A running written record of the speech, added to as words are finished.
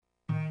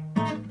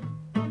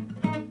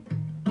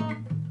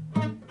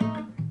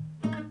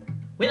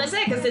When the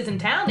circus is in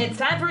town, it's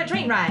time for a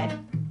train ride.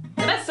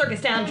 The best circus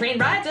town train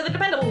rides are the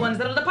dependable ones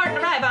that'll depart and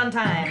arrive on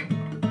time.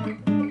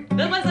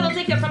 The ones that'll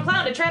take you from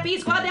clown to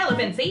trapeze, quad to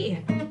elephant, see?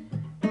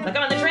 They'll come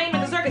on the train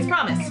with the circus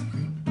promise.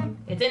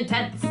 It's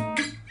intense.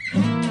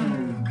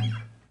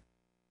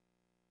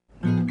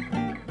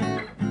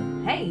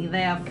 Hey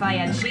there,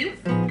 Fire Chief.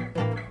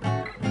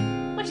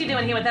 What you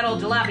doing here with that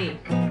old jalopy?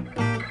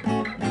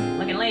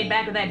 Looking laid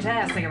back with that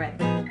jazz cigarette.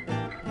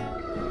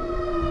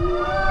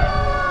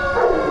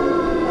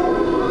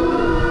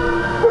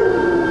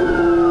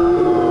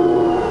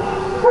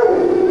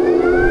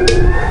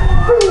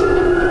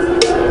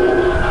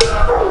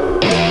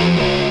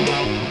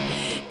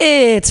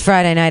 It's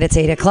Friday night. It's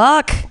 8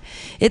 o'clock.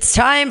 It's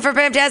time for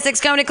Fantastic's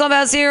Comedy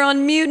Clubhouse here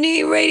on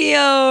Mutiny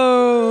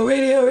Radio.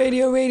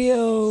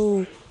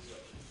 Radio.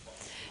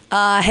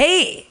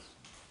 Hey.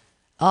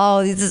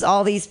 Oh, this is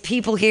all these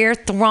people here,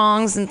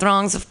 throngs and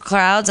throngs of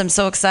crowds. I'm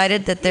so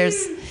excited that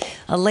there's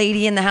a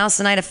lady in the house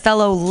tonight, a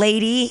fellow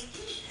lady.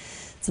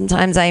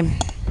 Sometimes I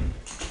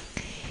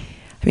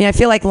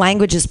feel like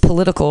language is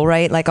political,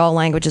 right? Like all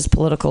language is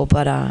political,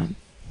 but I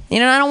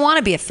don't want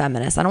to be a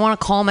feminist. I don't want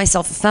to call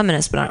myself a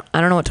feminist, but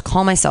I don't know what to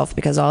call myself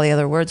because all the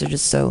other words are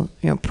just so,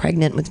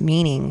 pregnant with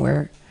meaning.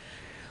 We're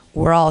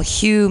all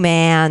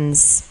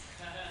humans.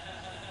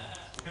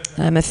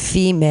 I'm a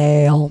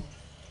female.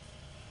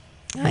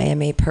 I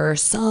am a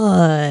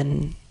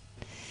person.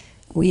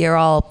 We are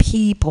all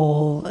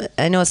people.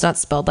 I know it's not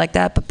spelled like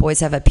that, but boys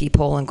have a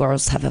peephole and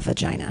girls have a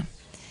vagina.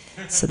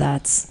 So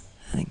that's,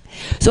 I think.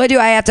 So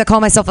I have to call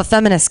myself a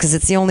feminist because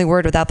it's the only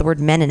word without the word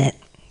men in it.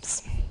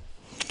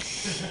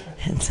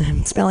 It's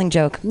a spelling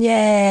joke.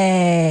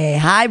 Yay.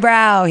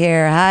 Highbrow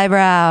here.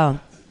 Highbrow.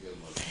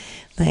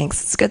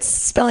 Thanks. It's a good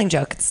spelling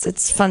joke.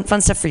 It's fun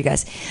stuff for you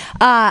guys.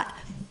 I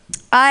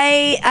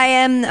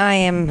am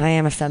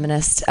a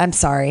feminist. I'm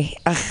sorry.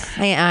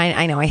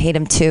 I know. I hate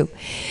him too.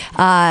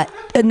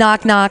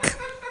 Knock knock.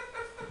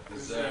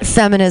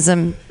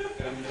 Feminism.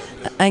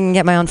 I can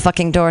get my own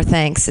fucking door,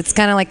 thanks. It's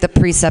kind of like the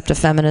precept of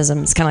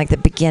feminism. It's kind of like the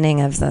beginning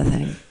of the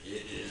thing.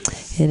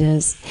 It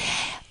is.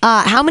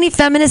 How many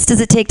feminists does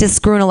it take to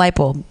screw in a light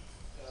bulb?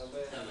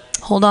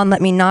 Hold on,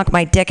 let me knock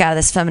my dick out of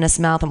this feminist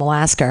mouth and we'll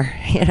ask her.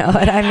 You know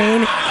what I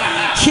mean?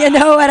 You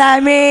know what I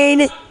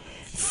mean?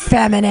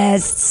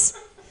 Feminists.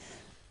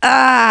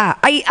 I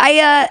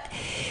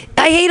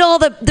hate all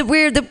the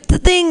weird, the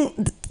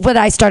thing when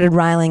I started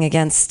riling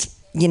against,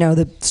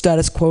 the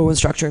status quo and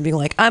structure and being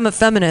like, I'm a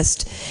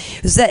feminist,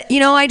 is that,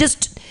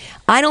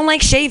 I don't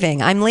like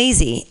shaving. I'm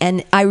lazy.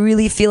 And I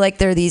really feel like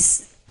there are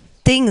these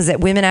things that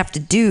women have to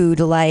do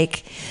to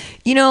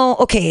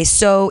okay,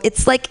 so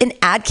it's like an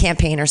ad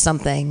campaign or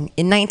something.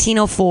 In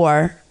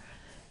 1904,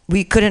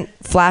 we couldn't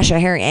flash a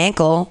hairy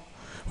ankle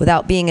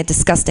without being a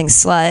disgusting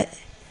slut.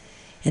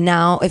 And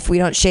now if we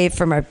don't shave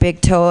from our big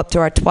toe up to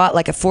our twat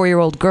like a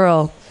 4-year-old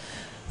girl,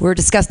 we're a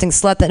disgusting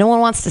slut that no one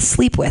wants to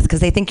sleep with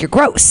because they think you're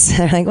gross.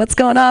 They're like, what's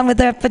going on with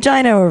that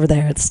vagina over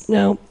there? It's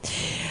no.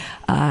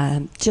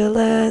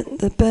 Gillette,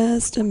 the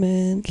best a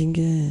man can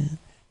get.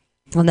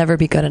 I'll never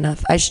be good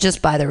enough. I should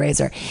just buy the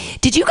razor.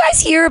 Did you guys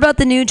hear about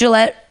the new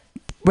Gillette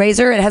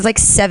razor? It has like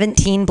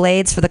 17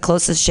 blades for the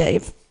closest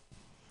shave.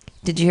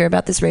 Did you hear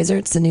about this razor?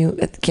 It's the new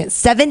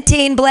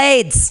 17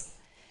 blades.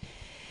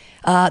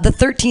 The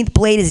 13th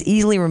blade is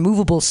easily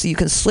removable so you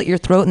can slit your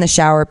throat in the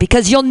shower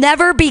because you'll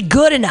never be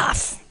good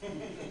enough.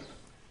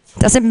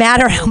 Doesn't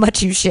matter how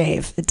much you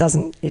shave. It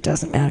doesn't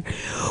matter.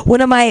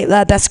 One of my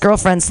best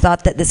girlfriends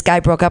thought that this guy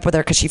broke up with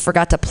her because she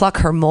forgot to pluck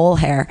her mole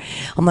hair.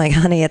 I'm like,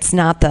 honey, it's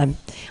not I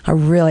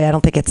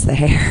don't think it's the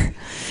hair.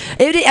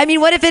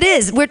 What if it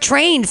is? We're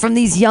trained from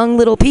these young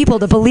little people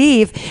to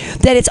believe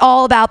that it's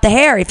all about the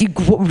hair. If you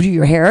do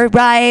your hair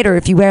right, or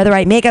if you wear the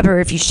right makeup, or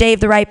if you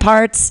shave the right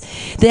parts,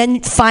 then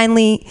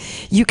finally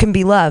you can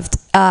be loved.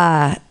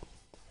 I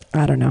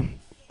don't know.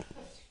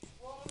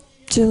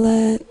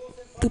 Gillette.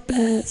 The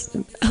best.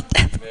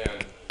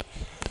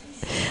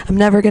 I'm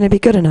never going to be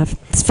good enough.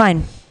 It's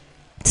fine.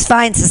 It's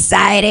fine,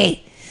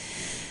 society.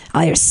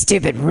 All your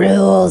stupid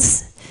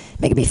rules.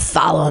 Making me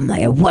follow them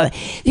like a woman.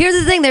 Here's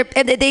the thing.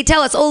 They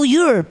tell us, oh,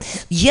 you're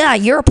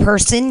a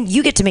person.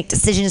 You get to make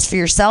decisions for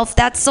yourself.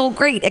 That's so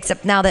great.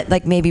 Except now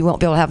that maybe we won't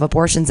be able to have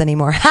abortions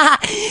anymore.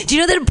 Do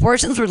you know that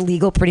abortions were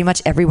legal pretty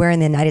much everywhere in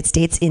the United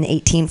States in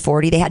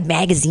 1840? They had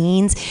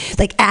magazines,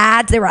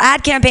 ads. There were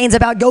ad campaigns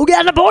about go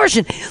get an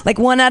abortion.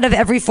 1 out of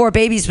every 4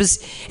 babies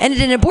ended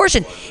in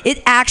abortion.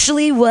 It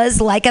actually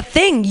was like a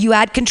thing. You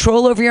had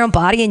control over your own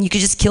body and you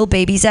could just kill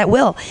babies at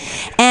will.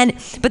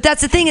 But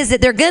that's the thing is that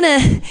they're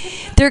gonna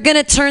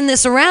turn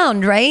this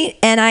around, right?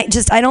 And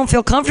I don't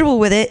feel comfortable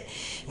with it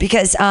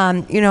because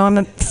I'm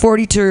a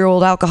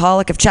 42-year-old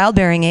alcoholic of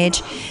childbearing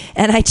age,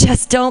 and I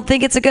just don't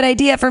think it's a good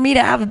idea for me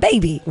to have a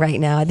baby right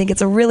now. I think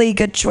it's a really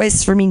good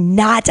choice for me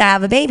not to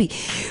have a baby.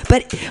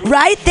 But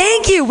right,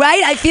 thank you,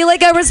 right? I feel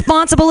like a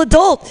responsible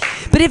adult.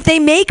 But if they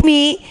make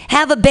me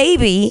have a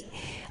baby,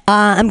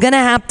 I'm gonna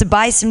have to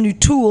buy some new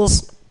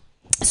tools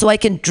so I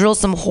can drill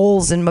some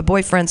holes in my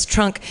boyfriend's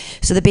trunk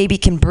so the baby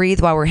can breathe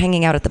while we're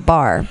hanging out at the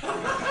bar.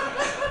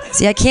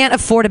 See, I can't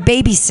afford a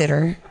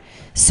babysitter,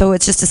 so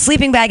it's just a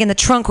sleeping bag in the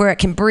trunk where it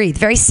can breathe.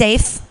 Very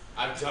safe.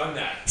 I've done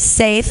that.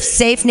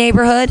 Safe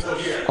neighborhood.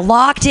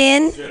 Locked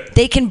in.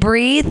 They can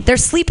breathe. They're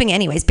sleeping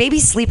anyways.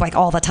 Babies sleep like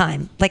all the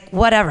time. Like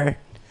whatever.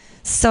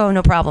 So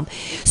no problem.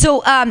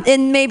 So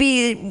and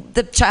maybe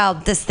the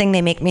child, this thing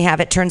they make me have,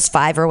 it turns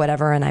 5 or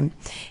whatever, and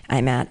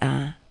I'm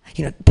at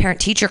parent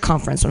teacher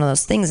conference, one of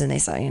those things, and they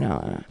say,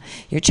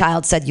 your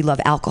child said you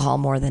love alcohol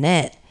more than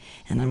it.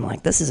 And I'm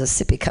like, this is a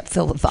sippy cup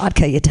filled with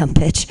vodka, you dumb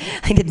bitch.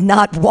 I did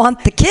not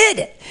want the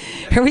kid.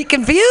 Are we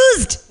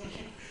confused?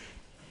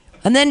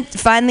 And then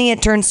finally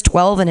it turns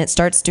 12 and it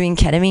starts doing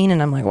ketamine,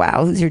 and I'm like,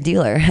 wow, who's your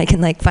dealer? I can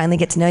like finally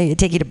get to know you,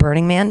 take you to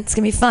Burning Man. It's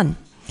gonna be fun.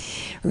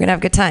 We're gonna have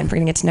a good time. We're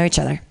gonna get to know each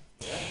other.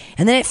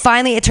 And then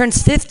it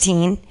turns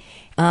 15,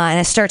 and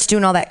it starts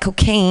doing all that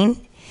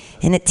cocaine,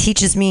 and it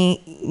teaches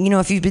me,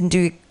 if you've been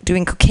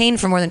doing cocaine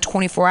for more than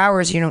 24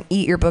 hours, you don't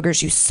eat your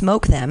boogers, you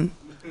smoke them.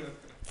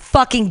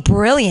 Fucking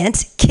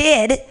brilliant.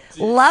 Kid,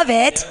 love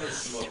it.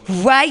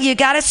 Right, you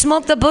gotta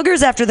smoke the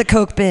boogers after the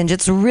coke binge.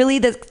 It's really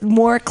the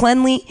more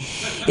cleanly.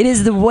 It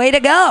is the way to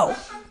go.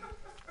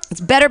 It's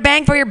better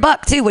bang for your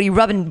buck too. What are you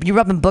rubbing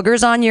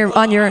boogers on your?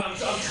 I'm jamming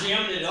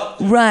it up.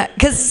 Right,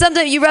 because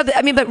sometimes you rub.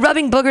 But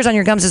rubbing boogers on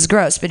your gums is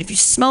gross. But if you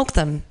smoke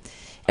them,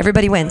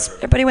 everybody wins.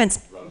 Everybody wins.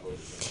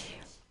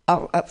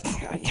 Oh,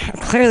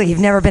 clearly you've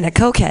never been a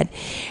cokehead.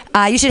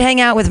 You should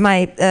hang out with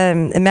my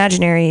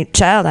imaginary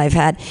child I've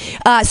had.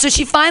 So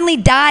she finally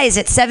dies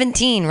at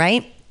 17,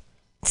 right?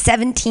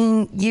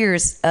 17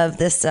 years of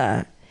this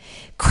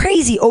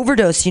crazy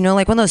overdose,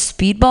 like one of those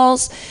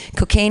speedballs,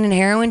 cocaine and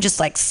heroin, just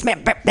like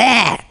smack,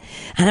 bah.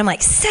 And I'm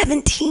like,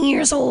 17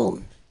 years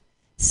old.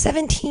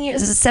 17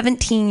 years. This is a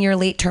 17-year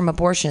late-term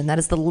abortion. That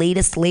is the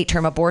latest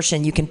late-term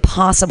abortion you can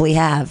possibly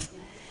have.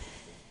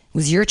 It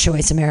was your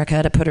choice,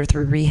 America, to put her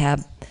through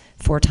rehab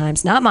 4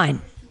 times. Not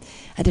mine.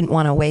 I didn't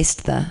want to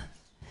waste the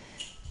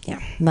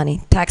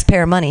money,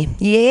 taxpayer money.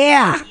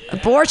 Yeah,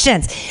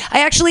 abortions.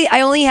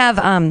 I only have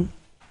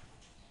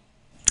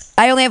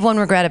one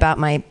regret about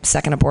my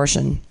second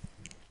abortion,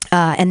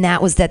 and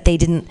that was that they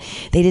didn't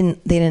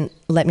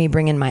let me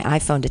bring in my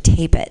iPhone to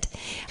tape it.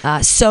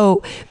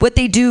 So what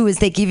they do is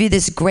they give you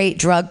this great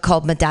drug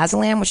called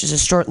midazolam, which is a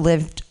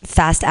short-lived,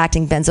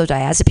 fast-acting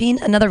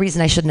benzodiazepine. Another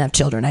reason I shouldn't have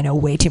children. I know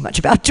way too much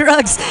about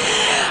drugs.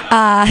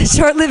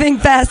 Short-living,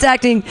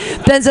 fast-acting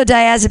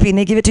benzodiazepine.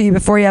 They give it to you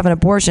before you have an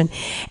abortion,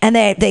 and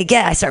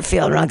I start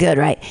feeling real good,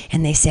 right?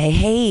 And they say,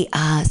 hey,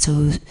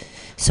 so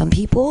some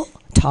people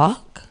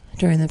talk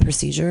during the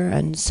procedure,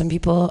 and some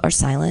people are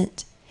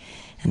silent.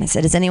 And I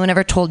said, has anyone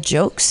ever told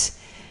jokes?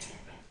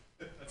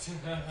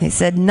 They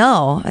said,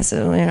 no. I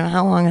said,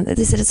 how long?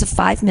 They said, it's a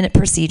 5-minute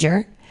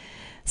procedure.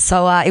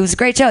 So it was a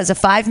great show. It was a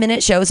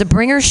 5-minute show. It was a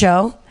bringer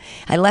show.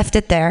 I left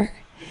it there.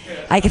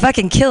 I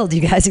fucking killed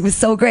you guys. It was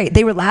so great.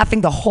 They were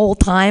laughing the whole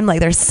time. Like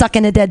they're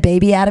sucking a dead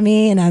baby out of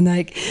me. And I'm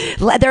like,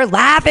 they're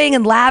laughing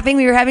and laughing.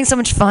 We were having so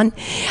much fun.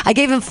 I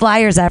gave them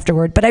flyers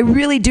afterward. But I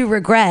really do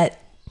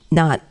regret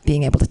not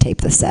being able to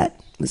tape the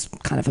set. It was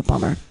kind of a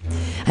bummer.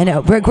 I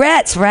know.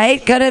 Regrets,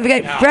 right?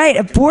 Right.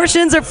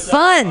 Abortions are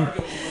fun.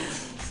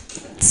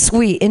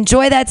 Sweet.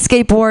 Enjoy that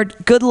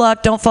skateboard. Good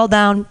luck. Don't fall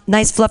down.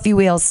 Nice fluffy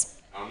wheels.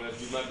 I'm going to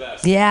do my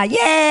best. Yeah.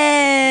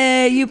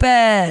 Yay. You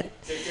bet.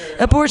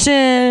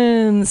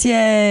 Abortions.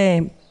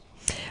 Yay.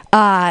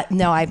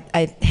 No,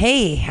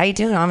 hey, how you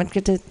doing? I'm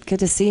good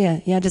to see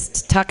you. Yeah,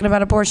 just talking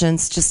about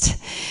abortions,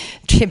 just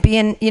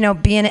being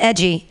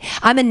edgy.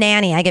 I'm a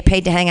nanny. I get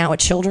paid to hang out with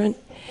children.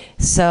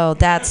 So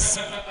that's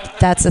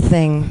a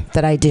thing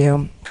that I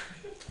do.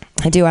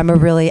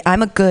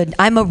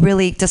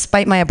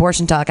 Despite my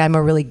abortion talk, I'm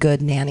a really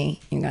good nanny,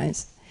 you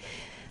guys.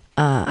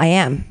 I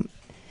am.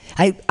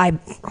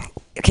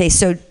 Okay,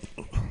 so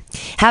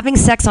having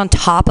sex on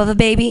top of a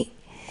baby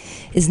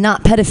is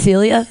not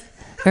pedophilia,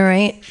 all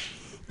right?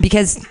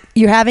 Because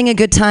you're having a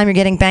good time, you're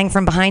getting banged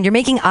from behind, you're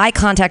making eye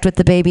contact with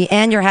the baby,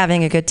 and you're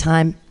having a good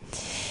time.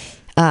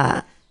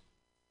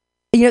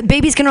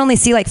 Babies can only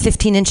see like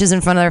 15 inches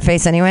in front of their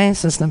face anyway,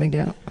 so it's no big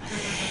deal.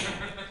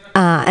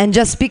 And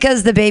just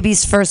because the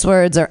baby's first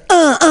words are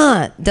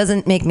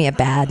doesn't make me a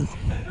bad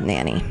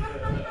nanny.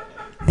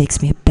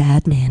 Makes me a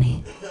bad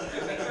nanny.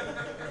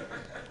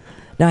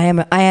 No,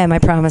 I am. I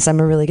promise I'm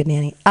a really good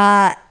nanny.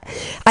 I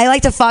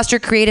like to foster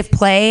creative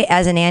play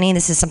as a nanny.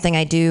 This is something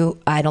I do.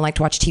 I don't like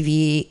to watch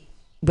TV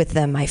with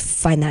them. I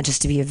find that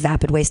just to be a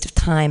vapid waste of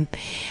time.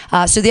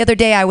 So the other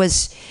day I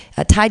was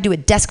tied to a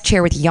desk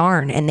chair with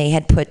yarn, and they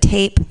had put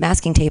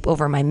masking tape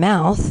over my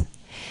mouth.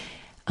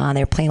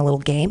 They were playing a little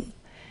game.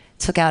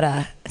 Took out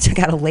a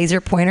laser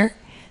pointer,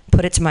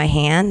 put it to my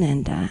hand,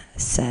 and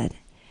said,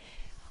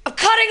 "I'm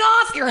cutting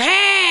off your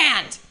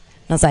hand."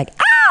 And I was like,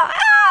 "Ow,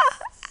 ow!"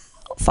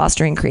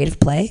 Fostering creative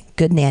play,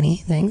 good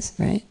nanny things,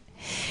 right?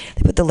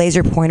 They put the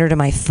laser pointer to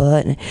my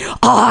foot, and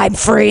I'm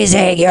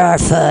freezing your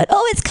foot.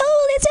 Oh, it's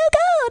cold. It's so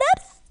cold.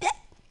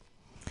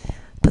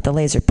 Put the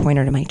laser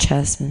pointer to my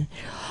chest, and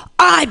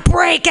I'm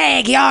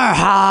breaking your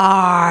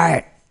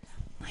heart.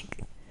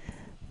 Like,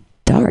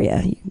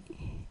 Daria, you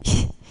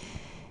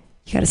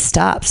gotta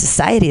stop.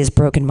 Society has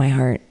broken my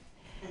heart.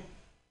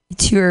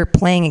 you're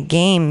playing a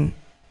game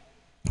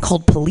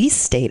called Police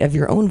State of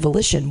your own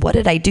volition. What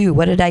did I do?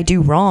 What did I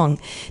do wrong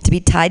to be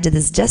tied to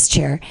this desk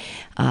chair?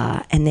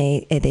 And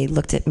they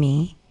looked at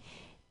me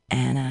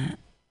and,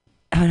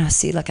 oh no,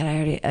 see, look,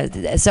 I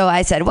already, so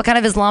I said, what kind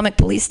of Islamic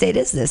police state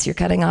is this? You're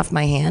cutting off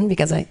my hand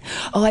because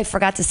I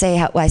forgot to say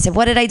I said,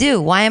 what did I do?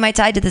 Why am I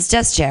tied to this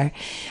desk chair?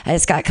 I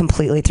just got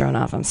completely thrown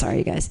off. I'm sorry,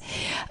 you guys.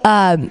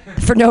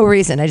 For no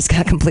reason. I just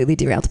got completely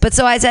derailed. But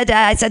so I said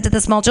to the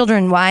small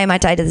children, why am I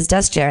tied to this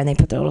desk chair? And they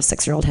put their little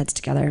 6-year-old heads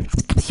together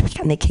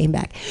and they came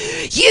back.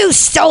 You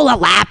stole a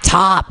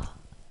laptop.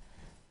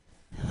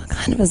 What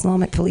kind of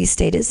Islamic police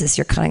state is this?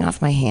 You're cutting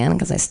off my hand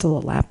because I stole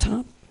a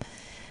laptop?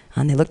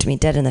 And they looked at me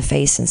dead in the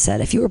face and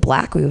said, if you were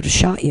black, we would have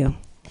shot you.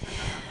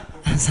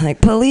 I was like,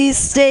 police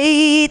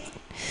state,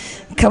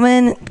 come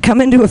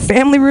into a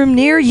family room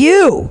near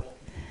you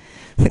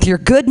with your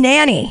good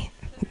nanny.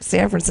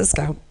 San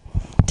Francisco,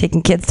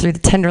 taking kids through the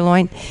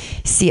Tenderloin.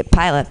 See a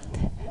pilot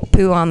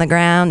poo on the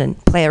ground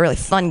and play a really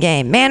fun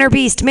game. Man or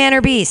beast, man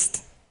or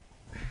beast.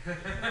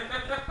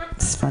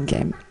 It's a fun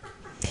game.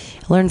 I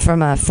learned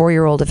from a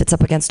 4-year-old, if it's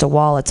up against a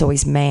wall, it's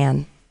always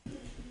man.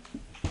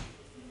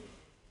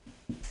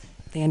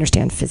 They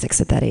understand physics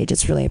at that age.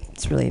 It's really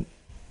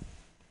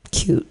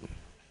cute.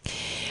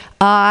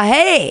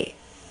 Hey,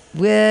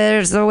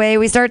 where's the way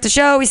we start the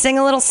show? We sing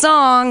a little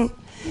song.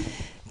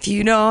 If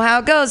you know how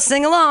it goes,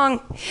 sing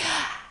along.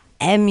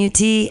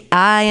 MUTINY,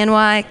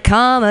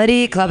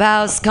 Comedy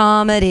Clubhouse,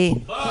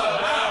 comedy.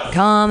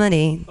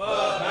 Comedy.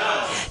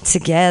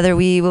 Together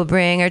we will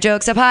bring our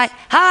jokes up high.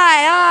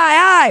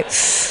 High.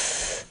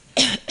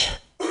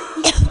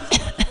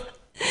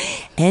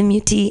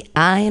 MUTINY,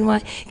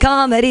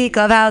 Comedy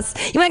Clubhouse.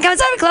 You want to come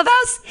inside the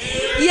clubhouse?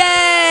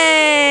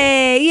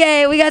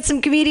 Yay! We got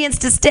some comedians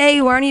to stay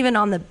who aren't even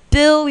on the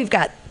bill. We've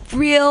got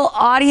real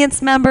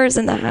audience members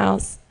in the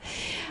house.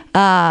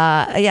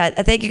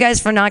 Thank you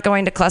guys for not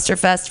going to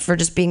Clusterfest, for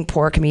just being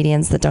poor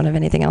comedians that don't have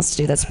anything else to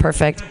do. That's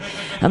perfect.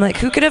 I'm like,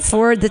 who could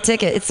afford the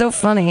ticket? It's so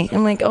funny.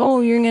 I'm like,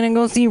 oh, you're going to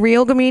go see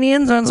real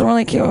comedians? That's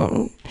really cute.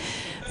 $90,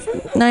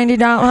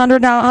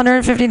 $100,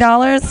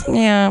 $150.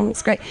 Yeah,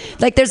 it's great.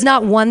 Like, there's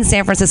not one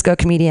San Francisco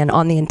comedian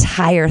on the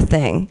entire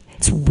thing.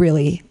 It's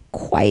really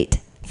quite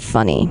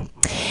funny.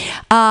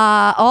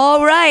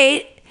 All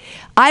right.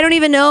 I don't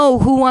even know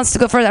who wants to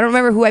go first. I don't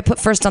remember who I put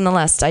first on the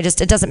list.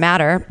 It doesn't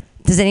matter.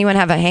 Does anyone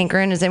have a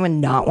hankering? Does anyone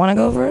not want to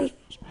go first?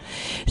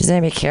 Does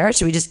anybody care?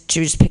 Should we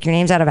just pick your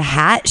names out of a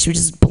hat? Should we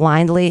just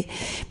blindly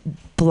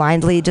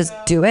just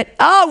do it?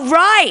 All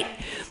right.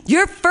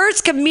 Your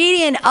first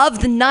comedian of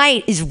the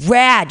night is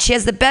rad. She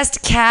has the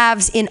best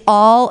calves in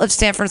all of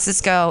San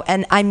Francisco,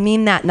 and I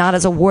mean that not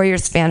as a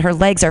Warriors fan. Her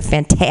legs are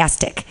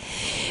fantastic.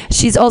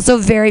 She's also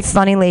a very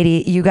funny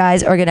lady. You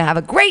guys are going to have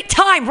a great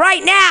time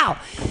right now.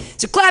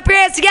 So clap your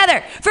hands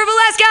together for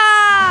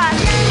Valeska!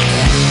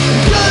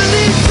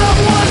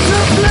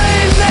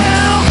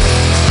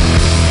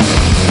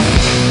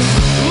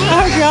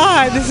 Oh,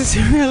 God, this is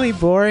really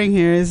boring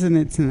here, isn't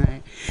it,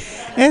 tonight?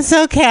 It's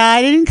okay.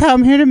 I didn't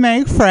come here to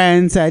make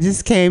friends. I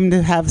just came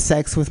to have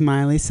sex with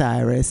Miley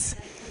Cyrus.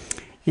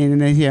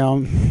 And, It's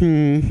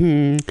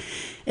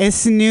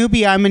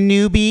newbie. I'm a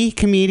newbie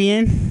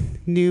comedian.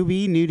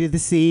 New to the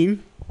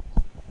scene.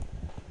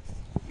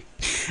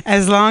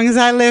 As long as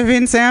I live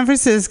in San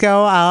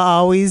Francisco, I'll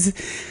always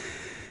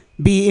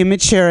be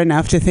immature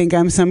enough to think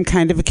I'm some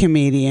kind of a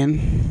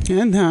comedian.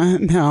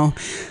 No.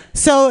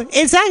 So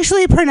it's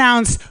actually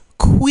pronounced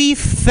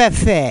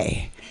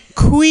Queefefe.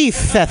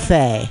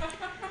 Queefefe.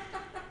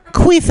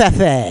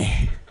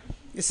 Queefefe.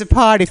 It's a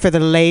party for the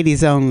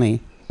ladies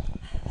only.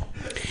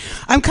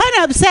 I'm kind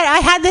of upset. I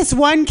had this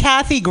one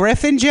Kathy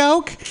Griffin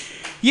joke.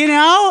 You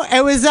know,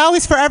 it was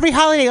always for every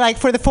holiday, like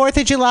for the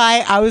 4th of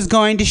July, I was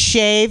going to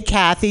shave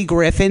Kathy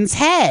Griffin's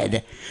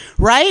head,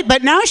 right?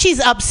 But now she's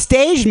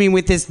upstaged me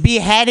with this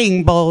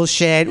beheading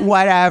bullshit,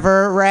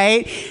 whatever,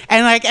 right?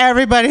 And like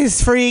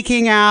everybody's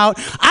freaking out.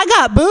 I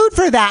got booed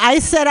for that. I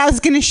said I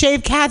was going to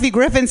shave Kathy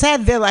Griffin's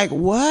head. They're like,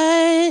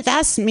 what?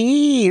 That's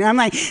mean. I'm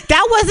like,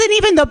 that wasn't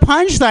even the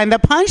punchline. The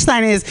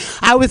punchline is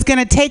I was going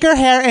to take her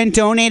hair and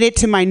donate it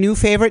to my new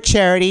favorite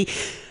charity,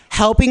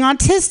 helping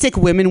autistic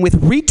women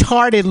with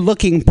retarded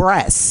looking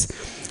breasts.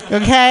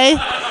 Okay?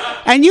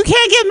 And you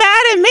can't get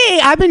mad at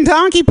me. I've been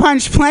donkey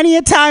punched plenty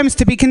of times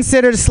to be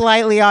considered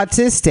slightly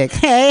autistic.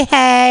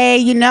 Hey,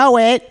 you know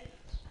it.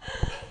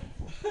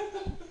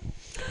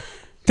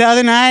 The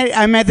other night,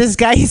 I met this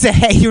guy. He said,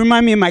 hey, you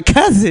remind me of my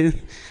cousin.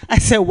 I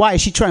said, why?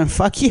 Is she trying to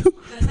fuck you?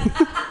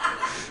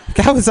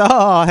 That was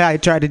all I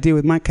tried to do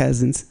with my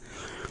cousins.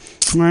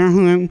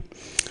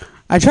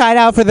 I tried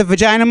out for the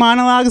vagina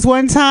monologues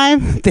one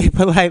time. They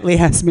politely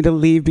asked me to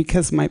leave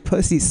because my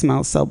pussy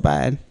smells so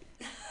bad.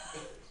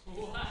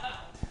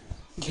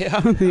 Yeah.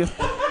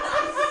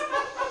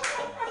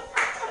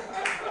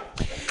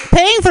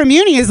 Paying for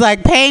Muni is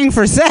like paying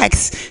for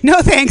sex. No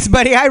thanks,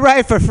 buddy. I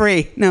ride for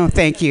free. No,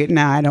 thank you.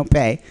 No, I don't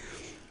pay.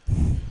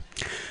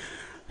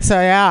 So,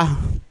 yeah.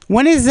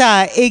 When is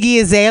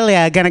Iggy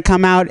Azalea going to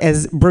come out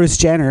as Bruce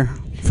Jenner?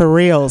 For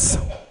reals.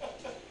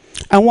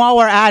 And while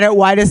we're at it,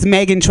 why does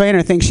Meghan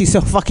Trainor think she's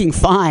so fucking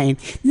fine?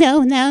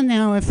 No.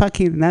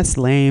 That's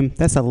lame.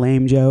 That's a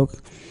lame joke.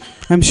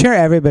 I'm sure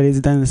everybody's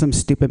done some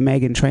stupid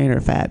Meghan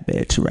Trainor fat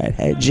bitch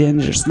redhead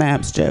ginger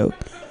snaps joke.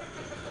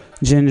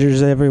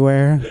 Gingers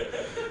everywhere.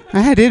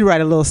 I did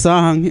write a little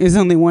song. It was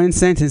only one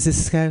sentence.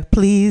 This guy,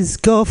 please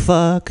go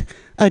fuck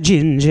a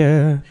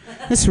ginger.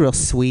 It's real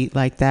sweet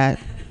like that.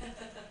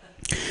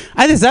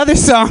 I have this other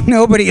song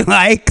nobody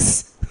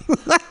likes.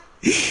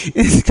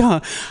 It's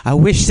called I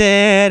Wish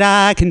That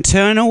I Can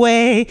Turn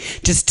Away,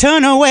 just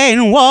turn away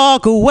and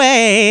walk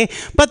away,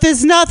 but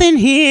there's nothing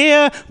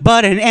here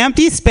but an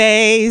empty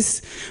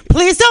space.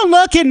 Please don't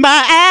look at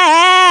my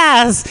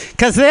ass,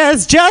 cause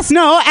there's just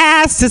no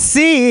ass to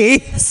see.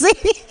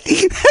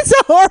 See, that's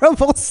a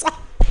horrible song.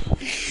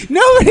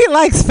 Nobody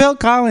likes Phil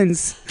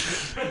Collins.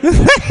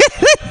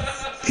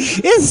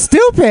 It's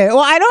stupid. Well,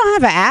 I don't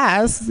have an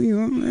ass.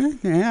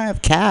 I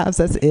have calves.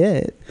 That's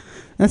it.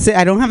 That's it.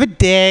 I don't have a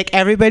dick.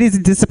 Everybody's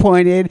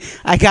disappointed.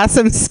 I got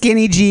some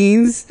skinny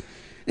jeans.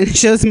 And it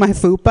shows my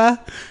fupa.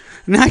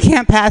 Now I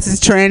can't pass as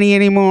tranny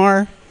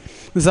anymore.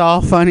 It was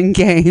all fun and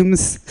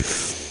games.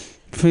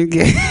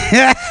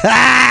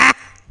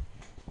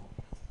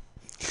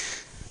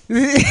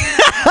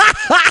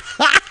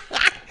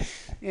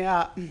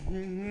 Yeah.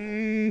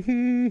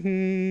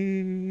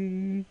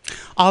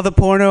 All the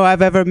porno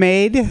I've ever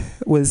made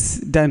was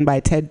done by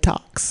TED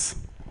Talks.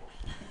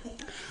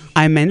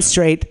 I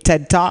menstruate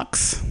TED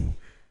Talks.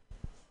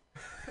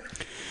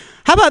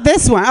 How about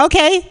this one?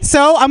 Okay,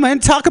 so I'm going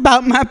to talk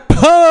about my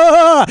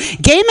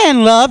gay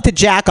men love to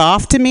jack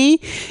off to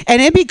me,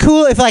 and it'd be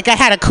cool if like I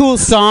had a cool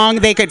song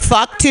they could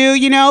fuck to,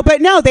 you know,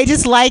 but no, they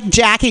just like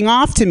jacking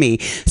off to me.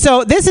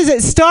 So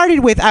it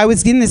started with, I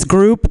was in this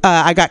group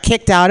I got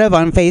kicked out of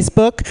on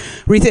Facebook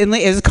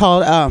recently. It was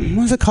called,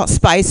 what was it called?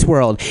 Spice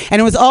World.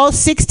 And it was all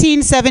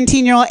 16,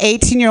 17-year-old,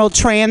 18-year-old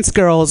trans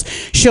girls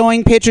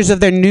showing pictures of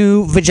their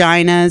new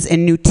vaginas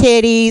and new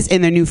titties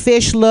and their new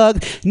fish look,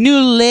 new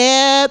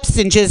lips,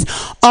 and just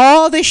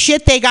all the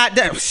shit they got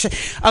done.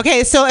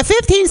 Okay, so at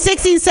 15,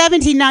 16,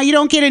 17, now you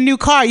don't get a new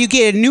car. You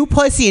get a new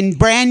pussy and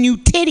brand new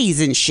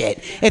titties and shit.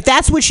 If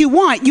that's what you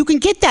want, you can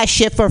get that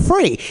shit for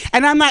free.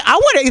 And I'm like, I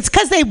want it. It's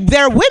because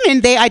they're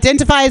women. They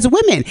identify as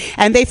women.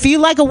 And they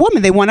feel like a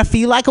woman. They want to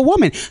feel like a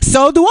woman.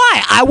 So do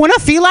I. I want to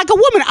feel like a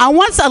woman. I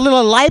want a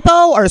little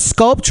lipo or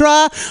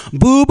Sculptra,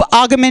 boob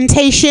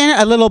augmentation,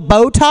 a little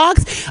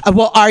Botox.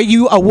 Well,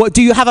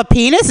 do you have a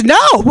penis? No.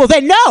 Well,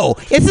 then no.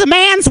 It's a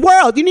man's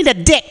world. You need a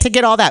dick to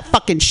get all that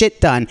fucking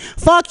shit done.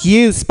 Fuck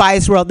you,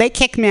 Spice World. They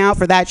kicked me out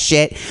for that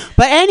shit.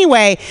 But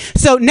anyway,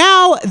 so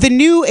now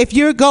if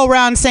you go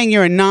around saying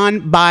you're a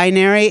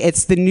non-binary,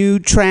 it's the new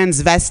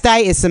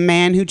transvestite. It's a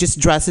man who just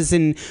dresses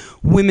in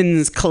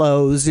women's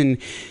clothes, and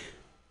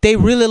they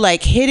really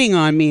like hitting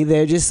on me.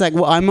 They're just like,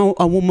 well, I'm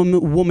a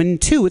woman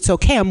too. It's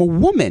okay. I'm a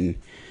woman.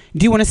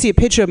 Do you want to see a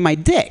picture of my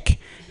dick?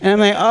 And I'm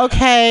like,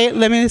 okay,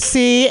 let me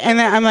see. And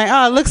then I'm like,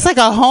 oh, it looks like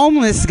a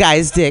homeless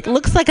guy's dick. It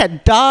looks like a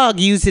dog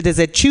used it as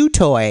a chew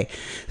toy.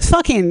 It's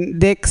fucking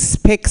dicks,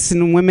 pics,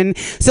 and women.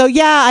 So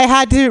yeah, I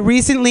had to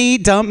recently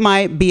dump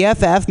my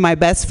BFF, my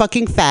best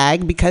fucking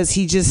fag, because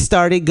he just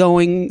started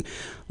going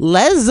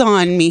les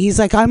on me. He's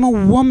like, I'm a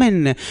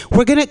woman.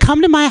 We're going to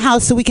come to my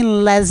house so we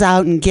can les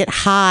out and get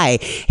high.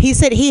 He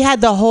said he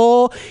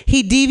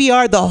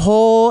DVR'd the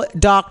whole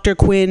Dr.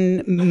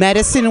 Quinn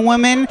Medicine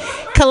Woman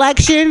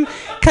collection,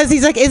 because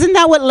he's like, isn't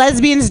that what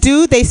lesbians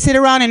do? They sit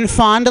around and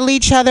fondle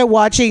each other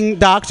watching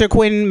Dr.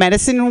 Quinn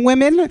Medicine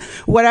Women,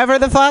 whatever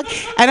the fuck.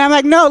 And I'm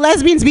like, no,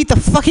 lesbians beat the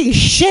fucking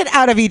shit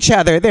out of each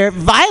other. They're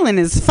violent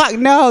as fuck.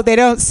 No, they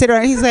don't sit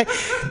around. He's like,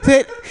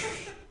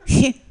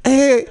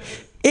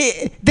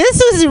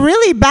 this was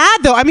really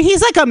bad though. I mean,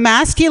 he's like a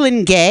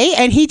masculine gay,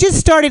 and he just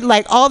started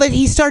like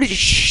he started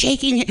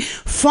shaking.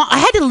 I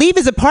had to leave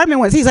his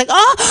apartment once. He's like,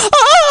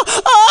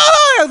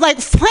 like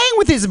playing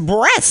with his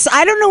breasts.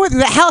 I don't know what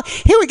the hell.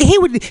 He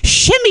would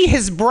shimmy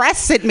his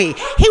breasts at me.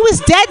 He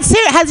was dead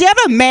serious. Has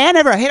a man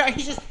ever hit her?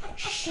 He just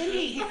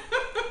shimmy.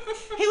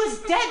 He was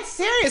dead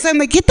serious. I'm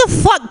like, get the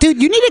fuck,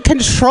 dude. You need to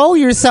control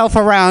yourself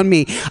around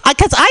me.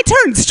 Because I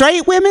turned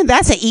straight women.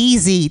 That's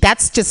easy.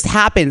 That's just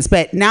happens.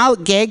 But now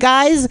gay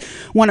guys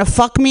want to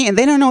fuck me, and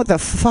they don't know what the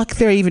fuck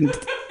they're even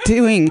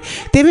doing.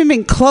 They haven't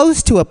been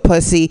close to a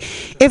pussy.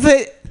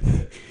 It's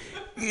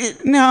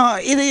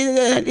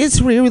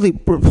really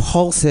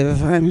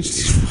repulsive.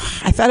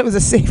 I thought it was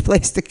a safe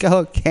place to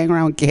go hang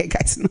around with gay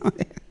guys.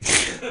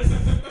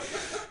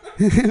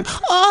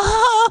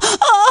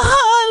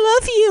 I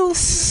love you.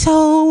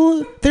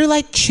 So they're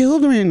like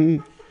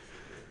children.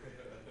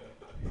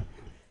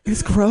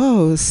 It's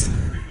gross.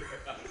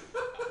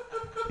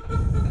 I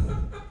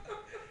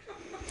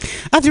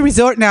have to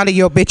resort now to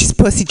your bitch's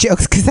pussy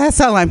jokes, because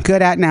that's all I'm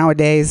good at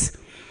nowadays.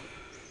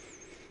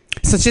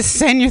 So just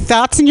send your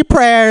thoughts and your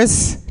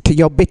prayers to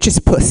your bitch's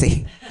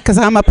pussy, because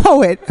I'm a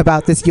poet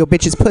about this your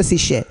bitch's pussy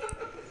shit.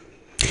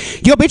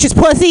 Your bitch's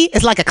pussy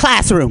is like a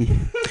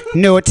classroom.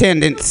 No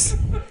attendance.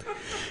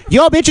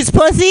 Your bitch's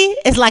pussy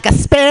is like a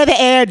spare the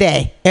air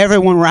day.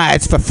 Everyone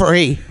rides for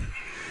free.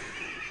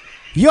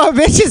 Your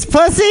bitch's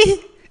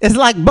pussy is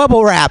like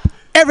bubble wrap.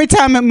 Every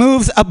time it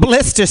moves, a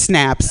blister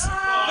snaps.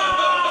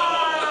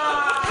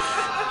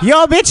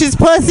 Your bitch's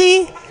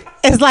pussy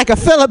is like a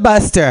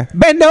filibuster.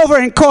 Bend over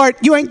in court,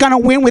 you ain't gonna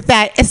win with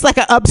that. It's like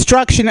an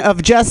obstruction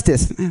of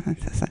justice.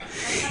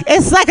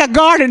 It's like a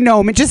garden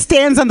gnome. It just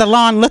stands on the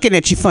lawn looking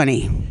at you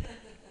funny.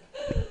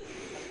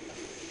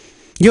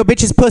 Your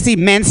bitch's pussy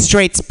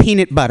menstruates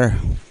peanut butter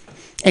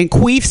and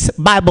queefs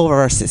Bible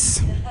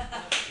verses.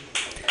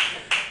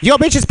 Your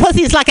bitch's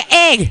pussy is like an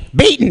egg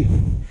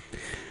beaten.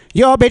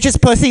 Your bitch's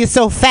pussy is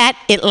so fat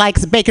it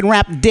likes bacon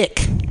wrapped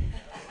dick.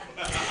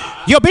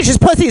 Your bitch's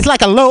pussy is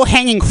like a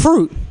low-hanging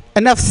fruit.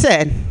 Enough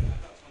said.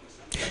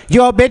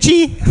 Your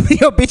bitch's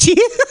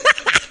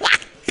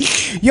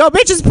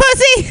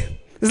pussy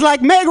is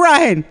like Meg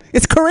Ryan.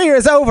 Its career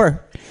is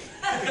over.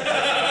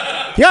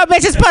 Your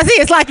bitch's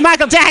pussy is like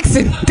Michael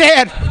Jackson,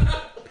 dead.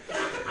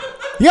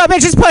 Your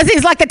bitch's pussy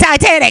is like the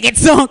Titanic, it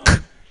sunk.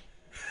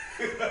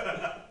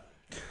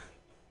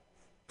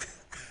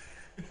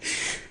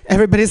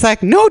 Everybody's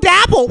like, no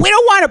Dapple, we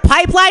don't want a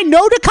pipeline,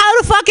 no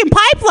Dakota fucking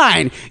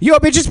pipeline. Your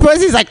bitch's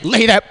pussy's like,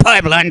 lay that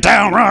pipeline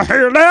down right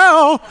here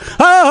now.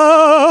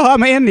 Oh,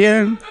 I'm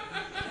Indian.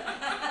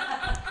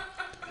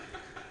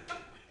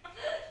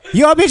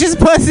 Your bitch's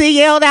pussy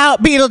yelled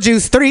out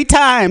Beetlejuice 3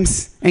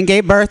 times and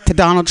gave birth to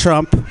Donald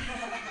Trump.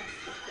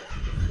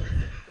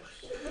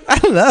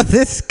 I love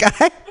this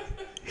guy.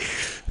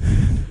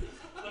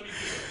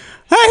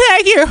 Oh,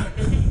 thank you.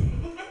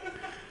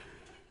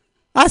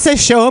 I said,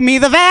 show me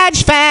the vag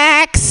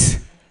facts.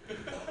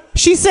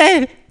 She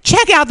said,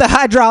 check out the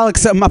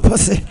hydraulics of my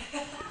pussy.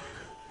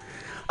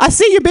 I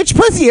see your bitch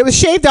pussy. It was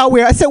shaved all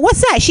weird. I said,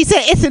 what's that? She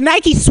said, it's a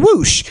Nike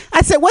swoosh.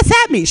 I said, what's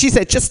that mean? She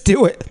said, just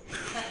do it.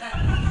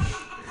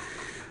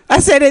 I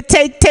said, it'd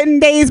take 10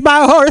 days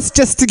by horse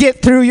just to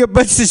get through your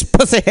bitch's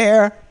pussy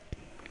hair.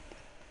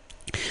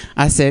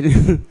 I said,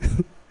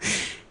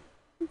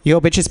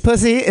 your bitch's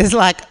pussy is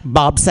like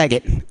Bob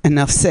Saget.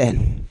 Enough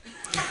said.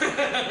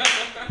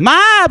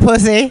 My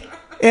pussy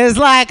is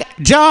like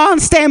John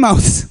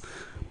Stamos.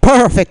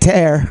 Perfect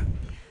hair.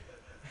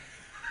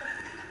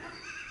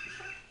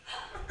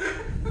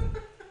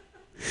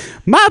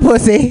 My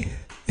pussy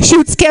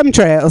shoots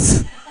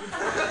chemtrails.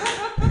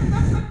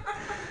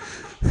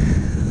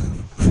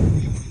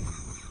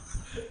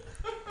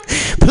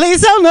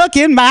 Please don't look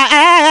in my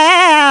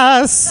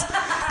ass,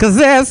 'cause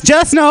there's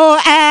just no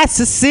ass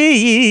to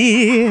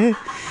see.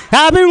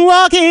 I've been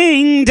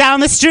walking down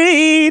the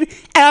street,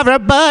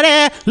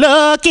 everybody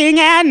looking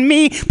at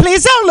me.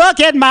 Please don't look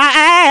at my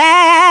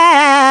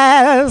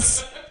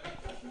ass.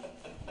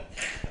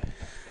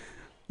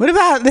 What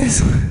about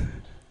this?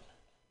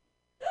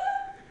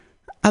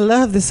 I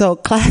love this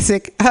old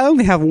classic. I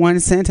only have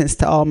one sentence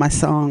to all my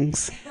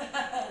songs.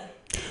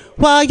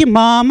 While your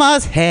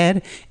mama's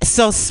head is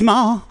so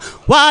small,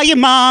 while your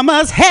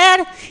mama's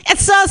head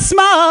is so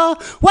small,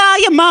 while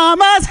your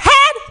mama's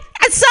head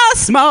is so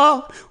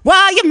small,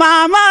 while your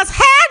mama's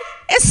head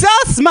is so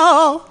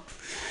small.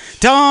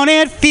 Don't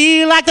it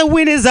feel like the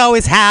wind is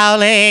always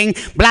howling?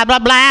 Blah, blah,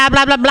 blah,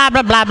 blah, blah, blah,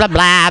 blah, blah, blah,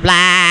 blah, blah.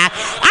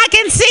 I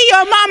can see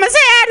your mama's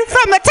head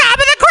from the top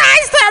of the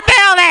Chrysler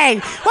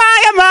building.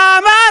 While your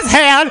mama's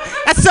head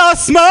is so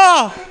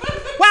small.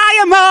 While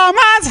your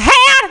mama's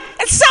head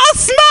is so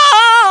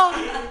small.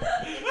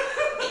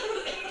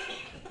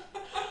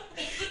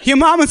 Your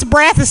mama's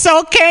breath is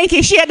so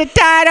kinky, she had to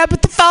tie it up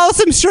at the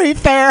Folsom Street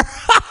Fair.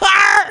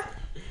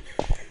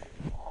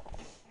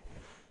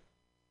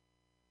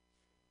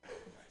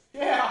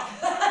 Yeah.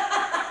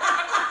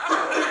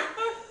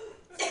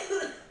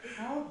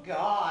 Oh,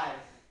 God.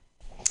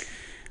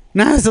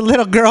 When I was a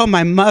little girl,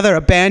 my mother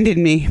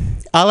abandoned me.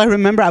 All I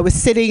remember, I was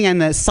sitting on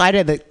the side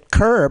of the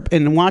curb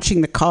and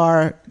watching the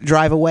car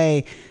drive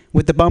away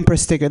with the bumper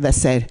sticker that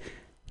said,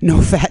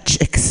 "No fat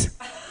chicks."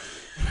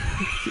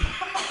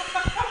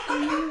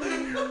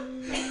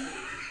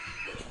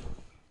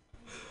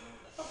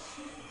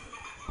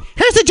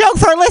 Here's a joke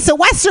for Alyssa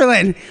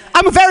Westerland.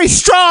 I'm a very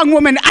strong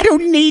woman. I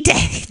don't need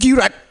you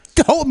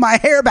to hold my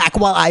hair back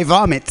while I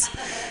vomit.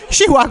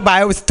 She walked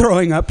by. I was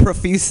throwing up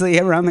profusely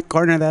around the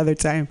corner the other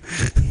time.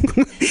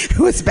 It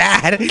was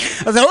bad. I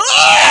was like,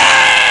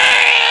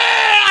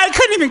 I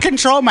couldn't even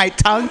control my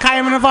tongue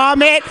kind of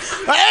vomit.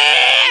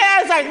 I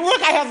was like,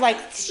 look, I have like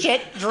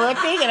shit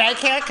dripping and I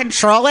can't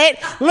control it.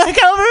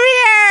 Look over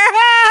here.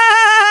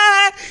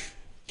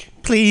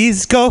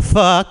 Please go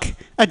fuck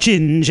a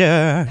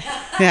ginger.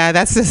 Yeah,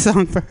 that's the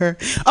song for her.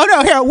 Oh,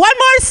 no, here, one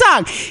more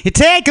song. You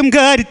take them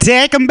good, you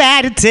take them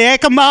bad, you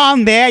take them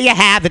on. There you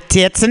have the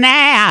tits and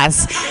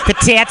ass. The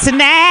tits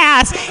and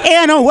ass.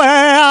 In a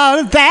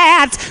world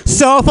that's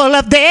so full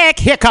of dick,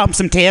 here comes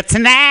some tits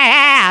and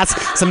ass.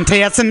 Some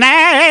tits and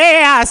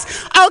ass.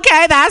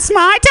 Okay, that's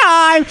my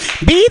time.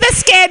 Be the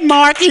skid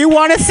mark you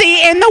want to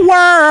see in the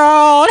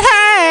world.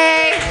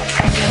 Hey!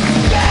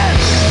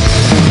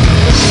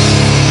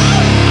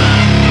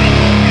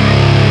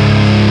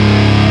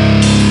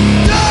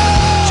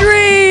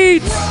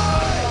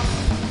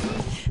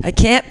 I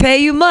can't pay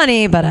you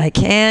money, but I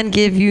can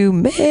give you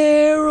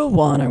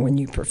marijuana when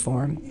you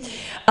perform.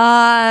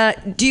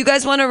 Do you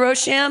guys want a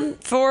Rosham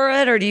for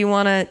it, or do you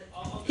want to?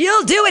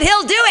 You'll do it.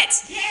 He'll do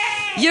it.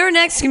 Yeah! Your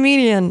next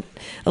comedian,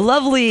 a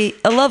lovely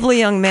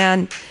young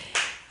man.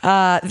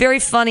 Very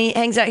funny,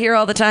 hangs out here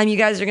all the time. You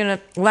guys are going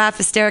to laugh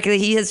hysterically.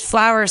 He has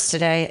flowers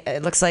today,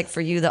 it looks like, for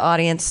you, the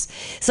audience.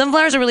 Some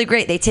flowers are really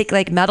great. They take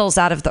like metals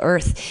out of the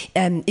earth.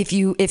 And if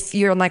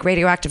you're on like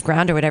radioactive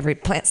ground or whatever,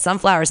 plant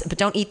sunflowers, but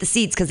don't eat the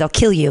seeds because they'll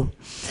kill you.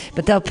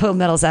 But they'll pull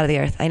metals out of the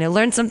earth. I know,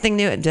 learn something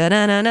new.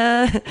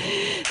 Da-na-na-na.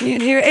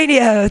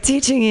 MutinyRadio,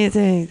 teaching you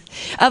things.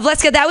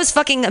 Vleska, that was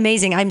fucking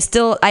amazing. I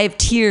have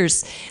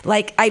tears.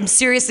 Like, I'm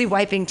seriously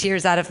wiping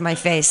tears out of my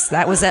face.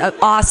 That was an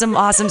awesome,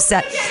 awesome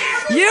set.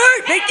 You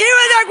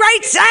was a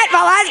great set,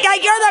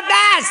 Valeska. You're the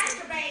best.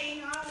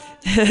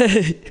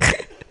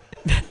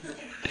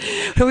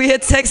 We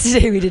had sex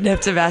today. We didn't have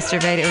to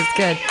masturbate. It was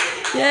good.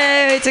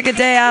 Yay, we took a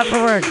day off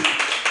for work.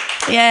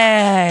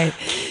 Yay.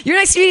 Your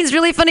next comedian is a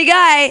really funny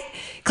guy.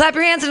 Clap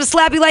your hands in a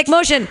slappy-like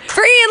motion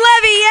for Ian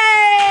Levy.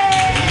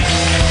 Yay!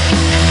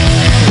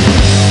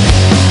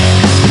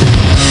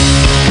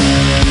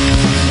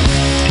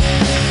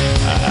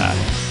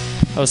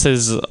 This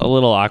is a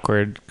little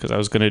awkward because I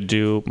was going to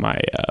do my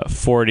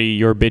 40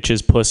 your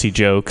bitch's pussy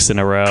jokes in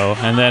a row.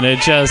 And then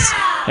it's like,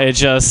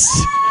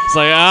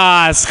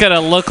 it's going to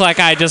look like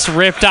I just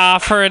ripped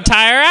off her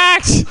entire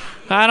act.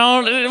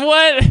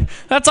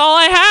 That's all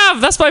I have.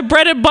 That's my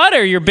bread and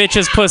butter, your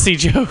bitch's pussy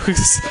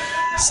jokes.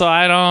 So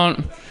I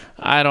don't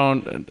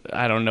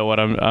know what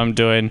I'm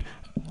doing.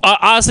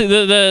 Honestly,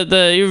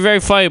 you were very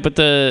funny, but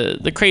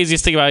the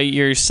craziest thing about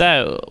your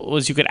set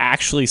was you could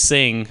actually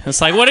sing.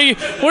 It's like, what are you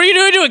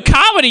doing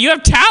comedy? You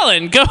have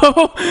talent. Go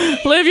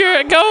live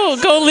your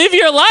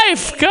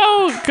life.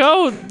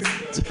 Go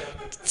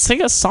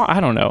sing a song. I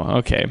don't know.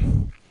 Okay.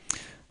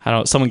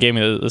 Someone gave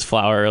me this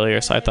flower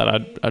earlier, so I thought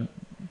I'd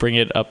bring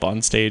it up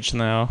on stage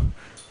now.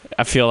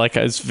 I feel like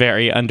it's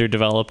very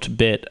underdeveloped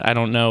bit. I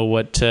don't know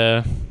what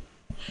to.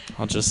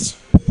 I'll just.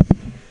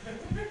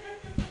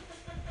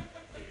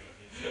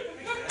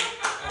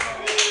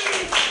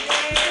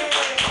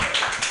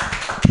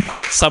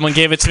 Someone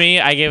gave it to me.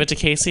 I gave it to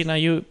Casey. Now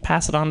you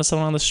pass it on to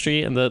someone on the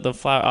street, and the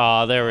flower.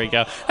 Oh, there we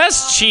go.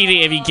 That's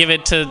cheating if you give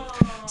it to.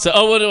 So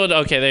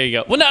okay, there you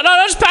go. Well, no,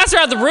 just pass it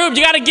around the room.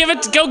 You gotta give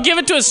it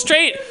to a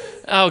straight.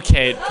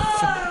 Okay.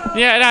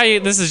 Yeah, now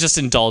this is just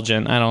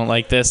indulgent. I don't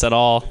like this at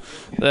all.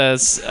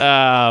 That's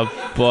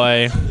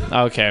boy.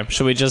 Okay,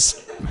 should we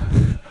just?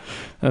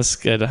 That's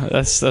good.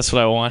 That's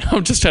what I want.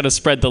 I'm just trying to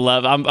spread the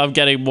love. I'm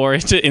getting more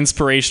into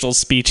inspirational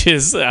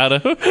speeches out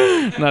of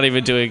not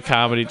even doing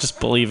comedy. Just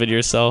believe in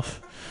yourself.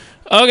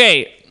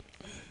 Okay.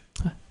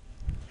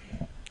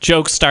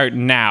 Jokes start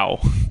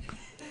now.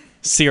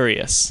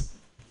 Serious.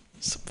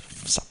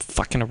 Stop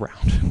fucking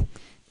around.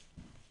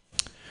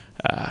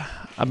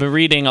 I've been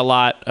reading a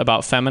lot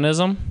about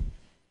feminism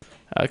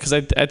because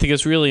I think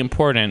it's really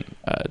important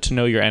to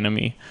know your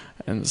enemy,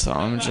 and so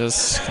I'm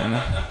just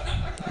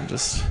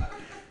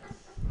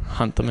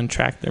hunt them and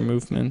track their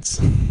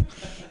movements.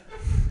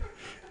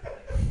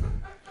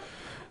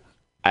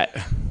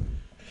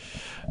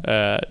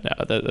 No,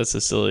 that's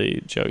a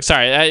silly joke.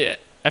 Sorry,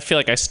 I feel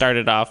like I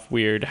started off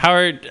weird.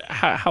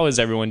 How is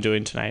everyone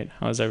doing tonight?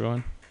 How is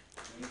everyone?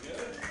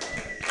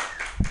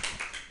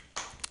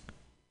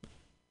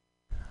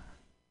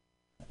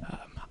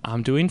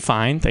 I'm doing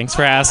fine. Thanks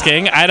for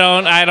asking. I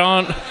don't.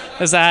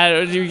 Is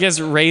that you guys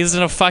raised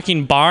in a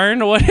fucking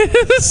barn? What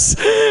is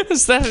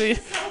that?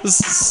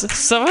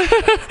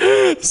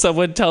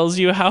 Someone tells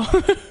you how?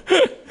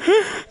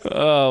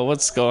 Oh,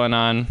 what's going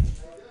on?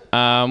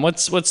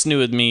 What's new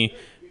with me?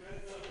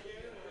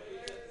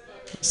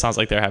 Sounds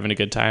like they're having a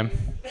good time.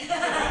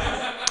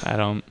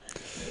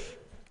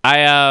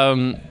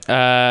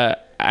 I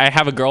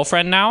have a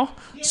girlfriend now.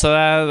 So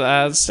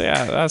that's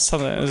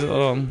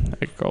something.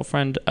 A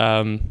girlfriend.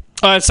 I'm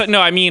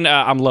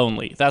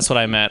lonely. That's what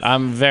I meant.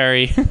 I'm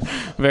very,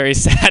 very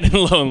sad and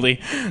lonely.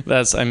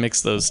 I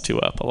mix those two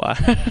up a lot.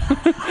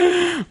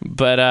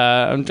 But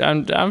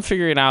I'm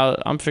figuring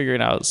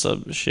out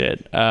some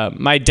shit.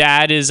 My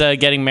dad is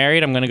getting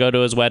married. I'm gonna go to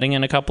his wedding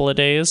in a couple of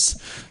days.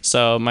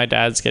 So my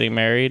dad's getting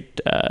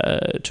married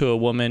to a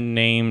woman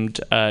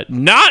named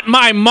not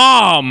my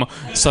mom.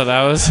 So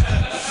that's.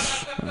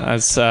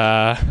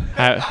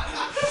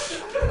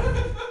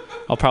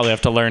 I'll probably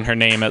have to learn her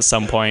name at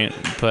some point,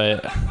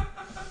 but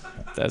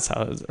that's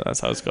how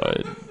it's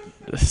going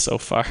so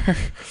far.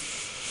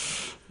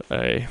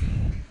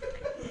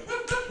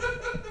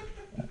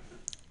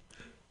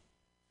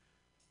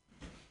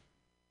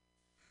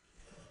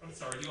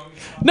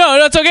 No,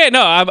 that's okay.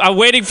 No, I'm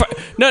waiting for.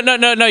 No.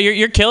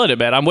 You're killing it,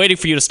 man. I'm waiting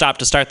for you to stop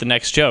to start the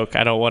next joke.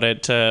 I don't want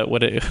it to.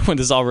 When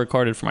this is all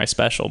recorded for my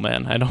special,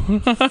 man. I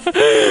don't.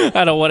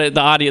 I don't want it.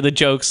 The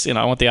jokes.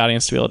 I want the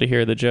audience to be able to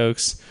hear the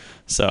jokes.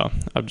 So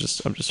I'm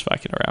just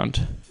fucking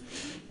around.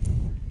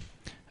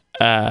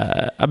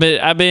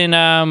 I've been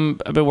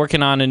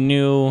working on a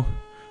new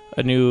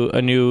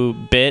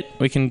bit.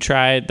 We can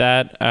try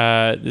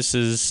that. This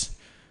is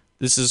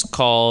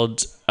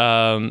called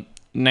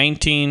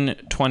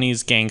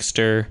 1920s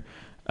gangster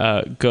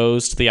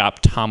goes to the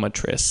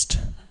optometrist.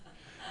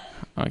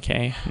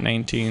 Okay,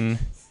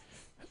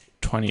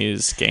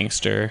 1920s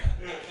gangster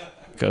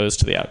goes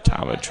to the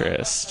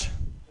optometrist.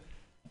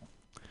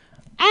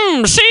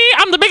 See,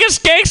 I'm the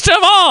biggest gangster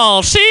of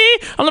all. See,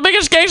 I'm the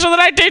biggest gangster of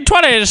the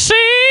 1920s.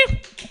 See?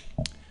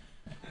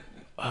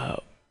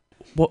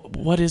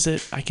 What is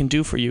it I can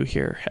do for you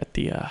here at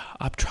the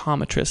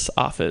optometrist's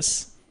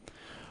office?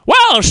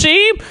 Well,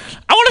 see,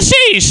 I want to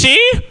see.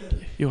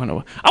 You want to?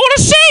 I want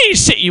to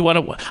see. You want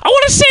to? I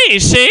want to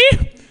see.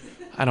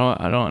 I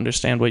don't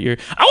understand what you're.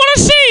 I want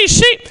to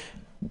see.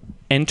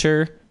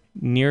 Enter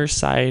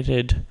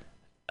nearsighted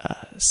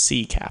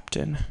sea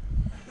captain.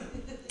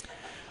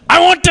 I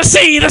want to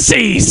see the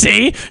sea.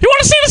 See? You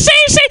want to see the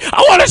sea? See?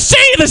 I want to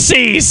see the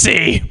sea.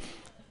 See?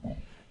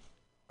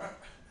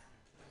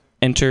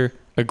 Enter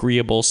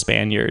agreeable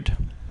Spaniard.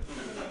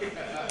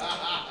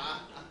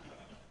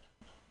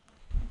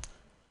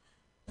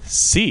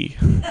 See.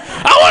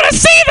 I want to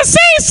see the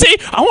sea. See?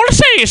 I want to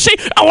see. See?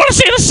 I want to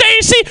see the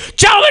sea. See?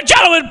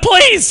 Gentlemen,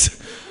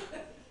 please.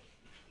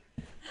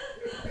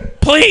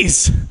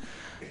 Please.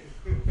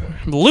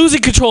 I'm losing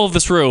control of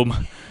this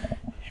room.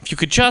 If you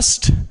could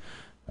just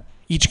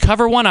each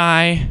cover one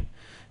eye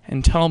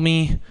and tell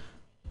me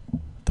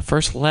the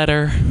first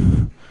letter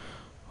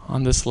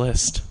on this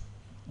list.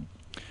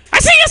 I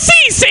see a C,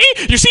 see?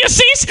 You see a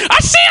C? I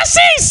see a C,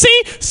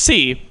 see?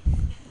 C.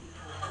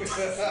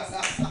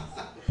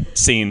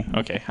 Scene.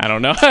 Okay, I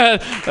don't know.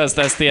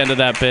 that's the end of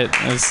that bit.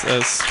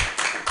 That's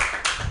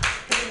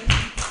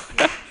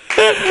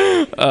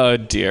oh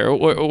dear,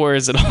 where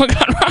is it all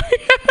gone wrong?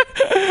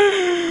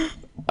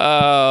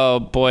 Oh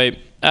boy.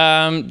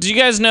 Do you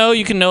guys know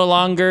you can no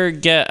longer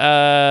get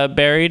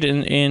buried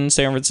in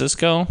San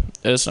Francisco?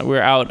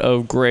 We're out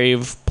of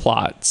grave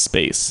plot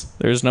space.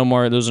 There's no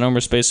more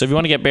space. So if you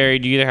want to get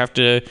buried, you either have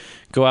to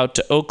go out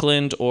to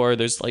Oakland or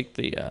there's like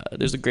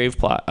there's a grave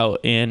plot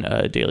out in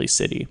Daly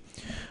City.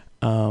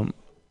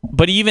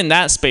 But even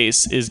that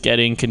space is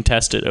getting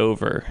contested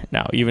over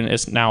now. Even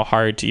it's now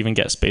hard to even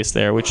get space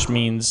there, which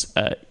means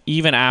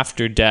even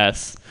after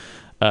death,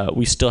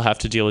 we still have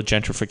to deal with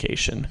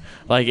gentrification.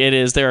 Like it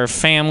is, there are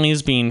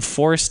families being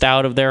forced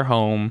out of their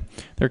home.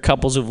 There are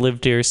couples who've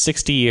lived here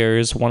 60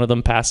 years. One of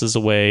them passes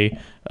away.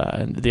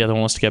 And the other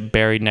one wants to get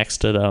buried next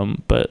to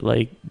them. But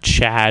like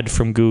Chad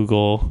from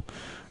Google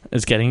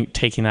is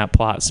taking that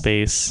plot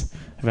space.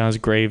 I found his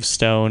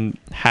gravestone.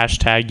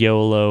 Hashtag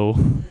YOLO.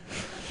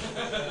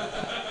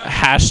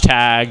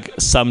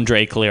 Hashtag some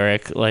Drake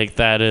lyric. Like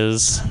that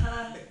is...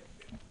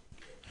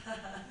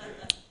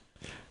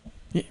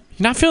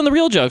 Not feeling the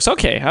real jokes.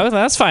 Okay,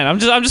 that's fine. I'm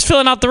just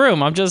filling out the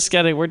room. We're just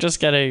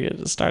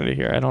getting started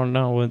here. I don't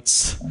know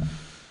what's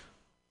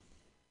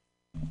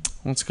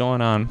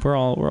going on. We're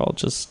all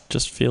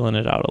just feeling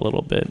it out a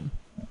little bit.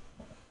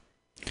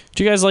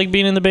 Do you guys like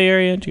being in the Bay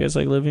Area? Do you guys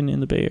like living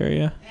in the Bay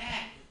Area?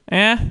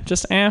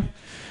 Just.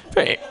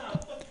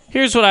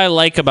 Here's what I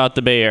like about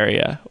the Bay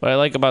Area. What I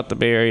like about the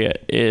Bay Area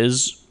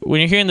is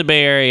when you're here in the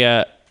Bay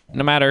Area,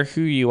 no matter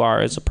who you are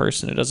as a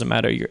person, it doesn't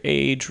matter your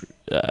age,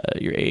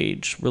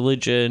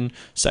 religion,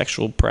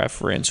 sexual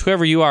preference,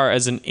 whoever you are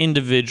as an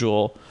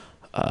individual,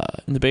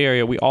 in the Bay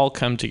Area, we all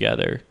come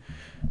together,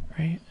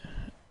 right?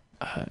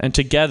 And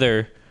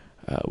together,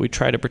 we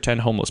try to pretend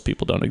homeless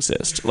people don't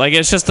exist. Like,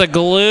 it's just the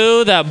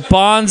glue that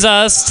bonds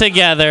us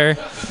together,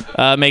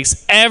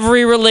 makes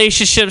every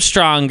relationship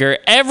stronger.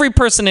 Every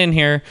person in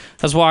here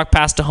has walked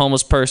past a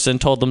homeless person,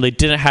 told them they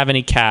didn't have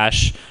any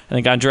cash, and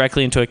then gone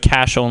directly into a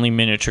cash-only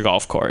miniature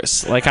golf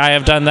course. Like, I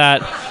have done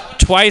that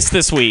twice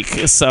this week.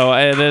 So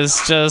it is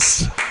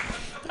just...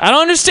 I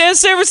don't understand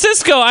San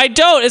Francisco. I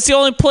don't. It's the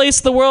only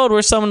place in the world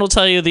where someone will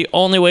tell you the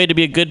only way to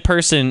be a good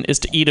person is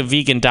to eat a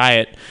vegan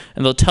diet.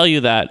 And they'll tell you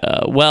that,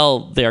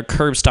 they are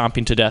curb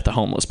stomping to death a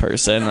homeless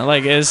person.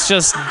 Like, it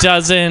just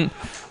doesn't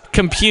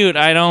compute.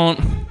 I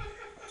don't...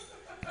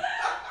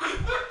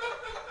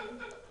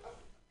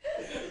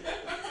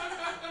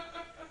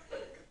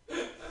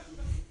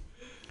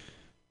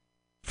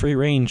 Free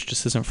range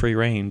just isn't free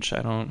range.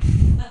 I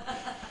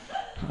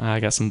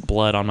got some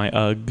blood on my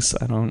Uggs.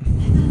 I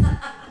don't...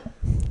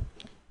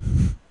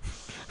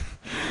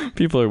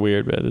 People are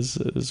weird, man. This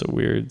is a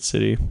weird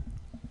city.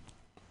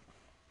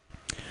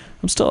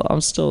 I'm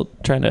still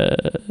trying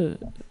to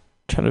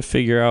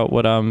figure out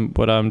what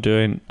I'm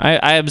doing.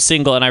 I am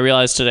single, and I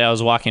realized today I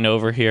was walking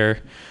over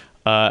here,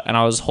 and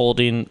I was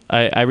holding.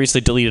 I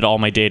recently deleted all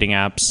my dating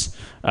apps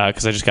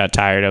because I just got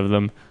tired of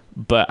them.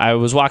 But I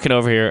was walking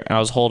over here, and I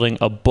was holding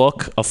a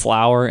book, a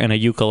flower, and a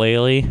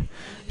ukulele.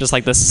 Just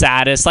like the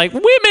saddest, like,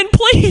 women,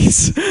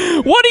 please.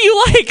 What do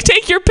you like?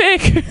 Take your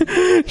pick.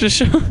 Just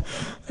show.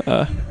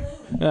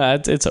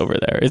 It's over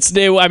there.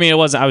 It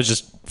wasn't. I was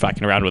just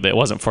fucking around with it. It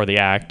wasn't for the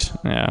act.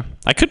 Yeah,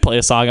 I could play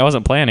a song. I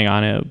wasn't planning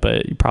on it,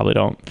 but you probably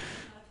don't.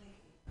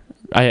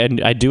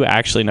 I do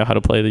actually know how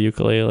to play the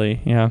ukulele.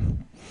 Yeah,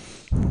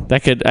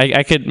 that could.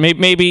 I could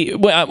maybe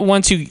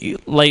once you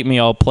light me,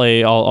 I'll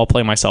play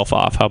myself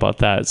off. How about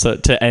that? So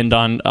to end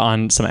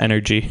on some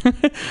energy,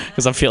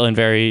 because I'm feeling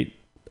very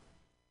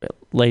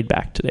laid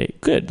back today.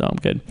 Good. No, I'm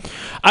good.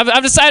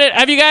 I've decided.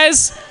 Have you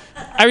guys?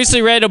 I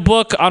recently read a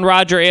book on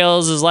Roger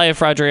Ailes' life.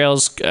 Roger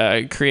Ailes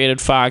created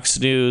Fox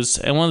News,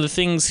 and one of the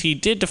things he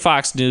did to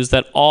Fox News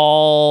that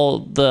all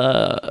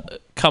the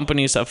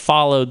companies have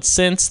followed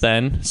since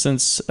then,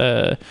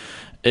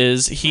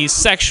 is he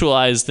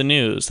sexualized the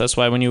news. That's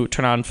why when you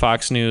turn on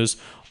Fox News,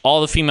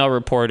 all the female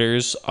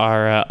reporters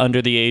are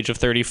under the age of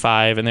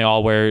 35, and they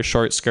all wear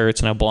short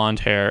skirts and have blonde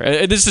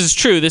hair. This is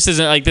true. This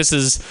isn't like this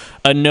is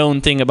a known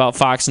thing about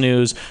Fox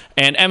News.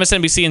 And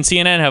MSNBC and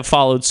CNN have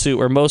followed suit,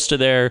 where most of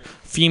their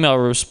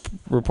female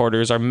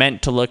reporters are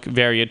meant to look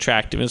very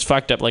attractive. It's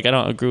fucked up. Like, I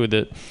don't agree with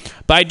it.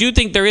 But I do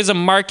think there is a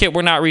market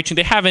we're not reaching.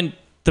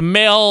 The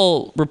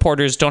male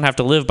reporters don't have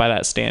to live by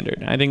that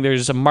standard. I think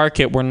there's a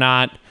market we're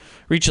not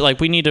reaching. Like,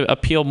 we need to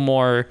appeal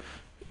more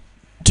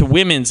to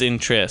women's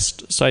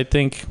interest. So I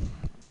think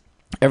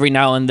every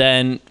now and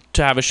then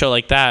to have a show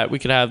like that, we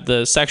could have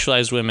the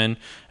sexualized women,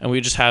 and we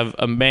just have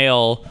a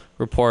male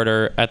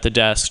reporter at the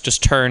desk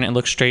just turn and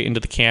look straight into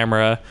the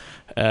camera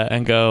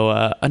and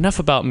go, enough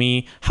about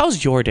me.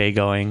 How's your day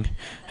going?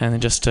 And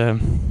then just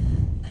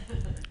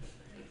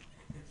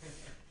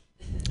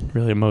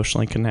really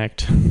emotionally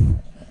connect.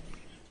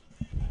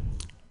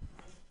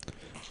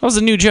 That was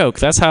a new joke.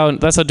 That's how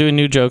doing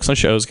new jokes on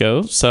shows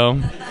go. So,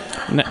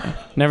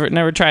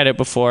 never tried it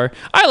before.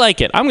 I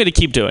like it. I'm gonna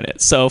keep doing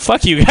it. So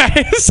fuck you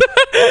guys.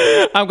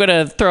 I'm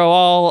gonna throw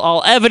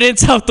all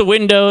evidence out the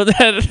window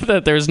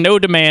that there's no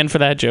demand for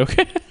that joke.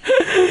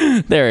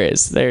 There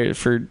is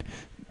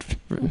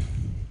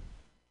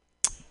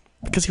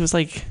because he was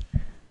like,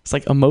 it's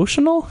like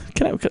emotional.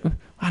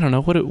 I don't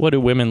know. What do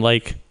women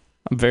like?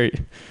 I'm very.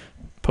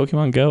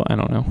 Pokemon Go? I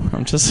don't know.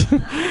 I'm just...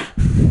 This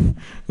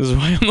is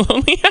why I'm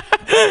lonely.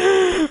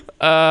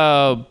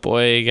 Oh,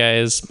 boy,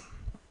 guys.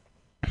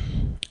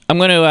 I'm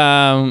going to...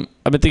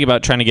 I've been thinking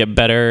about trying to get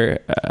better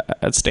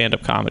at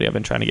stand-up comedy. I've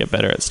been trying to get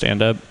better at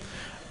stand-up.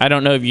 I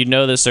don't know if you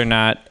know this or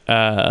not,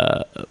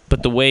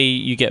 but the way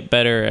you get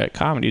better at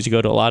comedy is you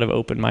go to a lot of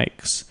open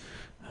mics.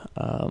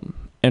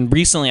 And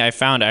recently I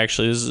found,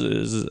 actually, this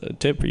is a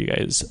tip for you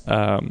guys,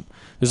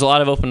 there's a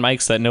lot of open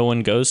mics that no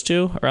one goes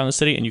to around the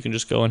city, and you can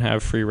just go and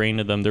have free reign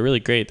of them. They're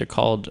really great. They're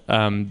called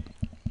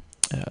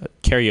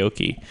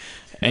karaoke.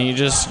 And you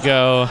just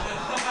go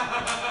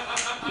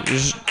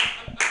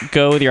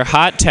with your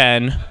hot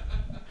 10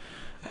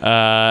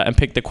 and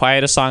pick the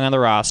quietest song on the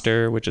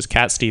roster, which is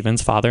Cat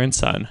Stevens' Father and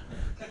Son.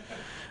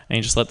 And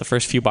you just let the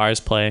first few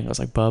bars play. And it goes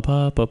like,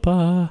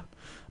 ba-ba-ba-ba,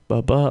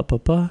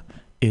 ba-ba-ba-ba.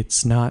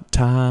 It's not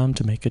time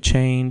to make a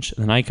change.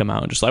 And then I come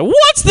out and just like,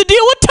 what's the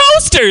deal with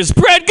toasters?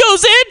 Bread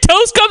goes in,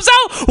 toast comes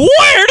out.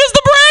 Where does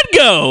the bread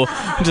go?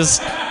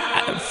 Just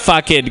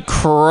fucking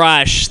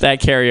crush that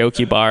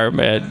karaoke bar,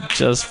 man.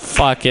 Just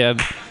fucking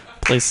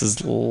place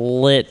is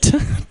lit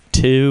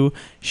to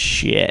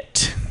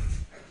shit.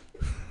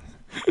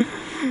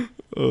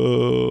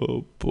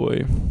 Oh,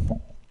 boy.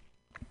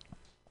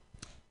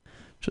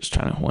 Just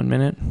trying to 1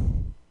 minute.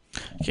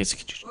 Okay, so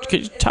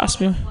could you toss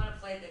me?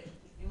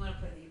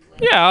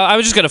 Yeah, I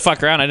was just gonna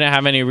fuck around. I didn't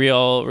have any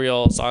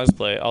real songs to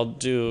play. I could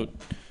do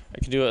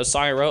a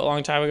song I wrote a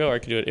long time ago, or I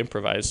could do an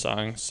improvised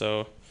song.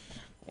 So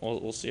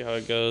we'll see how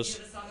it goes.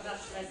 Do you have a song about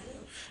the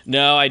president?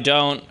 No, I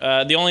don't.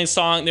 The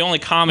only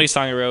comedy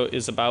song I wrote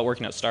is about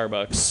working at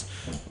Starbucks.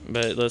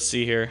 But let's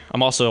see here.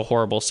 I'm also a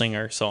horrible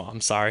singer, so I'm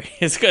sorry.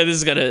 It's good. This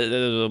is gonna,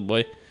 oh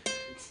boy.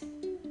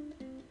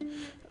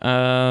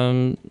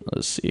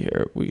 Let's see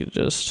here. We could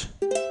just.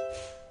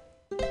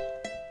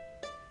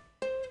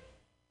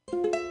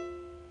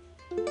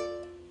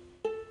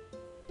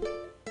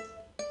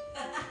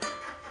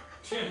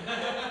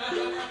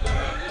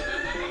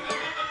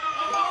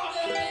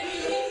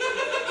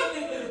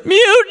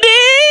 Mutiny!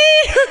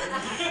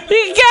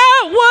 You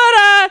got what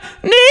I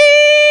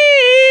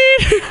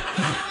need!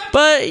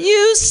 But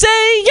you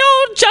say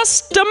you're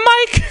just a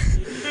mic!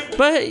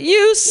 But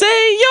you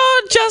say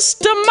you're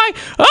just a mic!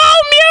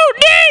 Oh,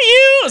 mutiny!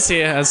 You!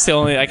 See, that's the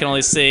only, I can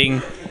only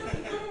sing.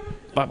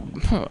 I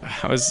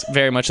was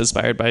very much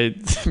inspired by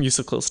the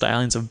musical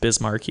stylings of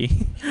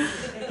Bismarcky.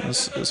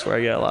 That's where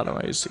I get a lot of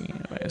my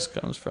singing advice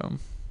comes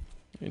from.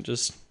 You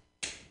just.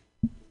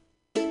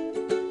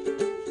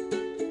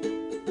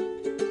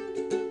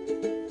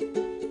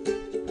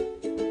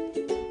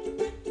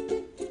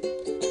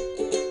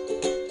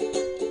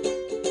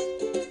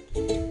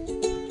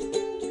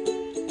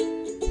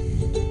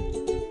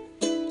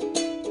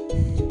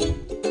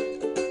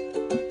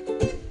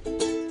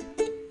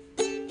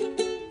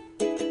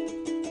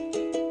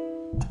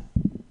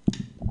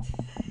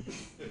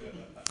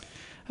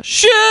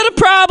 Should have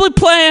probably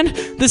planned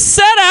the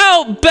set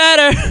out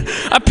better.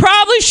 I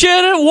probably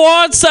shouldn't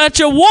worn such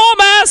a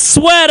warm-ass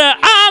sweater.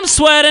 I'm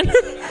sweating.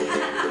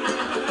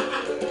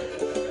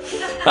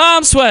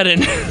 I'm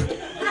sweating.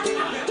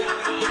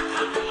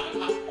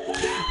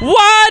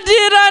 Why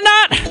did I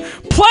not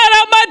plan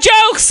out my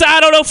jokes? I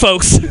don't know,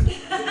 folks.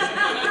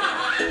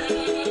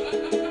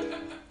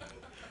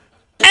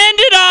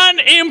 Ended on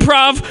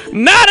improv.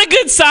 Not a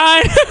good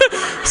sign.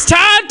 It's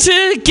time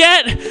to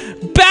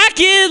get back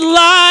in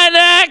line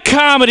at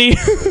comedy.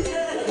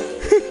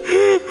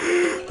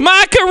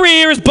 My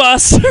career is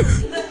bust.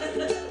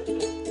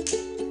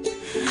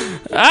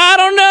 I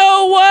don't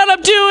know what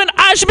I'm doing.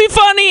 I should be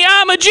funny.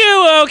 I'm a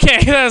Jew.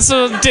 Okay,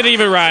 that didn't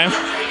even rhyme.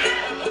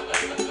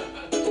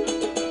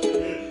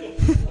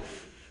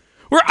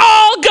 We're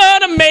all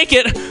gonna make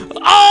it.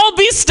 All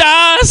be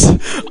stars.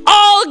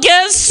 All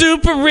get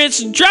super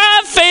rich.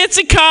 Drive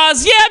fancy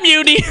cars. Yeah,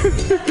 Mutiny.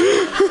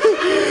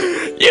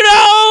 You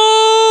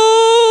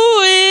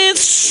know,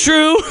 it's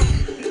true.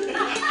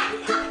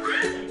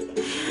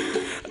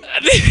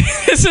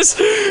 This is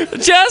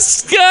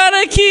just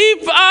gonna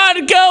keep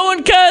on going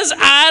because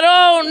I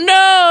don't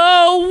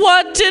know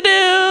what to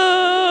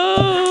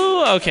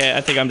do. Okay,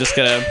 I think I'll just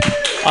end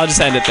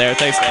it there.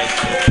 Thanks, guys.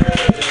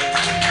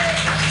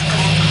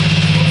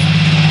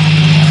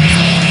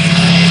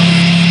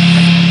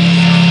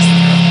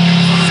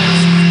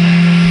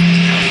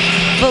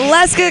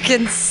 Valeska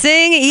can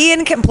sing.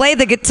 Ian can play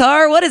the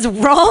guitar. What is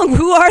wrong?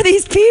 Who are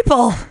these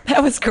people?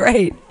 That was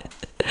great.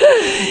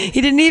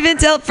 He didn't even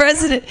tell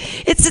President.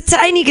 It's a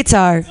tiny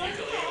guitar.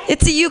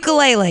 It's a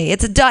ukulele.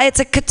 It's a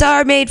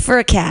guitar made for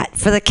a cat,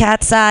 for the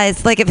cat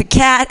size. Like if a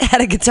cat had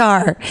a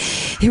guitar,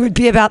 it would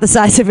be about the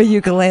size of a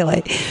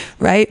ukulele,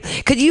 right?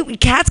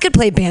 Cats could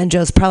play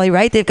banjos, probably,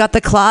 right? They've got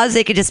the claws.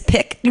 They could just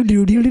pick. No,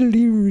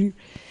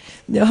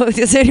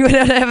 does anyone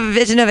have a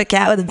vision of a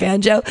cat with a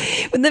banjo?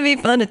 Wouldn't that be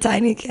fun? A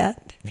tiny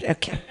cat.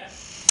 Okay.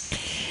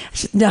 I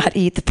should not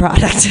eat the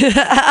product.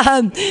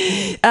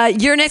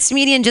 Your next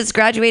comedian just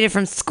graduated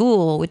from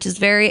school, which is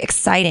very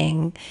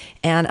exciting.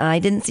 And I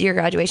didn't see your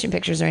graduation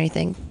pictures or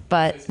anything,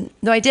 but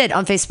no, I did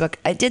on Facebook.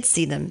 I did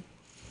see them.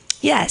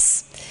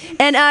 Yes,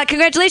 and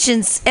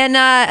congratulations. And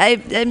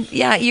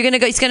yeah, you're gonna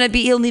go. He'll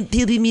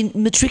be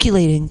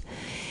matriculating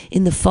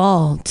in the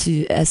fall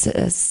to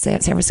San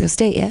Francisco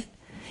State. Yeah.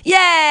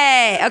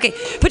 Yay! Okay,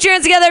 put your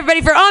hands together,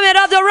 everybody, for Ahmed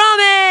Abdul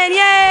Rahman.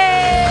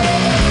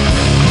 Yay!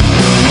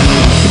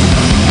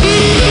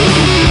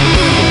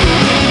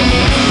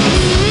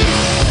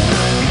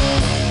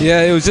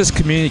 Yeah, it was just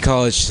community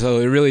college, so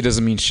it really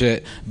doesn't mean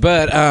shit.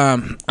 But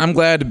I'm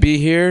glad to be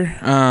here.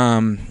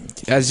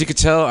 As you can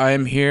tell, I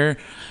am here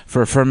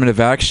for affirmative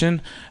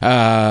action.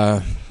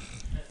 I'm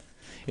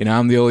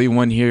the only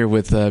one here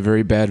with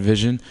very bad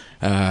vision,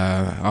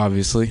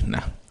 obviously. No,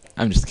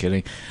 I'm just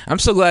kidding. I'm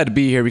so glad to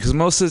be here because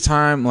most of the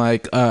time,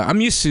 I'm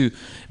used to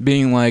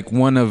being like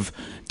one of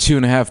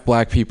 2.5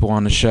 black people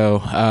on the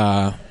show.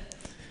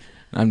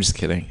 I'm just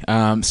kidding.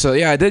 So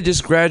yeah, I did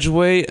just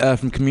graduate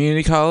from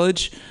community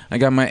college. I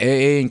got my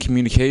AA in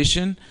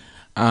communication.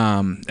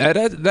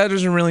 That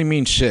doesn't really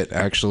mean shit,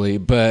 actually,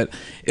 but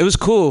it was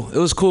cool. It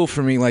was cool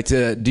for me,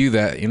 to do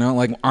that,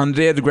 Like, on the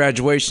day of the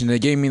graduation, they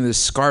gave me this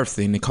scarf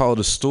thing. They call it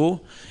a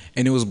stool,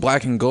 and it was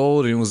black and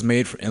gold, and it was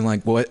made in,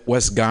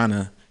 West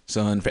Ghana,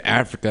 so in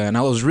Africa, and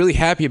I was really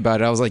happy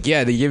about it. I was like,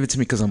 yeah, they gave it to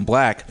me because I'm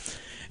black.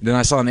 And then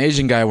I saw an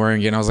Asian guy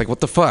wearing it, and I was like, what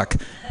the fuck?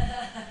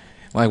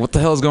 What the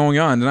hell is going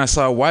on? Then I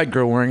saw a white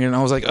girl wearing it, and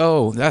I was like,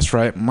 oh, that's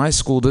right. My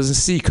school doesn't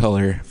see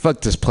color.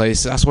 Fuck this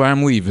place. That's why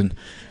I'm leaving.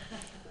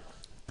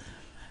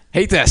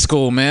 Hate that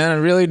school, man. I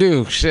really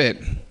do.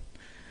 Shit.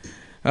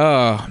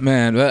 Oh,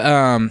 man.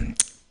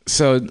 But,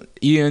 so,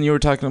 Ian, you were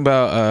talking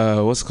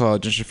about, what's it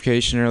called,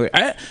 gentrification earlier.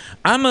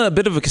 I'm a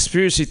bit of a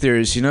conspiracy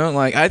theorist,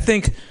 I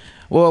think,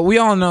 well, we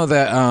all know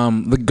that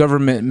the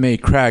government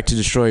made crack to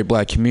destroy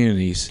black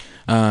communities.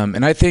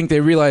 And I think they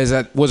realized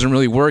that wasn't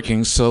really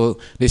working, so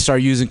they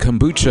started using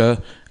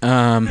kombucha,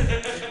 and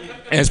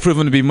it's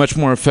proven to be much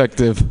more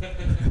effective.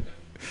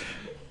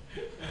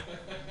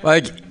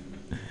 The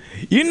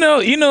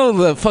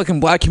fucking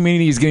black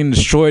community is getting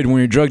destroyed when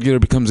your drug dealer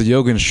becomes a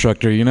yoga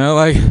instructor,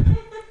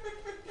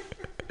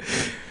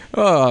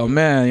 Oh,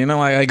 man,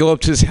 I go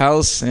up to his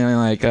house,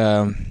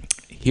 and,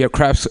 he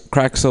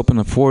cracks open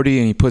a 40,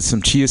 and he puts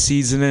some chia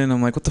seeds in it, and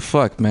I'm like, what the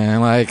fuck,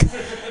 man,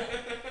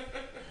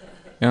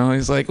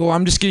 he's like, oh,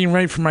 I'm just getting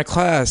ready for my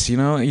class, He's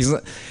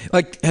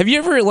like, have you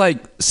ever,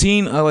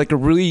 seen, a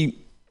really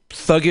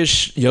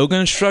thuggish yoga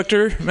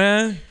instructor,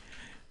 man?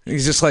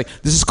 He's just like,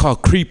 this is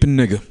called creeping,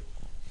 nigga.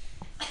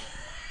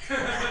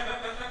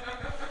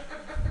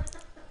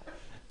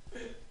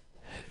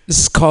 This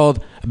is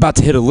called about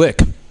to hit a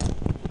lick.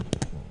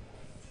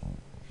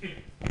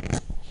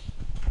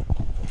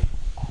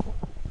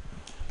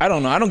 I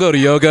don't know. I don't go to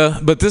yoga,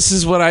 but this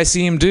is what I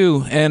see him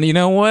do. And you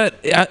know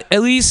what? At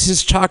least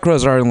his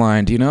chakras are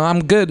aligned,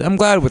 I'm good. I'm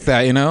glad with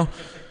that,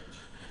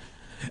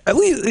 At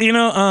least,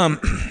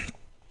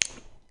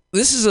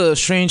 this is a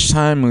strange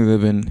time we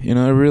live in. It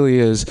really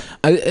is.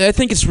 I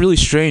think it's really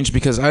strange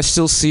because I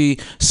still see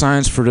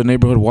signs for the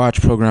Neighborhood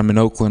Watch program in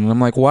Oakland. And I'm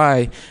like,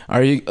 why?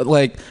 Are you,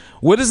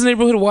 what does the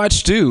Neighborhood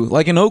Watch do?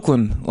 In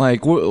Oakland?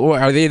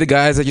 Are they the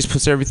guys that just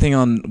puts everything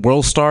on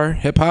World Star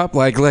Hip Hop?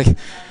 Because,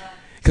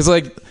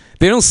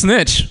 they don't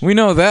snitch. We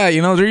know that,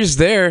 they're just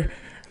there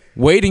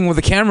waiting with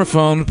a camera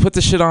phone to put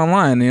the shit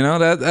online,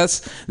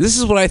 this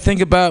is what I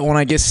think about when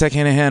I get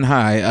secondhand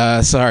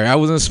high. Sorry, I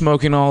wasn't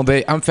smoking all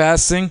day. I'm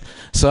fasting,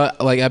 so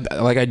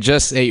I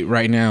just ate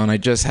right now and I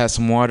just had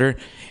some water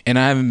and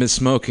I haven't been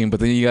smoking, but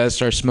then you guys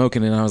start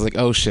smoking and I was like,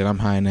 oh shit, I'm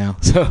high now.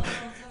 So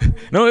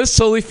No, it's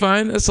totally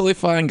fine. It's totally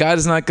fine. God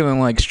is not gonna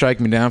like strike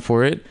me down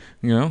for it.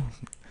 You know.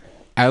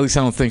 At least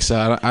I don't think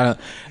so. I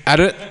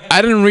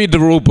didn't read the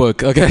rule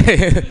book.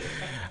 Okay.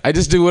 I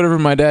just do whatever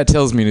my dad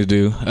tells me to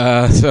do.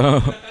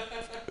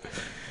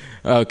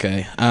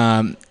 Okay.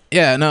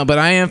 Yeah. No, but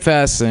I am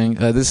fasting.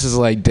 This is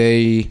like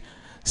day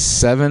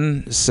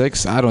 7,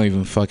 6. I don't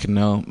even fucking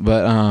know.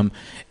 But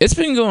it's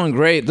been going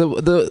great.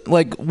 The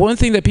like one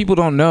thing that people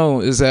don't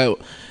know is that.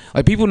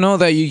 Like, people know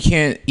that you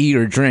can't eat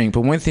or drink, but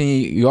one thing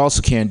you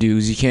also can't do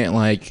is you can't,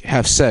 like,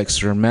 have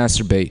sex or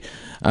masturbate.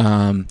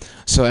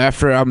 So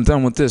after I'm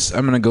done with this,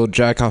 I'm going to go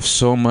jack off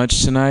so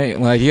much tonight.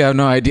 Like, you have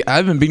no idea.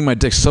 I've been beating my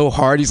dick so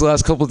hard these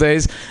last couple of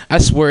days. I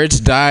swear it's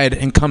died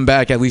and come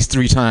back at least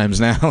 3 times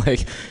now.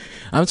 Like,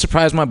 I'm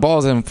surprised my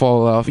balls haven't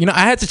fallen off. You know,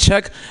 I had to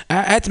check. I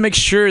had to make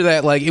sure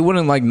that, like, it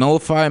wouldn't, like,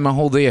 nullify my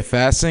whole day of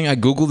fasting. I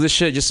Googled this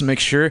shit just to make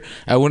sure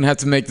I wouldn't have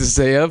to make this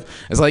day up.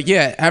 It's like,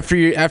 yeah, after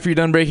you're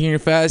done breaking your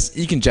fast,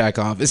 you can jack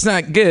off. It's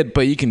not good,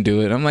 but you can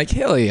do it. I'm like,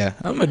 hell yeah.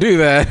 I'm going to do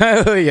that.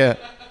 Hell yeah.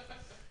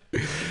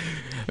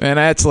 Man,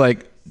 I had to,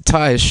 like,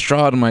 tie a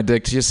straw to my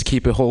dick just to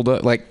keep it hold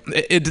up. Like,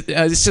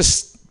 it's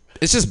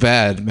just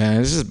bad,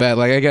 man. It's just bad.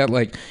 Like, I got,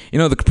 like, you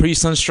know, the Capri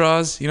Sun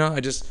straws, you know? I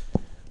just,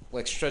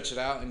 like, stretch it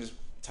out and just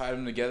tied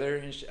them together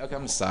and shit. Okay,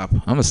 I'm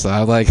gonna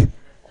stop. Like,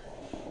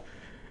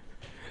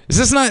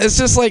 it's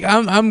just like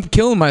I'm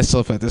killing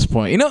myself at this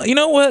point. You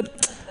know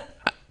what?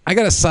 I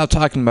gotta stop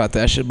talking about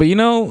that shit. But you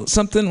know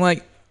something,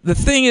 like, the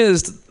thing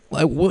is,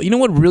 like, you know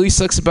what really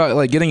sucks about,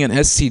 like, getting an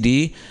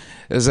STD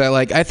is that,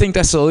 like, I think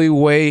that's the only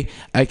way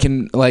I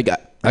can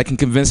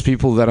convince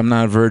people that I'm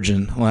not a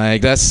virgin.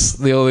 Like, that's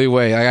the only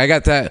way. Like, I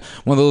got that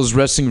one of those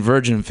resting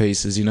virgin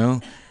faces, you know.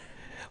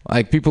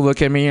 Like, people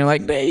look at me and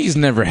like, hey, he's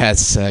never had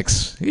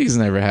sex. I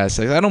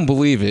don't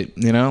believe it,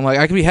 you know? Like,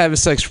 I could be having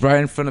sex right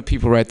in front of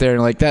people right there,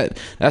 and like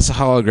that's a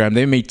hologram.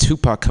 They made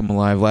Tupac come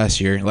alive last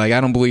year. Like,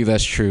 I don't believe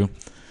that's true.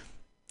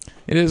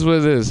 It is what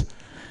it is.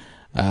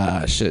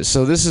 Shit.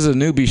 So this is a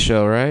newbie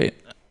show, right?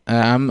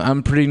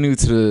 I'm pretty new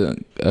to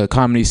the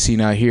comedy scene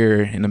out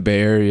here in the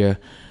Bay Area,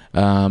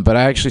 but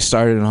I actually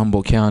started in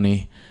Humboldt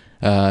County.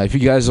 If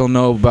you guys don't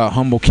know about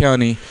Humboldt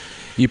County,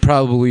 you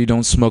probably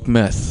don't smoke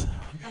meth.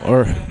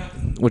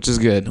 Which is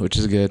good.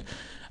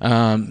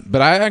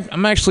 But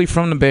I'm actually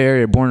from the Bay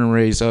Area, born and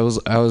raised. I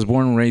was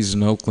born and raised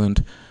in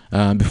Oakland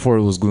before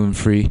it was gluten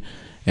free,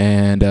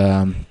 and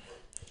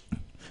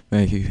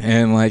thank you.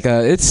 And like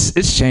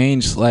it's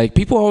changed. Like,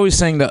 people are always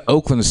saying that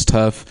Oakland is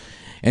tough,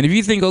 and if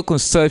you think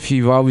Oakland's tough,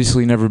 you've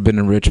obviously never been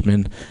in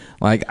Richmond.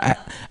 Like, I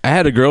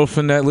had a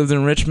girlfriend that lived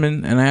in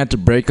Richmond, and I had to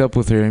break up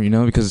with her, you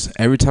know, because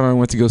every time I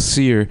went to go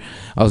see her,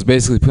 I was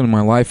basically putting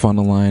my life on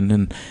the line,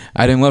 and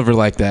I didn't love her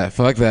like that.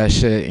 Fuck that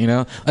shit, you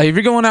know? Like, if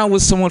you're going out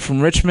with someone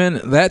from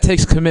Richmond, that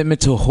takes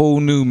commitment to a whole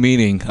new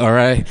meaning, all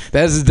right?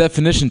 That is the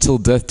definition till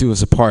death do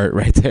us apart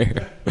right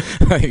there.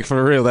 Like,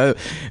 for real, it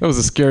was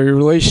a scary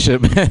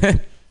relationship,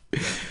 man.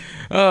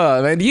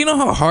 Oh, man, do you know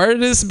how hard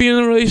it is to be in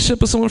a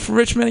relationship with someone from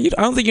Richmond?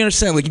 I don't think you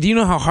understand. Like, do you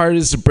know how hard it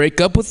is to break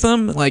up with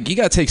them? Like, you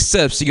gotta take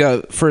steps. You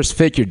gotta first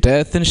fake your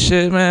death and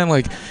shit, man.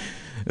 Like,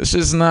 it's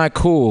just not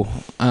cool.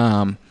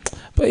 But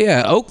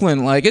yeah,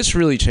 Oakland, like, it's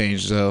really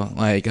changed though.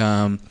 Like,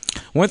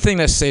 one thing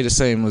that stayed the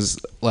same was,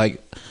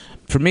 like,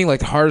 for me, like,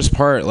 the hardest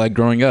part, like,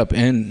 growing up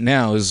and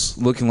now is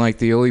looking like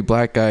the only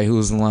black guy who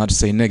wasn't allowed to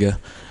say nigga.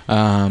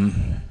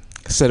 I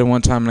said it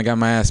one time and I got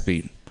my ass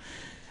beat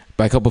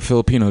by a couple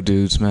Filipino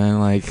dudes,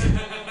 man. Like,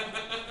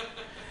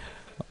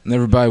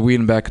 never buy weed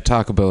in back of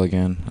Taco Bell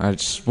again. I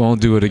just won't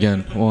do it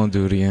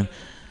again.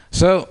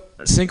 So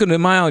Cinco de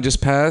Mayo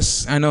just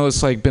passed. I know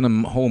it's like been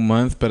a whole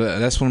month, but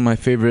that's one of my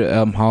favorite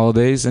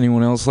holidays.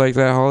 Anyone else like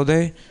that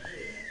holiday?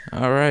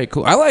 All right,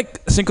 cool. I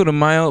like Cinco de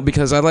Mayo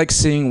because I like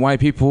seeing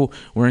white people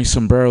wearing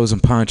sombreros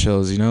and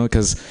ponchos, you know,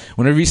 because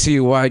whenever you see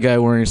a white guy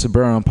wearing a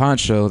sombrero and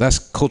poncho, that's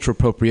cultural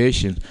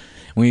appropriation.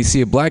 When you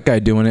see a black guy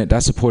doing it,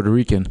 that's a Puerto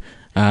Rican.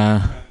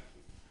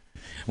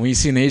 When you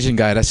see an Asian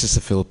guy, that's just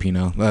a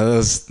Filipino.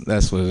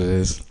 That's what it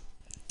is.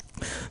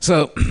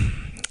 So,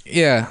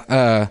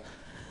 yeah,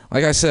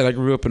 like I said, I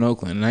grew up in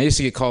Oakland, and I used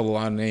to get called a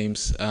lot of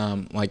names,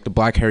 like the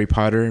Black Harry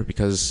Potter,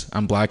 because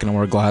I'm black and I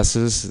wear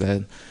glasses.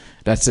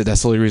 That's it.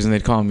 That's the only reason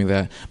they'd call me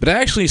that. But it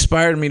actually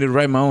inspired me to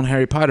write my own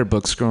Harry Potter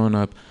books growing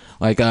up.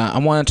 Like, I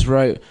wanted to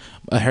write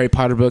a Harry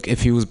Potter book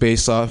if he was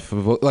based off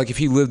of, like, if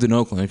he lived in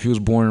Oakland, if he was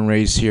born and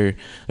raised here.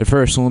 The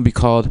first one would be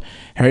called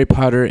Harry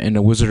Potter and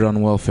the Wizard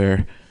on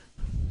Welfare.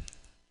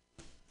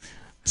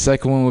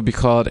 Second one would be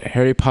called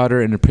Harry Potter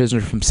and the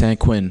Prisoner from San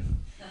Quentin.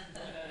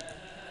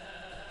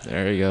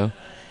 There you go.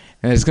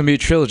 And it's going to be a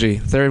trilogy.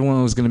 Third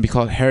one was going to be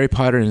called Harry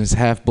Potter and his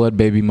half-blood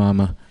baby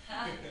mama.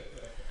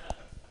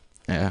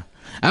 Yeah.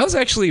 I was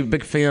actually a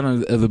big fan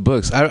of the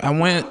books. I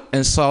went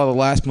and saw the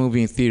last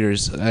movie in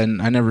theaters, and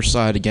I never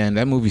saw it again.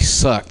 That movie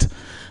sucked.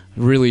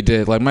 Really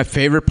did. Like, my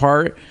favorite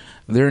part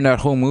during that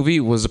whole movie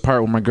was the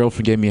part where my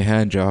girlfriend gave me a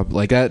hand job.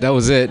 Like, that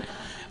was it.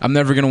 I'm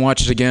never going to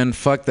watch it again.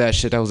 Fuck that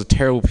shit. That was a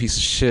terrible piece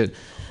of shit.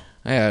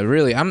 Yeah,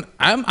 really.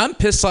 I'm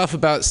pissed off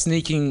about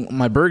sneaking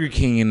my Burger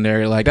King in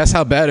there. Like, that's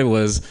how bad it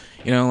was.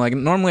 You know, like,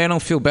 normally I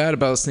don't feel bad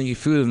about sneaking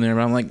food in there,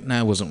 but I'm like, nah,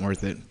 it wasn't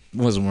worth it. It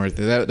wasn't worth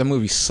it. That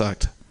movie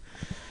sucked.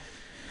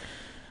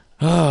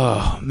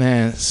 Oh,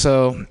 man.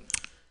 So,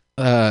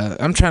 I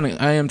am trying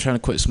to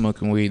quit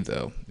smoking weed,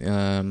 though.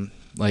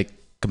 Like,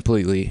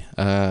 completely.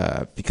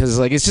 Because,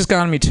 like, it's just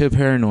gotten me too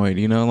paranoid,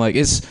 you know? Like,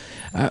 it's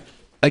to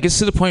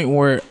the point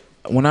where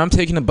when I'm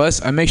taking the bus,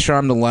 I make sure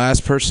I'm the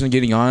last person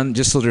getting on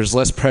just so there's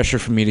less pressure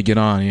for me to get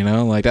on, you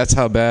know? Like, that's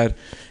how bad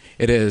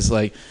it is.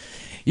 Like,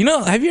 you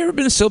know, have you ever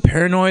been so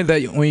paranoid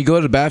that when you go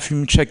to the bathroom,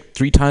 you check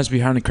 3 times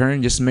behind the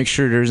curtain just to make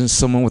sure there isn't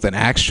someone with an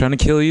axe trying to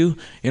kill you?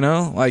 You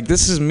know? Like,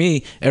 this is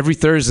me every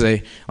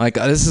Thursday. Like,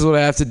 this is what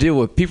I have to deal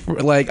with. People,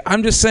 like,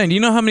 I'm just saying, do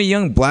you know how many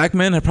young black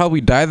men have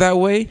probably died that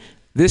way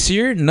this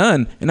year?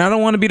 None. And I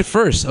don't want to be the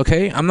first,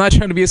 okay? I'm not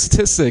trying to be a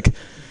statistic.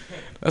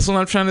 That's what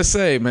I'm trying to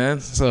say, man.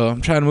 So I'm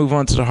trying to move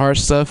on to the hard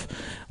stuff,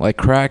 like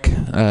crack,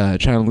 trying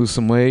to lose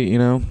some weight, you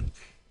know?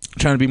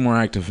 Trying to be more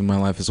active in my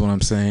life is what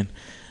I'm saying.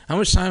 How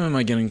much time am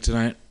I getting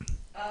tonight?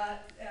 I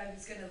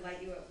was going to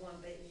light you at 1,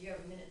 but you have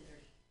 1 minute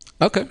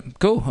and 30. Okay,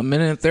 cool. 1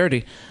 minute and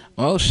 30.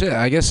 Well, shit,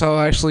 I guess I'll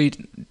actually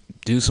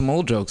do some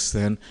old jokes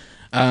then.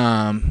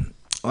 I'm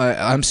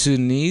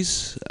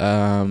Sudanese.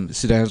 Sudan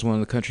is one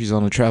of the countries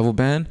on the travel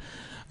ban,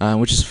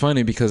 which is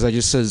funny because I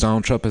just said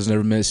Donald Trump has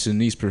never met a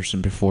Sudanese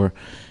person before.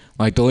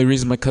 Like, the only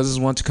reason my cousins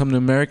want to come to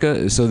America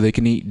is so they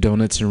can eat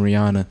donuts and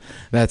Rihanna.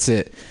 That's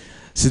it.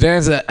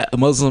 Sudan's a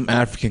Muslim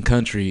African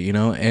country, you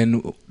know,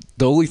 and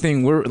the only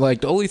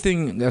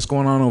thing that's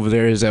going on over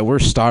there is that we're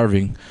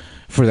starving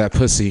for that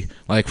pussy.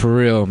 Like, for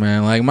real,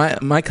 man. Like,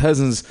 my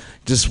cousins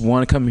just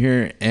want to come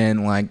here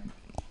and, like,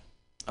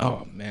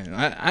 oh, man.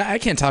 I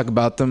can't talk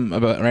about them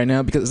right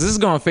now because this is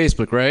going on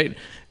Facebook, right?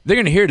 They're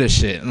going to hear this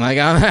shit. Like,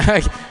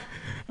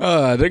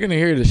 they're going to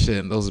hear this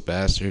shit, those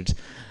bastards.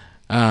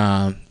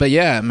 But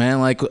yeah,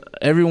 man, like,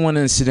 everyone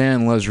in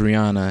Sudan loves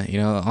Rihanna. You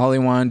know, all they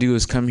want to do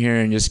is come here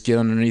and just get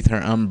underneath her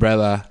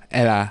umbrella.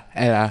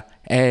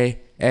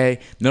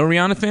 No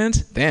Rihanna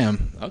fans?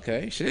 Damn.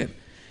 Okay, shit.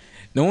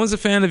 No one's a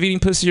fan of eating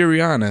pussy or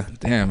Rihanna.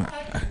 Damn.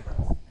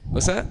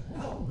 What's that?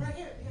 Oh, right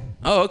here. Yeah.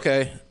 Oh,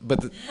 okay. But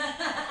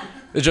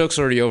the joke's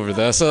already over,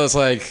 though. So it's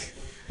like,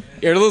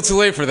 you're a little too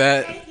late for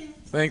that.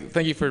 Thank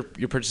you for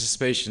your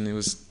participation. It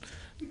was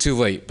too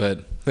late,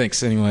 but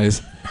thanks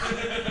anyways.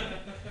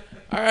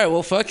 All right,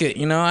 well, fuck it.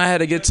 You know, I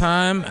had a good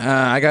time.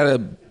 I got a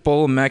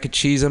bowl of mac and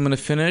cheese I'm going to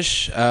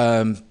finish.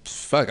 I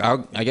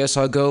guess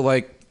I'll go,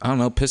 like, I don't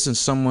know, piss in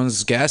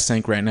someone's gas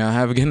tank right now.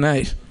 Have a good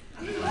night.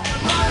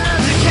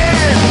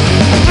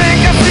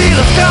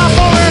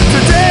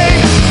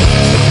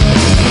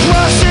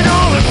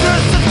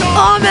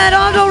 Ahmed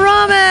Abdul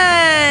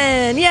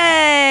Rahman!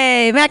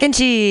 Yay! Mac and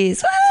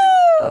cheese.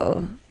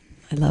 Woo!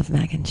 I love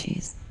mac and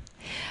cheese.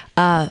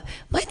 My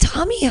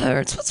tummy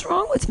hurts. What's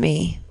wrong with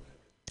me?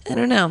 I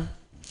don't know.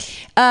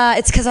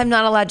 It's because I'm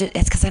not allowed to.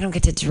 It's because I don't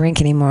get to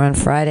drink anymore on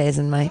Fridays,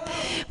 and my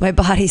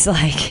body's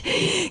like,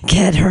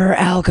 get her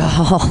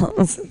alcohol.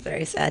 It's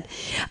very sad.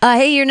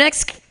 Hey, your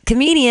next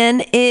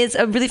comedian is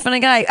a really funny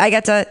guy. I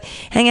got to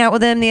hang out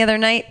with him the other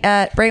night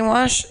at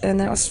Brainwash, and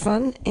that was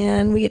fun.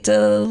 And we get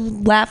to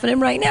laugh at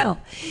him right now.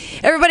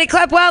 Everybody,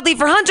 clap wildly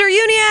for Hunter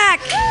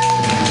Uniac.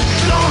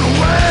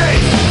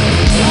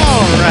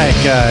 All right,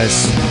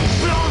 guys.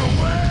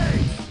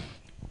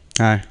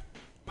 Hi,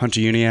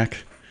 Hunter Uniac.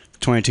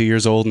 22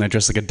 years old and I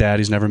dress like a dad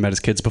who's never met his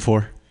kids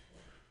before.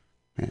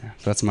 Yeah,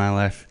 that's my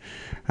life.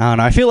 I don't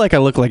know. I feel like I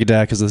look like a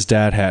dad because of this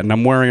dad hat, and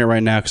I'm wearing it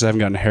right now because I haven't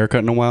gotten a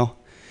haircut in a while.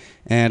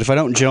 And if I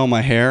don't gel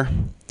my hair,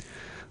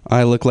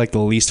 I look like the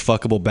least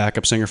fuckable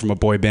backup singer from a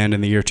boy band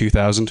in the year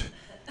 2000.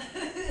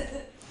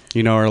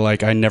 You know, or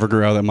like I never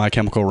grew out of that My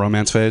Chemical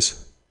Romance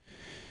phase.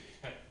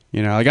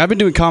 You know, like I've been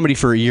doing comedy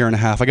for a year and a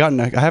half. I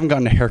haven't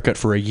gotten a haircut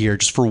for a year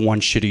just for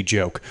one shitty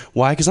joke.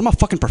 Why? Because I'm a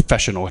fucking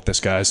professional at this,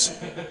 guys.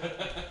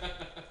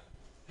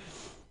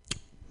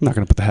 I'm not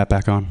going to put the hat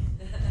back on.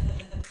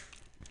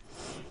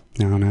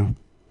 No.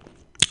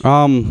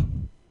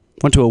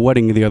 Went to a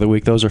wedding the other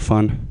week. Those are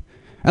fun.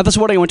 At this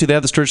wedding I went to, they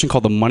have this tradition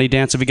called the money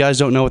dance. If you guys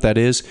don't know what that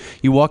is,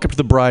 you walk up to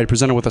the bride,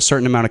 present her with a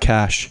certain amount of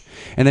cash,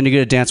 and then you get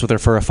to dance with her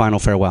for a final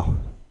farewell.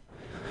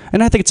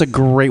 And I think it's a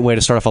great way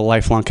to start off a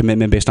lifelong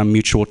commitment based on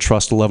mutual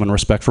trust, love, and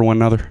respect for one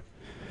another.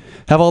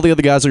 Have all the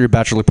other guys at your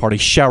bachelor party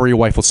shower your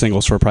wife with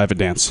singles for a private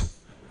dance.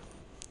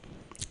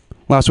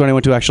 Last one I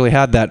went to actually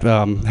had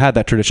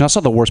that tradition. I saw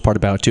the worst part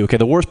about it too. Okay,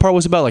 the worst part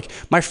was about, like,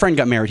 my friend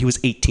got married. He was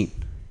 18.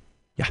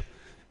 Yeah.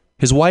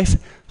 His wife,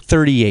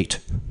 38.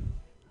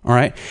 All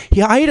right.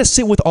 Yeah, I had to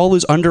sit with all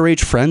his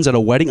underage friends at a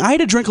wedding. I had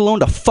to drink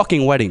alone at a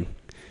fucking wedding.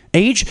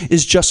 Age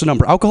is just a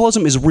number.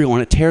 Alcoholism is real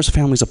and it tears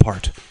families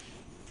apart.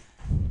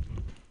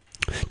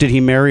 Did he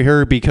marry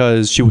her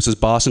because she was his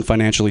boss and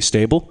financially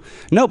stable?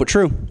 No, but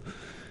true.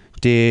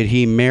 Did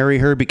he marry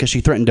her because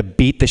she threatened to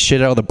beat the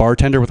shit out of the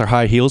bartender with her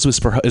high heels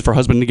for her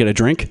husband to get a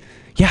drink?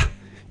 Yeah.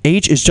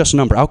 Age is just a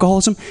number.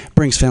 Alcoholism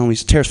tears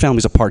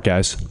families apart,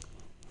 guys.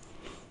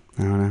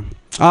 I don't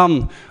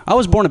know. I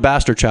was born a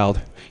bastard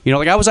child. You know,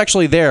 like I was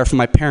actually there for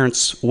my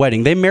parents'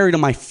 wedding. They married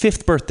on my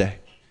 5th birthday.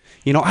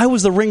 You know, I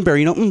was the ring bearer.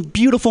 You know,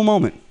 beautiful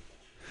moment.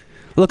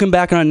 Looking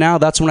back on it now,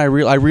 that's when I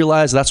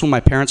realized that's when my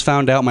parents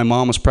found out my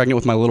mom was pregnant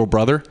with my little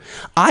brother.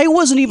 I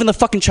wasn't even the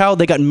fucking child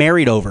they got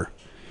married over.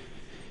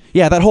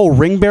 Yeah, that whole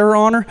ring bearer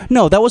honor.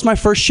 No, that was my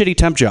first shitty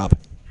temp job.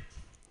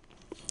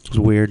 It was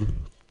weird.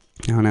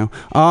 I don't know.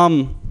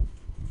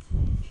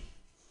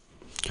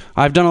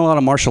 I've done a lot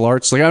of martial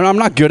arts. Like I'm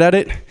not good at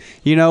it,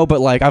 you know, but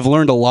like I've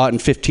learned a lot in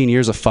 15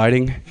 years of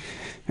fighting,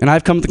 and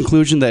I've come to the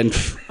conclusion that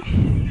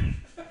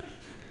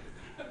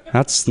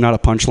that's not a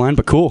punchline,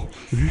 but cool.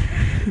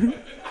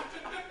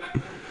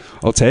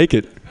 I'll take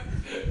it.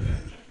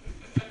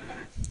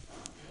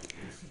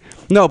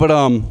 No, but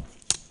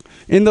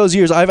in those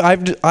years,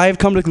 I've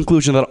come to the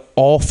conclusion that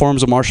all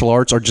forms of martial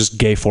arts are just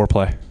gay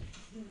foreplay.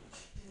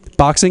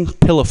 Boxing,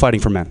 pillow fighting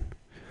for men.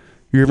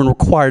 You're even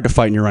required to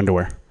fight in your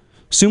underwear.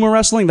 Sumo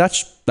wrestling,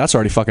 that's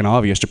already fucking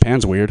obvious.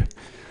 Japan's weird.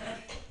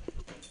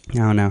 I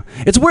don't know.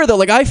 It's weird though.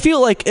 Like I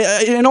feel like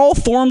in all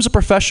forms of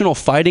professional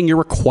fighting, you're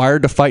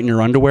required to fight in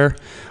your underwear.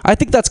 I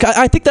think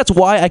that's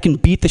why I can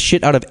beat the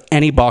shit out of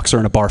any boxer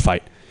in a bar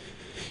fight.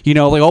 You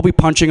know, like I'll be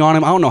punching on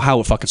him. I don't know how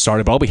it fucking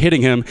started, but I'll be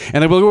hitting him,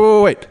 and they'll be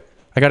like, wait.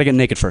 I got to get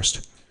naked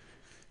first.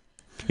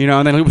 You know,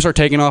 and then he'll start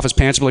taking off his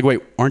pants and be like,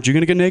 wait, aren't you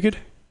going to get naked?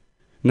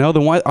 No,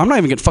 then why? I'm not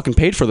even getting fucking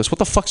paid for this. What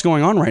the fuck's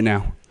going on right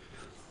now?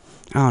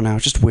 I don't know.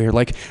 It's just weird.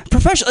 Like, I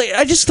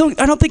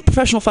don't think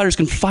professional fighters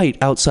can fight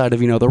outside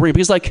of, you know, the ring.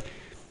 Because, like,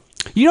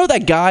 you know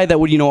that guy that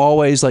would, you know,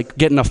 always, like,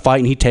 get in a fight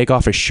and he'd take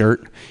off his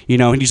shirt, you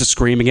know, and he's just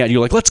screaming at you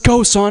like, let's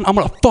go, son. I'm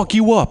going to fuck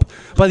you up.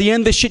 By the end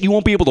of this shit, you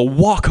won't be able to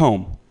walk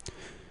home.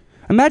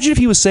 Imagine if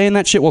he was saying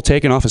that shit while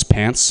taking off his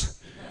pants.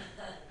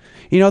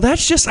 You know,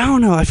 that's just, I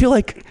don't know. I feel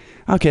like,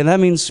 okay, that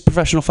means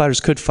professional fighters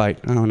could fight.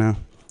 I don't know.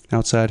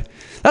 Outside.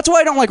 That's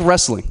why I don't like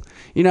wrestling.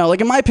 You know, like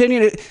in my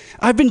opinion,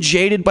 I've been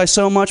jaded by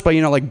so much by,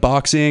 you know, like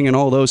boxing and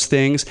all those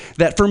things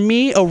that for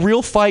me, a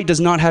real fight does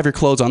not have your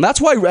clothes on.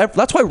 That's why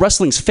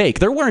wrestling's fake.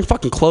 They're wearing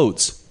fucking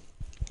clothes.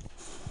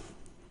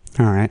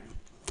 All right.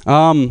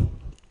 Fun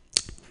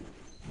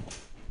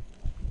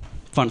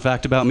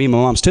fact about me, my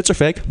mom's tits are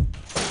fake.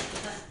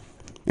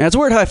 And it's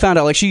weird how I found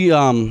out. Like she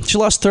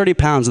lost 30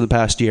 pounds in the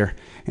past year.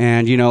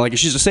 And, you know, like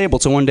she's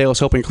disabled. So one day I was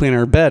helping clean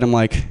her bed. I'm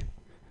like,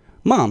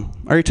 Mom,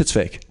 are your tits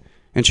fake?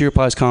 And she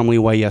replies calmly,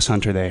 why, yes,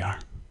 Hunter, they are.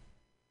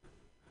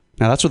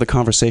 Now that's where the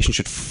conversation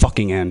should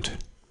fucking end.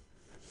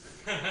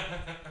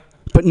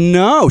 But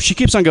no, she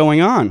keeps on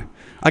going on.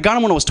 I got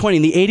them when I was 20.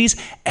 In the 80s,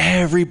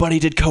 everybody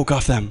did coke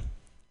off them.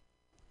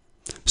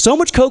 So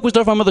much coke was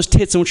done off my mother's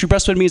tits, and when she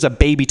breastfed me as a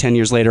baby 10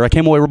 years later, I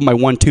came away with my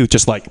one tooth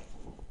just like...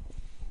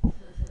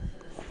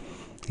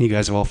 You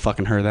guys have all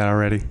fucking heard that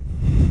already.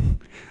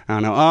 I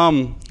don't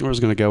know. Where was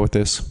I going to go with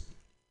this?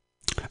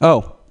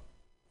 Oh.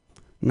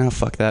 No,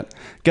 fuck that.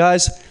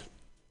 Guys, I'm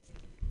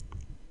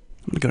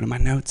going to go to my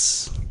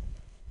notes.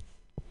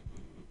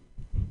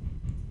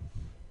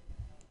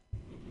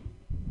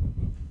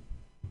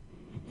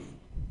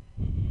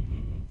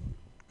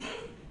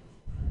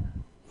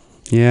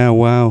 Yeah,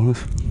 wow.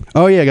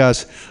 Oh, yeah,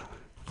 guys.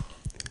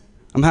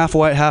 I'm half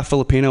white, half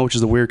Filipino, which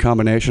is a weird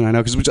combination, I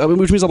know, which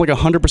means I'm like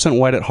 100%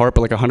 white at heart,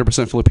 but like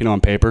 100% Filipino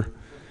on paper.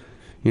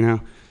 You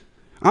know?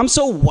 I'm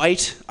so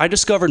white, I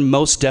discovered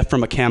Mos Def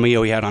from a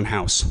cameo he had on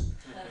House.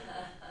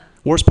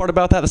 Worst part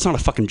about that, that's not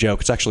a fucking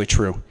joke, it's actually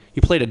true. He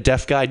played a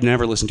deaf guy,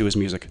 never listened to his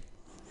music.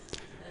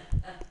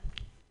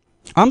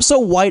 I'm so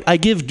white, I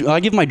give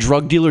my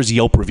drug dealers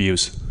Yelp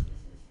reviews.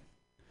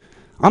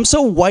 I'm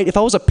so white, if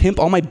I was a pimp,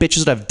 all my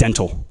bitches would have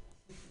dental.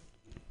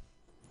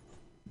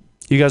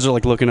 You guys are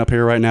like looking up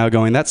here right now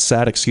going, that's a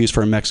sad excuse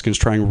for a Mexican's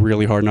trying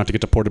really hard not to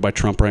get deported by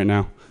Trump right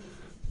now.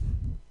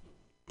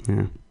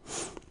 Yeah.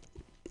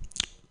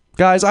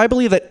 Guys, I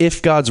believe that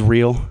if God's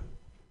real,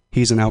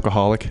 he's an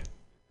alcoholic.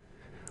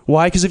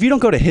 Why? Because if you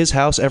don't go to his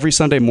house every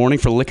Sunday morning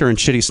for liquor and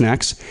shitty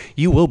snacks,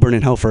 you will burn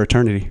in hell for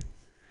eternity.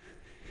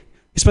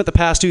 You spent the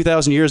past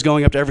 2,000 years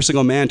going up to every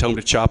single man, telling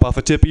him to chop off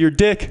a tip of your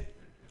dick,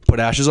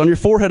 put ashes on your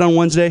forehead on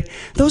Wednesday.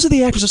 Those are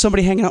the actions of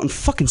somebody hanging out in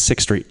fucking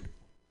 6th Street.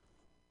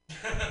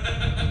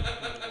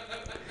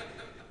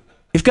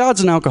 If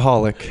God's an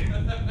alcoholic,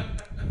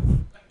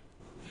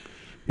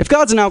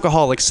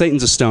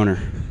 Satan's a stoner.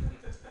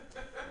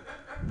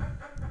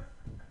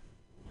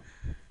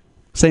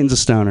 Satan's a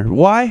stoner.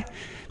 Why?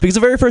 Because the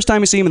very first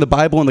time you see him in the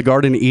Bible in the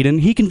Garden of Eden,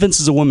 he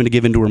convinces a woman to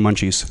give in to her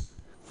munchies.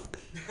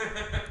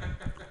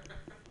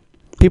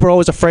 People are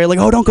always afraid, like,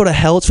 oh, don't go to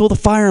hell, it's full of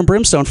fire and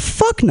brimstone.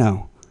 Fuck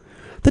no.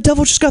 The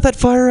devil just got that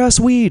fire-ass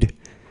weed.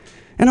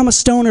 And I'm a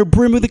stoner,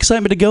 brimming with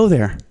excitement to go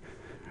there.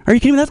 Are you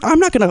kidding me?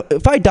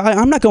 If I die,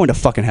 I'm not going to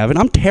fucking heaven.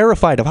 I'm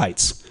terrified of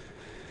heights.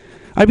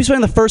 I'd be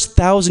spending the first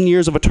 1,000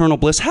 years of eternal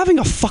bliss having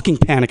a fucking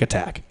panic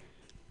attack.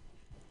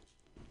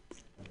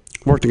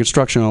 Worked in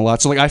construction a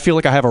lot, so like I feel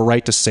like I have a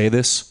right to say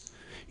this.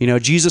 You know,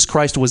 Jesus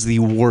Christ was the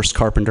worst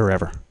carpenter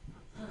ever.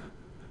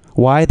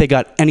 Why? They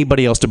got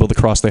anybody else to build the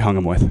cross they hung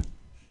him with. And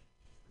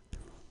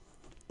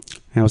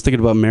I was thinking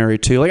about Mary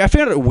too. Like I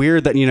found it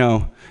weird that, you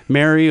know,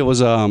 Mary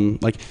was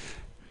like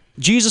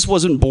Jesus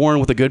wasn't born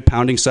with a good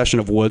pounding session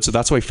of wood, so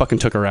that's why he fucking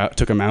took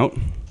him out.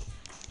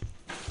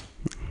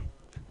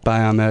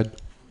 Bye, Ahmed.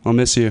 I'll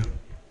miss you.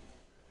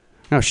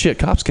 Oh shit,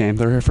 cops came.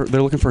 They're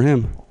looking for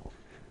him.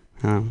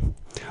 But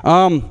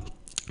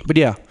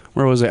yeah,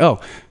 where was I? Oh,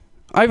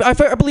 I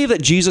believe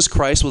that Jesus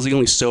Christ was the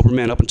only sober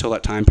man up until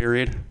that time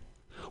period.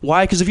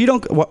 Why? Because if you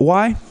don't,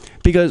 why?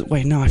 Because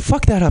wait, no, I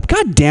fucked that up.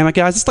 God damn it,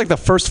 guys! It's like the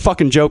first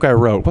fucking joke I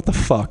wrote. What the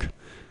fuck?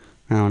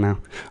 I don't know.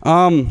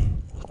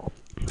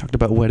 Talked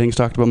about weddings.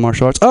 Talked about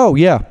martial arts. Oh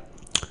yeah,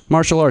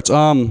 martial arts.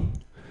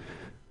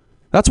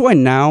 That's why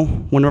now,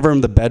 whenever I'm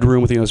in the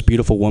bedroom with this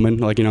beautiful woman,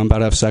 like I'm about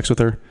to have sex with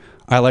her,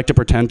 I like to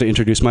pretend to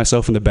introduce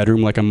myself in the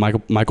bedroom like I'm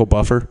Michael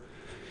Buffer.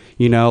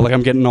 Like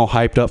I'm getting all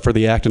hyped up for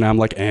the act, and I'm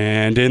like,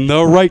 and in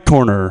the right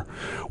corner,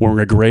 wearing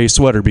a gray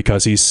sweater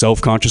because he's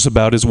self-conscious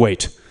about his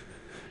weight.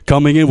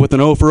 Coming in with an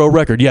 0-for-0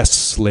 record.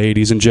 Yes,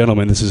 ladies and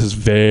gentlemen, this is his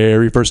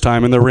very first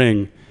time in the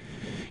ring.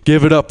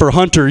 Give it up for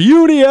Hunter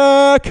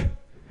Uniac.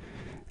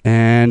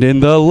 And in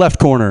the left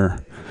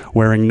corner,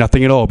 wearing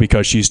nothing at all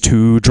because she's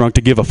too drunk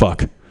to give a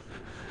fuck.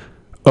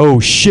 Oh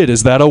shit,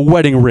 is that a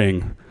wedding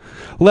ring?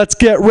 Let's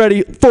get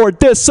ready for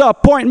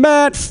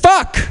disappointment.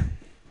 Fuck!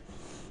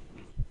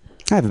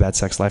 I have a bad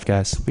sex life,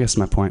 guys. I guess that's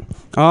my point.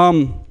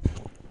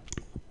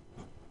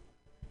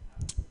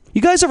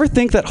 You guys ever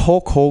think that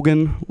Hulk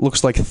Hogan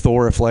looks like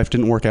Thor if life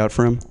didn't work out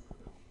for him?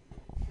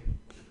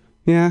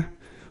 Yeah?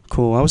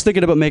 Cool. I was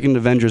thinking about making an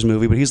Avengers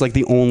movie, but he's like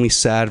the only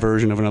sad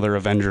version of another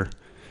Avenger.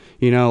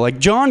 Like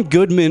John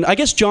Goodman. I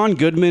guess John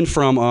Goodman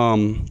from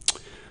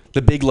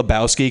The Big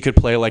Lebowski could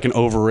play like an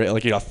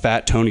a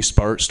fat Tony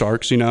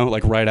Starks,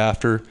 like right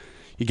after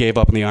he gave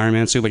up in the Iron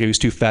Man suit, like he was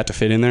too fat to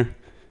fit in there.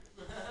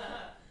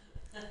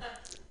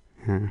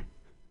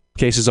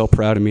 Casey's all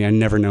proud of me. I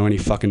never know any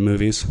fucking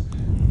movies.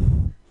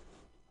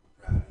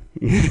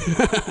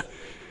 I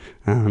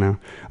don't know.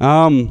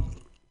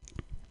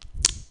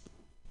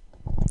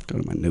 Go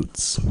to my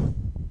notes.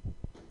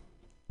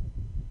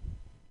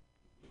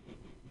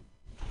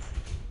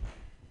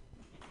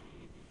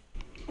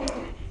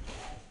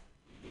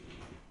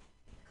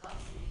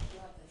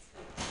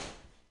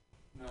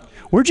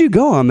 Where'd you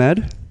go,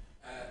 Ahmed?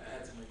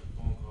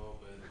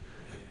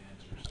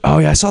 Oh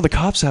yeah, I saw the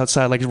cops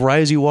outside, like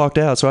right as you walked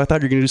out. So I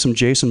thought you were gonna do some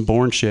Jason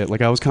Bourne shit.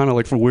 Like I was kind of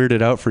like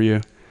weirded out for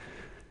you.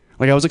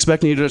 Like I was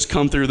expecting you to just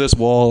come through this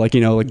wall, like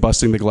like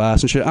busting the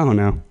glass and shit. I don't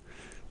know.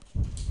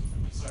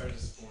 Sorry to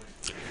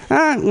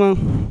disappoint. Well,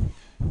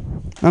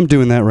 I'm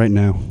doing that right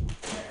now.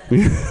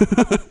 Is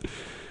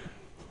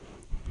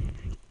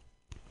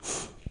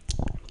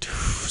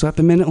that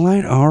the minute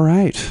light? All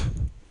right.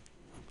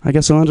 I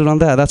guess I'll end it on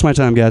that. That's my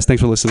time, guys.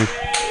 Thanks for listening.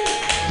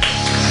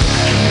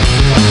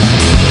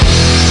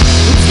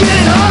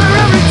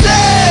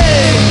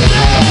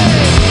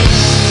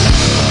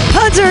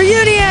 Hunter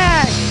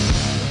Uniac!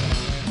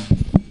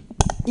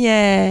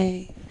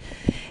 Yay.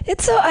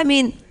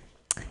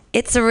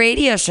 It's a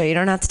radio show. You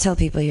don't have to tell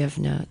people you have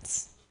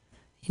notes.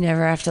 You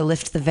never have to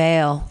lift the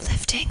veil.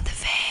 Lifting the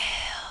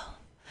veil.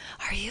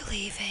 Are you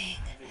leaving?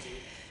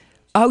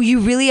 Oh, you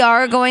really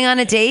are going on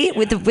a date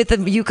with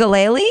the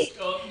ukulele?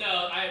 Oh,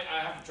 no, I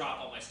have to drop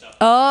all my stuff.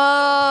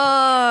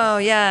 Oh,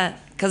 yeah.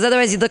 Because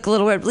otherwise you'd look a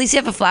little weird. At least you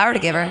have a flower to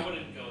give her. I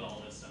wouldn't go with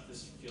all this stuff.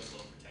 This feels a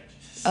little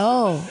pretentious.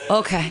 Oh,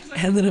 okay.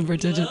 And then I'm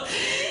pretentious.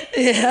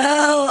 Yeah.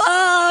 Oh,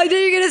 I knew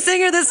you were going to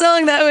sing her the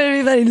song. That would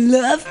everybody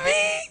love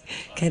me.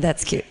 Okay,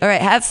 that's cute. All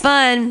right, have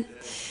fun.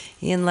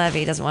 Ian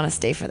Levy doesn't want to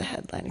stay for the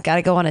headline. Got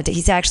to go on a date.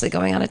 He's actually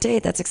going on a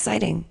date. That's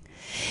exciting.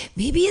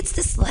 Maybe it's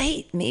this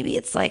light. Maybe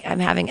it's like I'm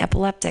having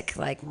epileptic,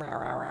 like,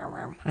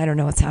 I don't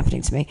know what's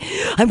happening to me.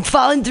 I'm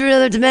falling through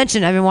another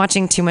dimension. I've been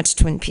watching too much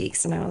Twin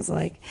Peaks, and I was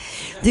like,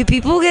 do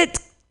people get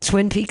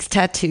Twin Peaks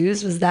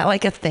tattoos? Was that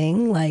like a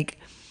thing? Like,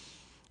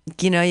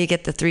 you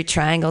get the 3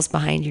 triangles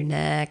behind your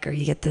neck, or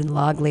you get the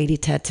log lady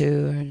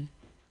tattoo, or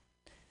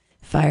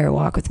fire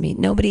walk with me.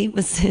 Nobody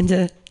was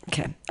into.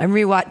 Okay,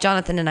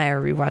 Jonathan and I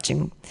are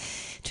rewatching.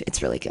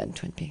 It's really good,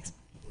 Twin Peaks.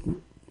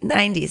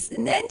 90s.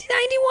 91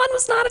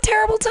 was not a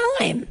terrible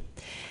time.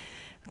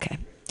 Okay.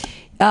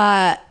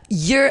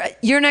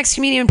 Your next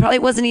comedian probably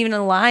wasn't even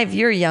alive.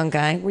 You're a young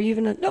guy. Were you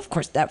even? No, of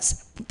course.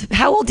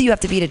 How old do you have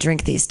to be to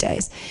drink these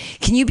days?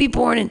 Can you be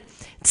born in?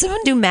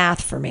 Someone do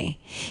math for me.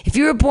 If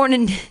you were born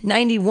in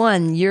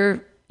 91,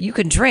 you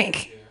could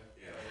drink.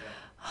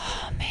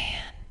 Oh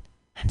man,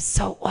 I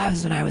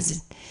was when I was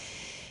a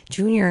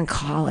junior in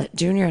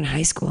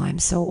high school. I'm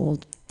so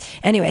old.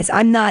 Anyways,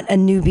 I'm not a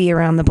newbie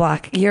around the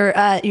block. Your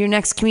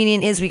next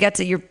comedian is,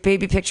 your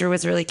baby picture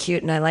was really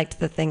cute, and I liked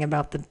the thing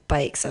about the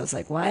bikes. I was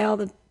like, why all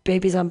the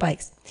babies on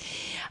bikes?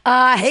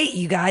 Hey,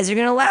 you guys are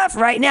going to laugh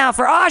right now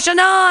for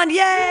Ashanan.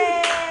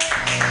 Yay!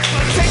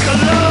 Take a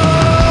look.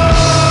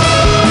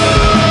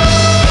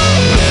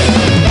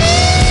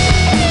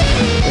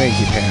 Thank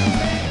you, Pam.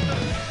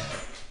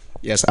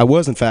 Yes, I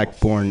was in fact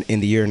born in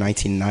the year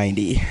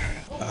 1990.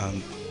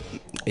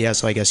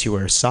 So I guess you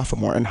were a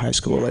sophomore in high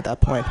school at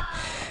that point.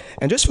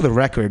 And just for the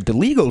record, the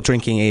legal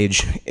drinking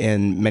age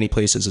in many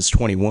places is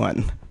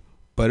 21,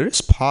 but it is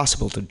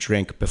possible to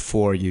drink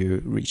before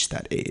you reach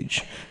that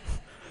age.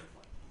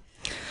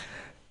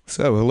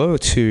 So, hello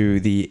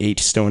to the 8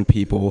 stone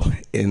people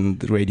in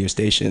the radio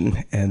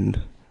station and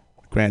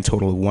grand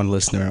total of 1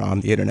 listener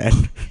on the internet.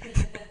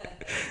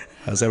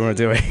 How's everyone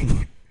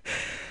doing?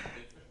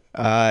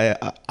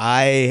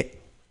 I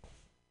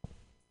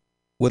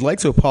would like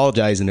to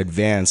apologize in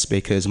advance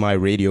because my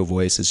radio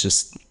voice is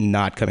just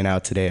not coming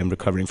out today. I'm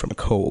recovering from a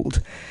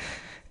cold.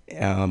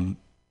 And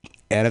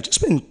I've just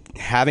been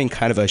having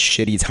kind of a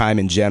shitty time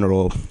in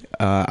general.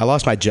 I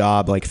lost my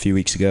job like a few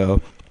weeks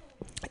ago.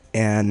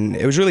 And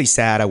it was really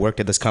sad. I worked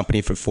at this company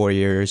for 4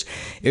 years.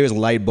 It was a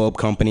light bulb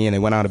company, and they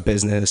went out of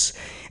business.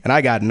 And I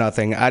got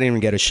nothing. I didn't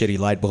even get a shitty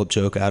light bulb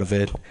joke out of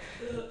it.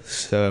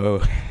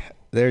 So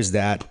there's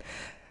that.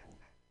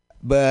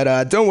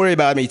 But don't worry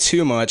about me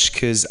too much,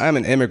 because I'm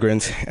an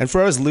immigrant. And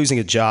for us, losing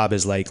a job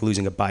is like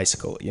losing a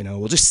bicycle. You know,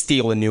 we'll just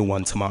steal a new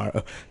one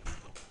tomorrow.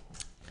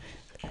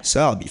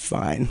 So I'll be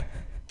fine.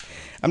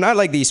 I'm not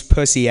like these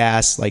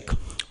pussy-ass, like,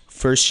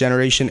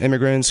 first-generation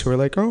immigrants who are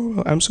like,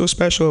 oh, I'm so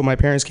special. My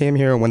parents came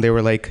here when they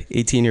were like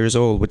 18 years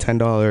old with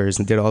 $10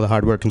 and did all the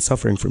hard work and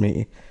suffering for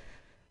me.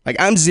 Like,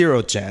 I'm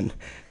 0 gen.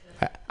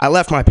 I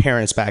left my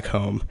parents back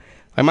home.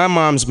 Like, my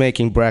mom's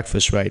making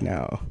breakfast right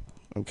now,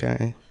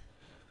 okay?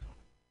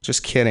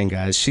 Just kidding,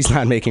 guys. She's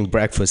not making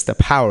breakfast. The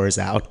power's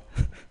out.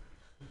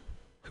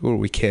 Who are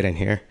we kidding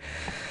here?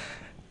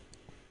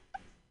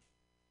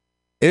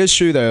 It is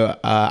true, though.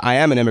 I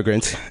am an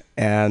immigrant,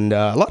 and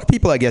a lot of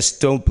people, I guess,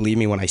 don't believe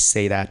me when I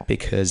say that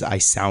because I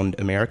sound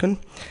American.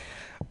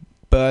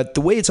 But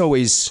the way it's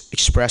always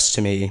expressed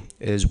to me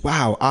is,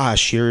 wow,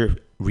 Ash, you're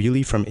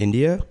really from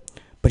India,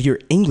 but your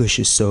English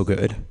is so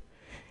good.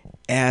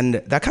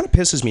 And that kind of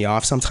pisses me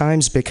off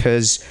sometimes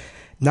because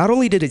not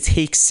only did it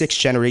take 6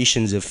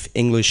 generations of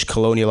English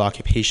colonial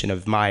occupation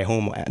of my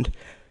homeland,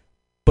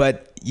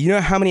 but you know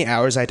how many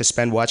hours I had to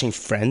spend watching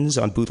Friends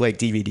on bootleg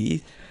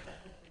DVD?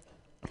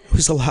 It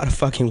was a lot of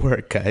fucking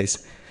work,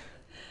 guys.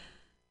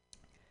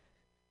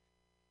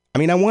 I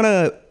mean, I want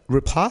to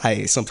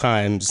reply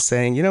sometimes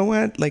saying, you know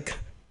what? Like,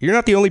 you're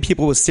not the only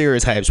people with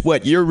stereotypes.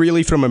 What, you're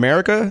really from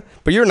America?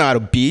 But you're not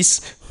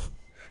obese.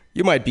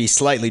 You might be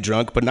slightly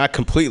drunk, but not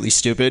completely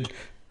stupid.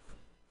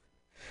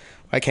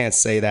 I can't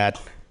say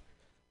that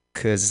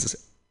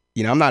because,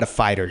 you know, I'm not a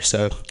fighter,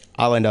 so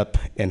I'll end up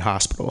in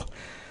hospital.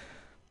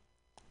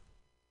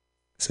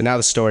 So now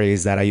the story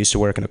is that I used to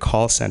work in a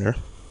call center.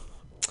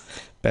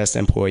 Best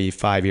employee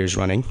 5 years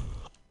running.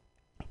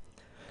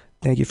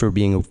 Thank you for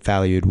being a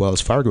valued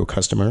Wells Fargo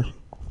customer.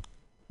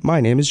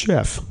 My name is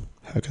Jeff.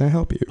 How can I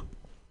help you?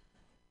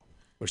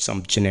 Or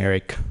some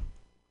generic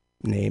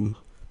name.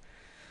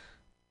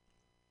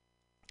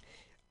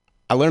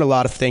 I learned a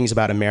lot of things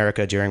about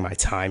America during my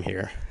time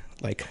here.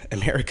 Like,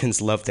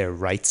 Americans love their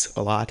rights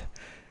a lot.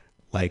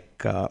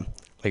 Like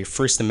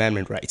First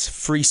Amendment rights,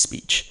 free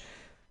speech.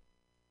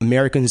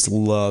 Americans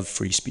love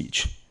free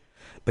speech.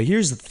 But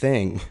here's the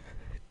thing.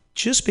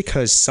 Just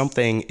because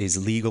something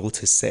is legal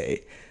to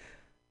say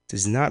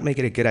does not make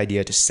it a good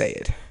idea to say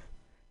it.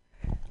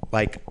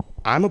 Like,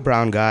 I'm a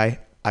brown guy,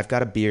 I've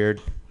got a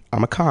beard,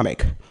 I'm a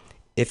comic.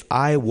 If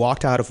I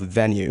walked out of a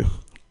venue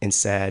and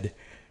said,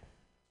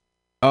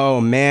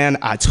 oh man,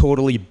 I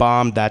totally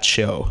bombed that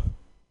show.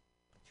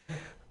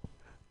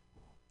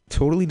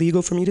 Totally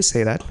legal for me to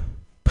say that,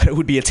 but it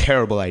would be a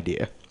terrible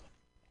idea.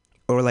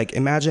 Or like,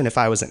 imagine if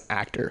I was an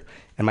actor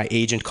and my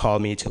agent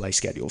called me to like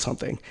schedule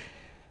something.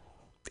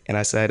 And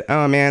I said,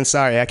 oh man,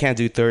 sorry, I can't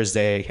do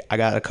Thursday. I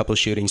got a couple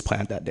shootings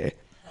planned that day.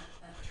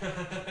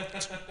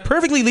 It's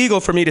perfectly legal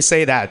for me to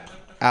say that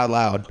out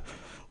loud,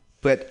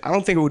 but I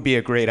don't think it would be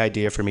a great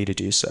idea for me to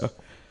do so.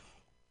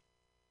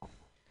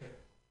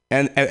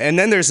 And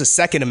then there's the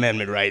Second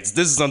Amendment rights.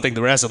 This is something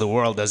the rest of the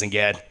world doesn't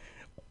get.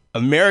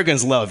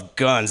 Americans love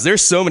guns.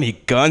 There's so many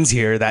guns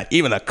here that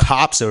even the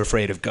cops are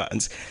afraid of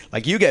guns.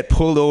 Like, you get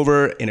pulled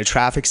over in a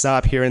traffic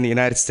stop here in the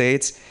United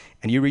States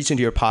and you reach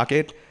into your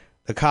pocket,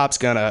 the cop's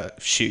gonna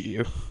shoot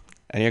you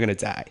and you're gonna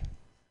die.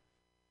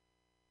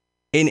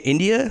 In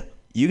India,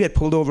 you get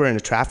pulled over in a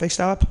traffic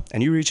stop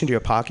and you reach into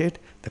your pocket,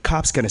 the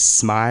cop's gonna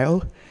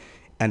smile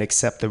and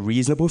accept the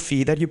reasonable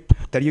fee that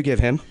you give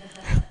him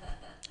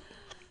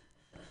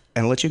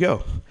and let you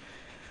go.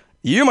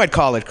 You might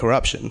call it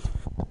corruption.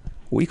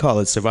 We call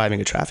it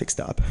surviving a traffic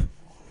stop.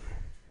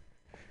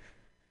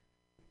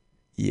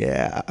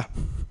 Yeah.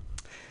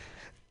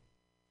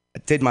 I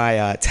did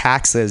my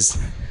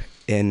taxes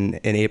in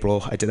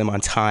April. I did them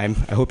on time.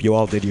 I hope you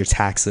all did your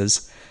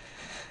taxes.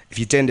 If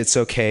you didn't, it's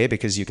okay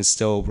because you can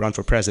still run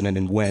for president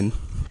and win.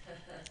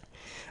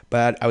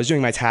 But I was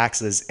doing my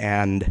taxes,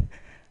 and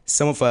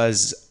some of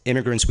us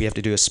immigrants, we have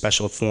to do a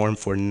special form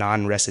for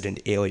non-resident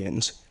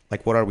aliens.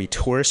 Like, what are we,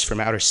 tourists from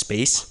outer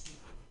space?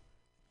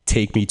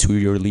 Take me to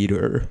your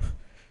leader.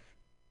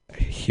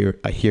 I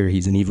hear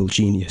he's an evil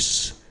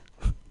genius.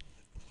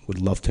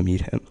 Would love to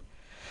meet him.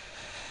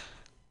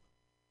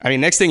 I mean,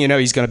 next thing you know,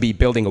 he's going to be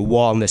building a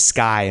wall in the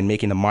sky and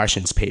making the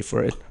Martians pay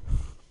for it.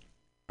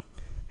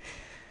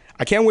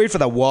 I can't wait for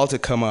that wall to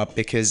come up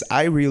because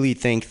I really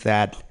think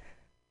that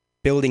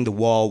building the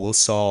wall will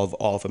solve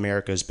all of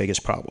America's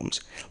biggest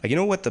problems. Like, you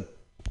know what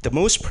the the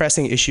most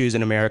pressing issues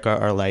in America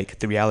are like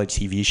the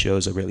reality TV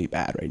shows are really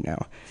bad right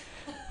now.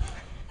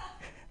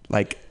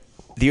 Like,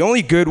 the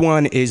only good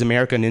one is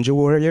American Ninja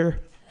Warrior,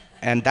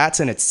 and that's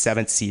in its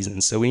 7th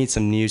season, so we need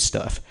some new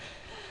stuff.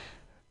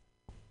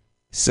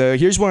 So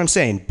here's what I'm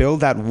saying. Build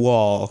that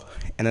wall,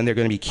 and then there are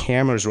going to be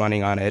cameras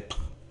running on it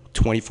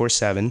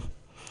 24/7.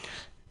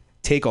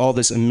 Take all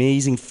this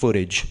amazing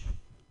footage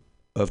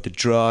of the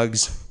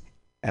drugs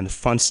and the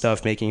fun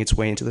stuff making its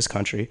way into this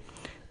country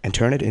and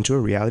turn it into a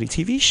reality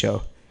TV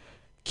show.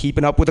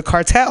 Keeping up with the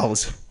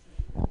cartels.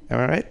 All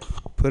right?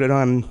 Put it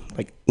on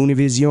like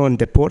Univision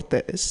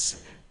Deportes.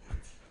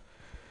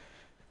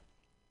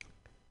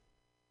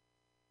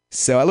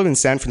 So I live in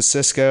San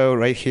Francisco,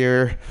 right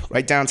here,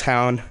 right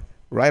downtown,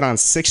 right on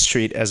 6th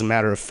Street, as a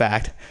matter of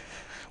fact.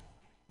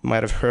 You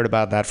might have heard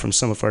about that from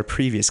some of our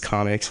previous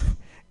comics.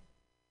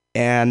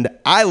 And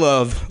I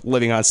love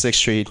living on 6th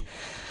Street,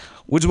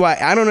 which is why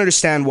I don't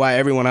understand why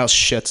everyone else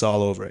shits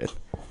all over it.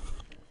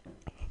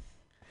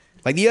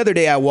 Like the other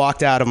day, I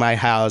walked out of my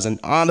house, and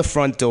on the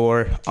front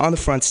door, on the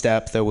front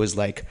step, there was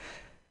like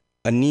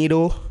a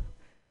needle,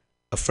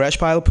 a fresh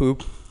pile of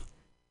poop,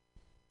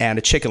 and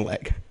a chicken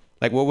leg.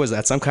 Like, what was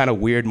that? Some kind of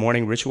weird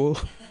morning ritual?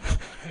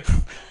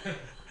 I'm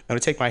gonna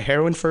take my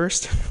heroin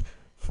first,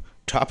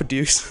 drop a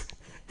deuce.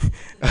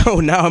 Oh,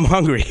 now I'm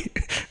hungry.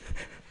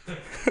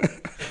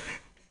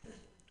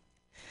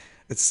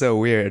 It's so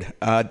weird.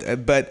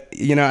 But,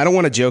 you know, I don't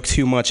want to joke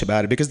too much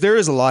about it because there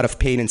is a lot of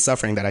pain and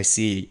suffering that I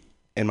see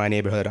in my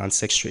neighborhood on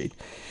 6th Street.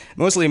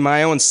 Mostly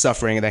my own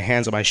suffering at the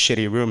hands of my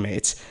shitty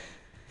roommates.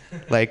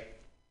 Like,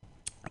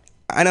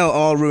 I know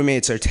all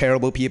roommates are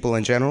terrible people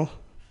in general,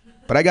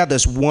 but I got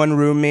this one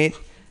roommate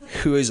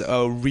who is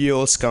a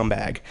real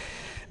scumbag.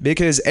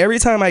 Because every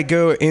time I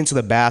go into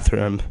the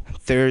bathroom,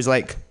 there's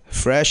like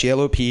fresh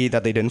yellow pee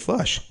that they didn't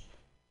flush.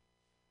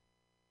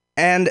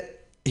 And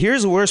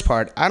here's the worst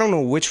part. I don't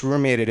know which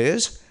roommate it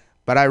is,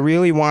 but I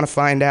really want to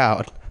find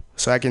out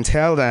so I can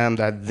tell them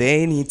that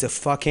they need to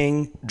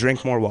fucking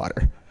drink more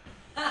water.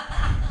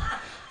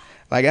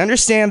 Like, I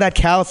understand that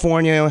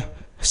California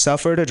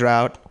suffered a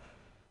drought,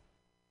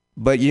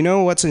 but you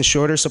know what's in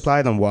shorter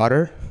supply than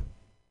water?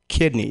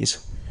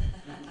 Kidneys.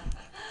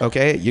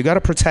 Okay? You got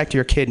to protect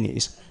your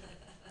kidneys.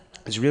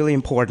 It's really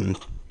important.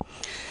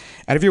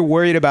 And if you're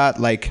worried about,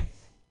 like,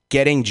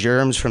 getting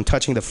germs from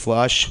touching the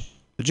flush,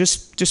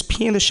 just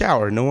pee in the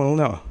shower. No one will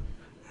know.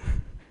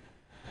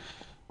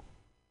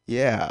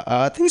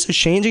 Yeah, things are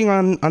changing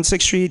on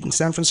 6th Street in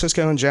San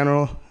Francisco in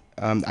general.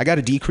 I got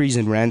a decrease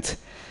in rent,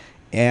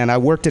 and I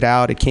worked it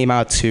out. It came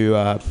out to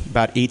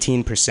about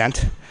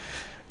 18%.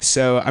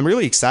 So I'm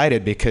really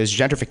excited because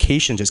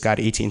gentrification just got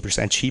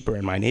 18% cheaper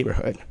in my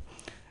neighborhood.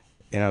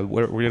 You know,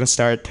 we're going to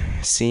start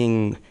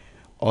seeing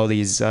all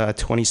these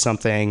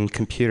 20-something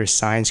computer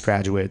science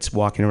graduates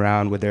walking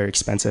around with their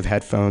expensive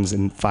headphones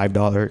and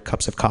 $5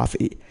 cups of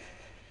coffee.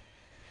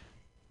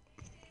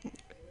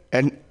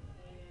 And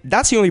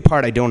that's the only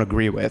part I don't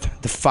agree with,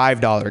 the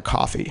 $5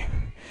 coffee.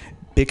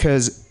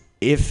 Because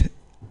if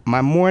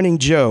my Morning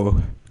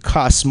Joe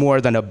costs more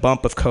than a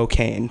bump of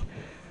cocaine,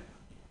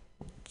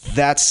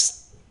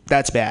 that's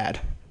bad.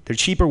 There are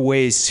cheaper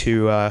ways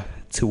to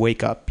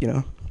wake up, you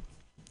know?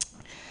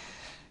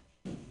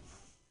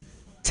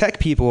 Tech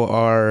people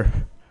are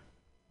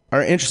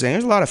interesting.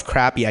 There's a lot of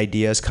crappy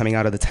ideas coming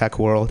out of the tech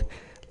world.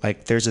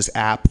 Like, there's this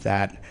app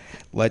that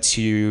lets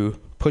you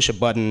push a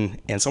button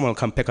and someone will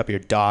come pick up your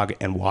dog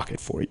and walk it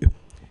for you.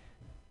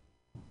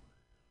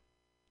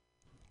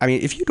 I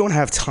mean, if you don't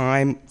have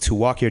time to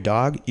walk your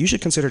dog, you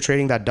should consider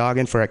trading that dog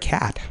in for a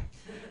cat.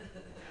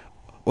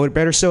 Or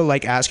better still,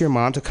 like, ask your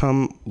mom to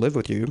come live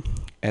with you,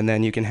 and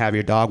then you can have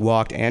your dog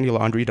walked and your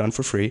laundry done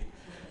for free.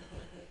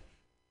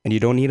 And you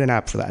don't need an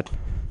app for that.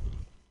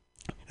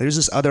 There's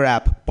this other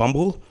app,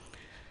 Bumble,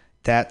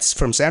 that's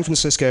from San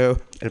Francisco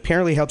and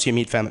apparently helps you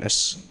meet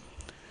feminists.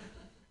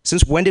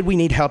 Since when did we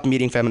need help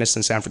meeting feminists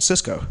in San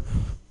Francisco?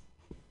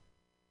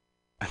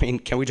 I mean,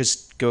 can we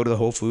just go to the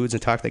Whole Foods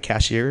and talk to the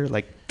cashier?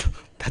 Like,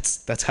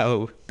 that's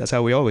how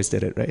we always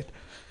did it, right?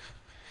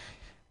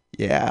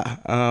 Yeah.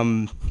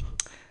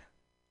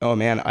 Oh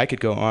man, I could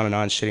go on and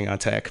on shitting on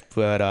tech,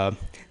 but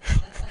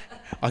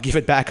I'll give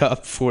it back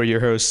up for your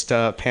host,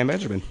 Pam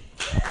Benjamin.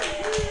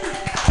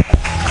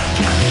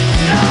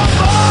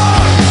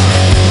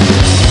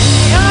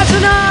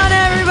 Passing on,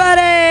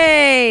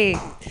 everybody!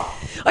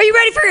 Are you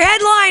ready for your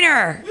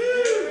headliner?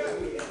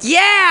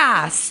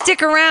 Yeah!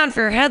 Stick around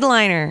for your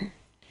headliner.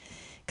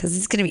 Because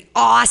it's going to be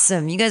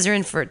awesome. You guys are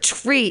in for a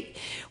treat.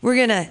 We're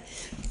going to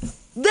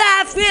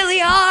laugh really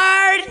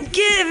hard.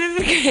 Give him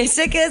grace.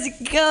 Because he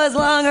can go as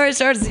long or as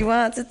short as he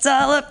wants. It's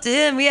all up to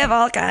him. We have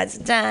all kinds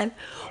of time.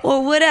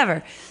 Or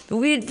whatever. But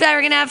we're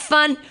going to have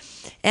fun.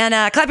 And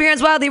clap your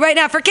hands wildly right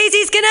now for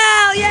Casey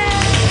Scannell.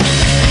 Yeah!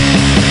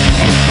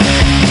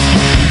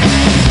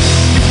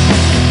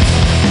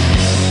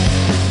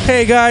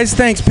 Hey guys,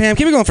 thanks Pam.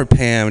 Keep it going for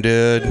Pam,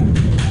 dude.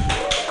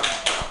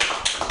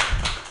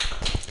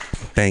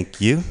 Thank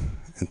you,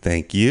 and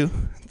thank you,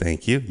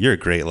 thank you. You're a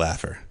great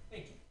laugher.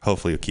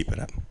 Hopefully you'll keep it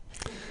up.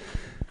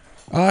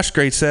 Osh,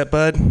 great set,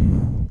 bud.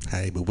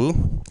 Hey,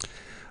 boo-boo.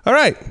 All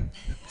right.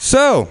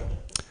 So,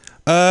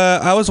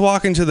 I was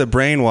walking to the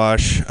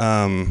Brainwash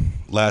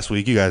last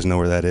week. You guys know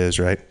where that is,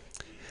 right?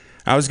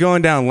 I was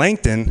going down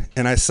Langton,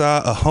 and I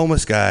saw a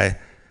homeless guy,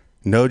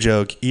 no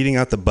joke, eating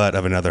out the butt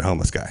of another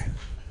homeless guy.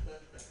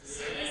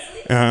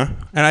 And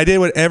I did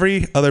what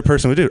every other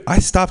person would do. I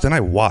stopped and I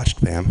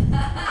watched, Pam.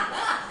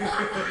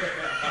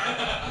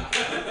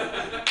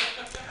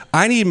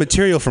 I need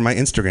material for my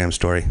Instagram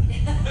story.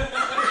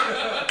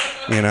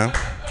 You know?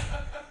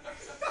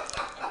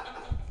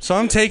 So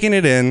I'm taking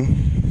it in.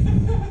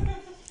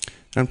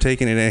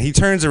 He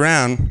turns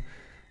around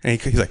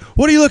and he's like,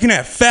 "What are you looking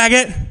at,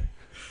 faggot?"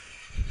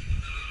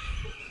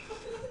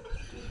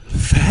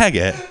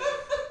 Faggot?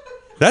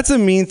 That's a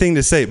mean thing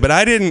to say, but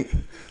I didn't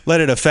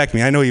let it affect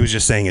me. I know he was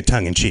just saying it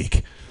tongue in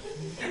cheek.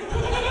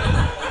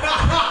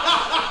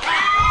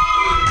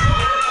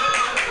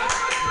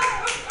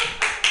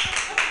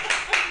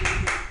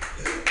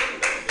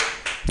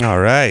 All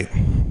right.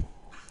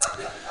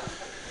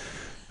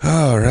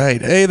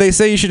 Hey, they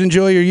say you should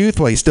enjoy your youth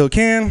while you still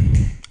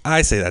can.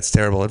 I say that's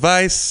terrible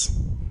advice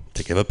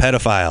to give a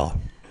pedophile.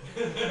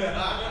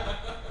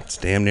 It's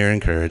damn near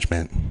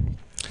encouragement.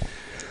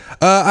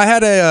 I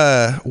had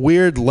a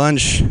weird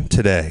lunch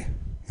today.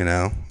 You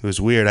know, it was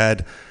weird. I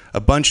had a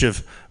bunch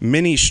of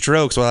mini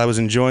strokes while I was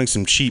enjoying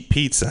some cheap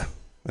pizza.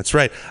 That's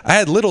right. I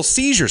had little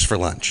seizures for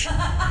lunch.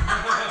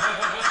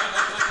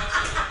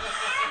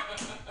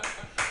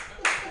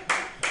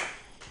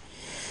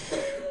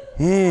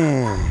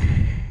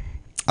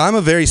 I'm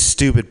a very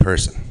stupid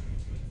person.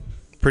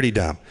 Pretty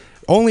dumb.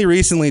 Only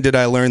recently did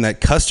I learn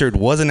that custard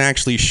wasn't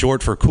actually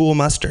short for cool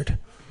mustard.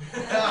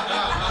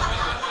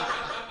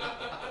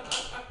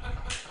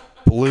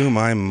 Blew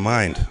my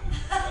mind.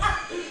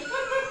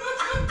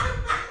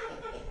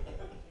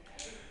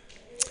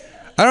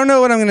 I don't know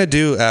what I'm going to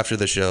do after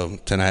the show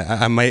tonight.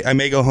 I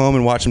may go home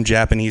and watch some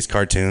Japanese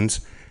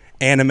cartoons.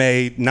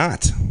 Anime,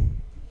 not.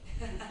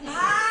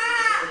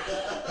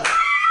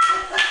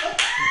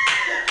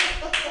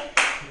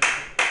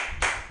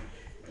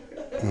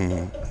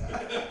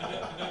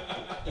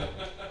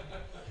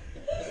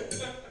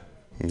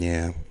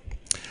 Yeah.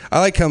 I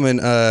like coming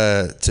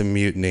to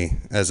Mutiny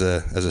as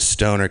a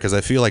stoner because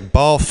I feel like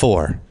ball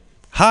 4,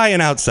 high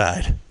and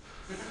outside.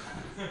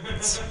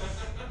 It's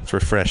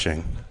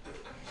refreshing.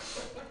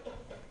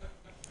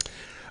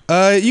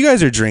 You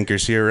guys are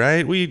drinkers here,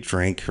 right? We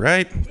drink,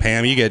 right?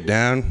 Pam, you get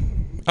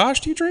down.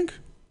 Osh, do you drink?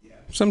 Yeah.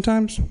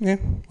 Sometimes? Yeah,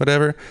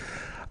 whatever.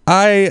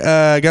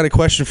 I got a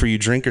question for you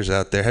drinkers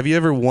out there. Have you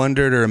ever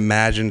wondered or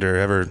imagined or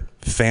ever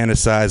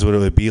fantasized what it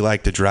would be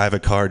like to drive a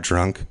car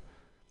drunk?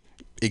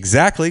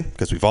 Exactly,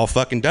 because we've all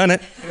fucking done it.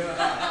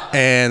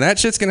 And that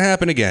shit's going to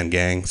happen again,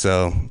 gang.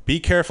 So be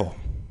careful,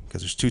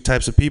 because there's two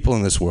types of people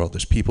in this world.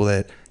 There's people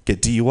that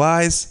get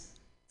DUIs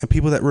and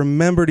people that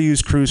remember to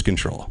use cruise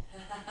control.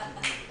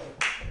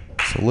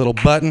 So a little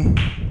button,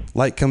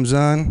 light comes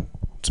on,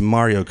 it's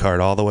Mario Kart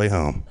all the way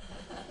home.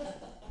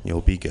 You'll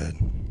be good.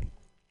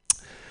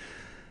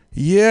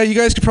 Yeah, you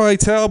guys could probably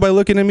tell by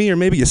looking at me, or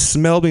maybe you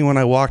smelled me when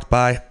I walked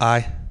by.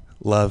 I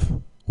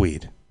love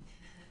weed.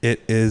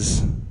 It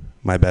is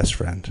my best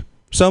friend.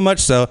 So much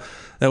so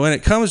that when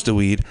it comes to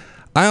weed,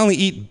 I only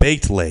eat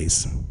baked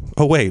Lays.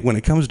 Oh wait, when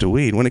it comes to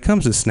weed, when it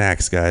comes to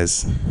snacks,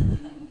 guys,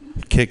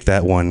 kick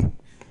that one.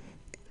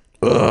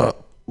 Ugh.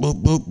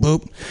 Boop, boop,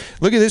 boop.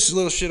 Look at this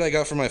little shit I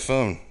got for my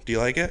phone. Do you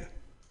like it?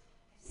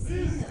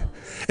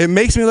 It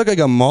makes me look like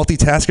a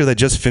multitasker that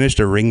just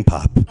finished a ring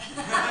pop.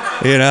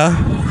 You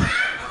know?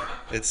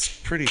 It's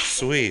pretty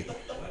sweet.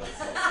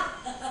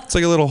 It's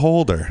like a little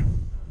holder.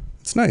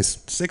 It's nice.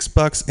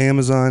 $6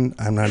 Amazon.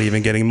 I'm not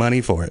even getting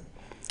money for it.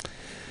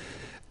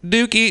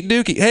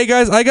 Dookie. Hey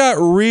guys, I got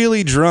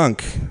really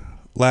drunk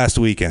last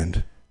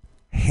weekend.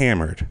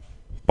 Hammered.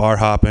 Bar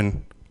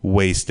hopping.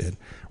 Wasted.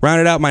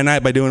 Rounded out my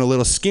night by doing a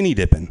little skinny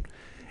dipping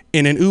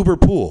in an Uber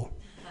pool.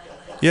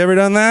 You ever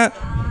done that?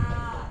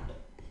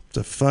 It's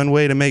a fun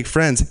way to make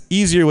friends.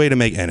 Easier way to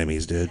make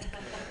enemies, dude.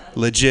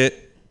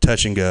 Legit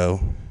touch and go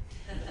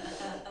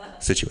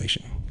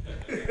situation.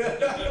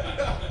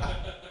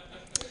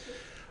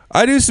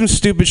 I do some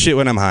stupid shit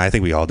when I'm high. I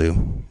think we all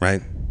do,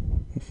 right?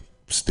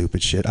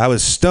 Stupid shit. I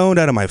was stoned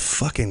out of my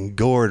fucking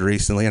gourd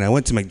recently, and I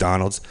went to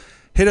McDonald's,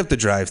 hit up the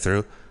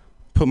drive-thru,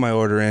 put my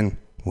order in,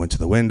 went to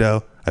the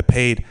window, I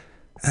paid,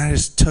 and I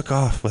just took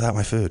off without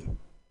my food.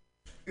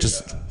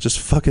 Just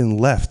fucking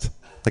left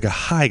like a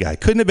high guy.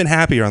 Couldn't have been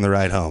happier on the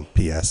ride home,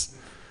 P.S.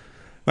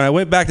 When I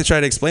went back to try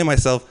to explain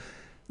myself,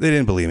 they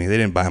didn't believe me. They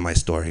didn't buy my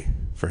story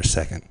for a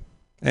second.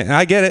 And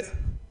I get it.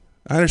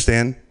 I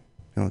understand.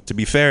 You know, to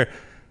be fair,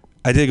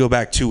 I did go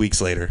back 2 weeks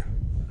later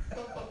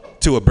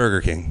to a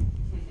Burger King.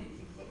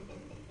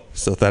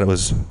 Still thought it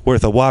was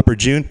worth a Whopper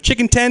June.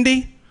 Chicken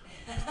tendy,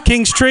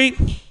 King's Treat.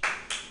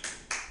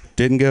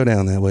 Didn't go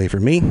down that way for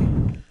me.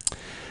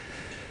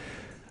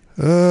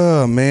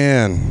 Oh,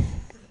 man.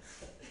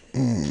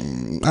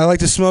 I like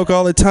to smoke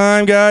all the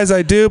time, guys.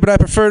 I do, but I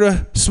prefer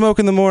to smoke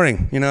in the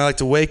morning. You know, I like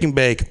to wake and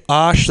bake.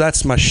 Osh,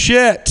 that's my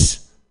shit.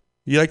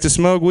 You like to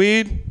smoke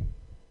weed?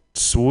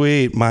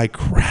 Sweet, my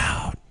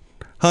crowd.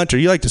 Hunter,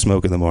 you like to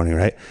smoke in the morning,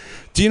 right?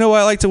 Do you know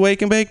why I like to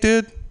wake and bake,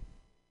 dude?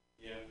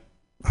 Yeah.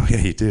 Oh, yeah,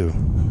 you do.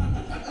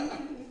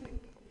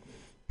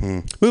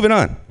 Moving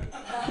on.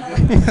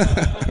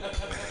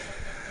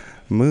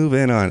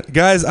 Moving on.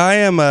 Guys, I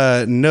am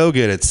no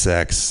good at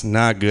sex.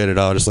 Not good at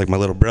all, just like my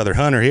little brother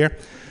Hunter here.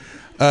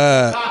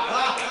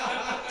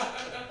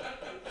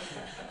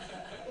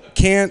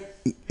 Can't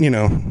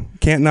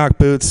knock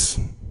boots.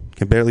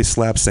 Can barely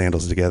slap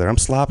sandals together. I'm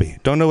sloppy.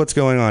 Don't know what's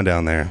going on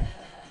down there.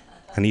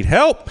 I need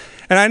help.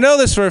 And I know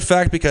this for a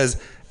fact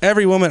because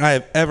every woman I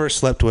have ever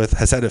slept with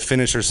has had to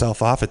finish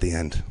herself off at the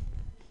end.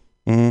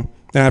 And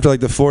after like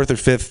the 4th or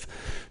 5th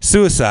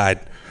suicide,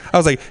 I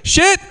was like,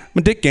 shit,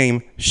 my dick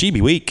game, she be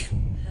weak.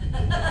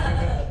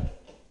 I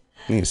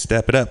need to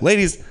step it up.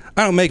 Ladies,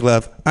 I don't make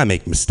love, I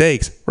make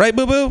mistakes. Right,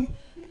 boo-boo?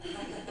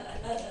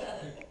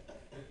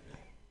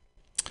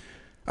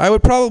 I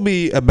would probably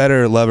be a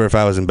better lover if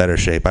I was in better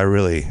shape. I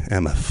really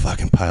am a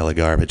fucking pile of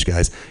garbage,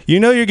 guys. You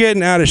know you're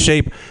getting out of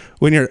shape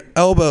when your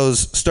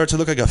elbows start to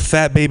look like a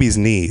fat baby's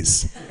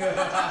knees.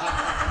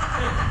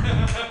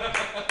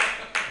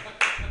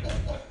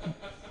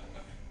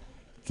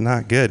 It's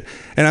not good.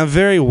 And I'm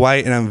very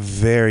white and I'm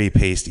very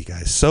pasty,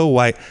 guys. So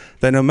white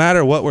that no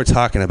matter what we're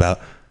talking about,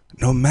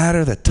 no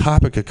matter the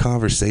topic of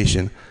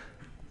conversation,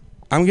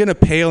 I'm going to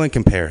pale in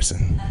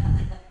comparison.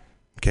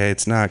 Okay,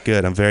 it's not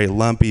good. I'm very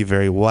lumpy,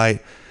 very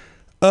white.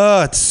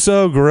 Oh, it's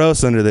so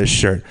gross under this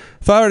shirt.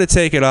 If I were to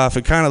take it off,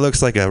 it kind of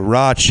looks like a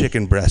raw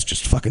chicken breast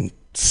just fucking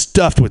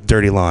stuffed with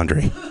dirty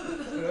laundry.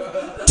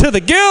 To the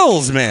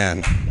gills,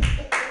 man.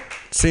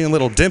 Seeing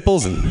little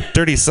dimples and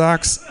dirty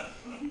socks.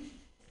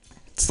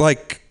 It's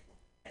like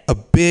a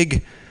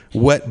big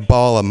wet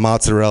ball of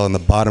mozzarella in the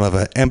bottom of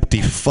an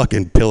empty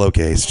fucking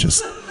pillowcase.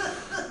 Just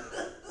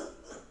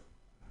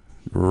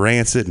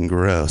rancid and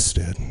gross,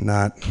 dude.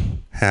 Not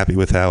happy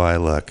with how I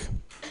look.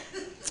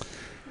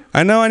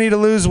 I know I need to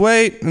lose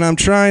weight, and I'm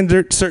trying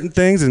certain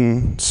things,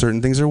 and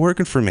certain things are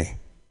working for me,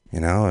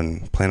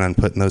 and plan on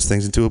putting those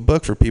things into a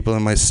book for people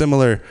in my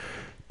similar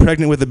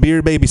pregnant with a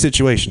beard baby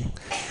situation.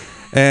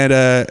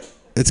 And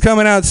it's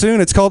coming out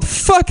soon. It's called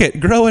Fuck It,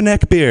 Grow a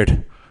Neck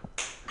Beard.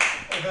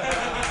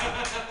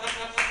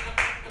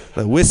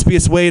 The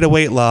wispiest way to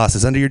weight loss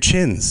is under your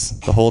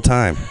chins the whole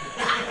time.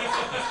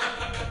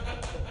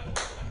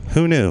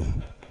 Who knew?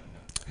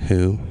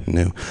 Who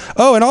knew?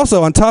 Oh, and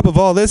also on top of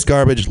all this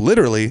garbage,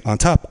 literally on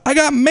top, I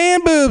got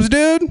man boobs,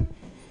 dude.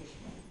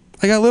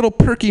 I got little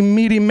perky,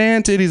 meaty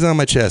man titties on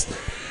my chest.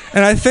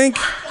 And I think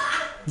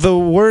the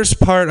worst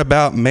part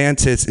about man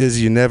tits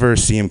is you never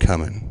see them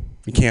coming.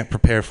 You can't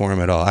prepare for them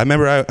at all. I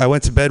remember I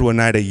went to bed one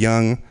night, a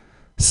young,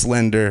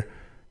 slender,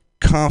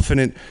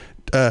 confident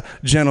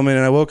gentleman,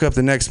 and I woke up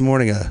the next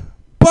morning a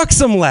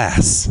buxom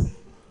lass.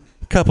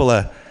 A couple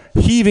of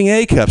heaving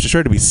A-cups just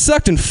ready to be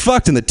sucked and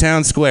fucked in the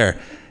town square.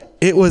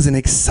 It was an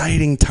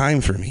exciting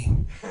time for me.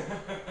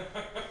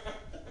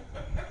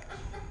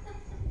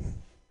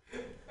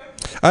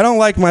 I don't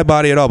like my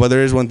body at all, but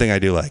there is one thing I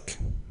do like.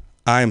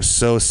 I am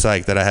so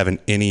psyched that I have an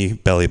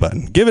innie belly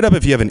button. Give it up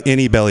if you have an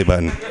innie belly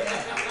button.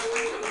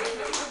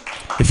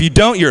 If you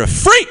don't, you're a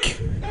freak.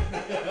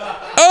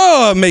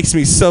 Oh, it makes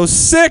me so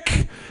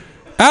sick.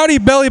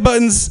 Outie belly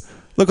buttons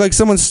look like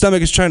someone's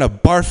stomach is trying to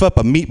barf up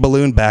a meat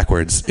balloon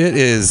backwards. It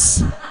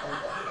is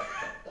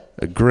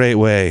a great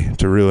way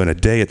to ruin a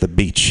day at the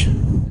beach.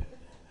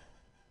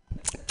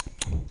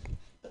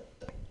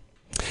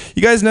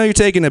 You guys know you're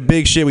taking a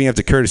big shit when you have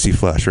to courtesy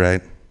flush,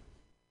 right?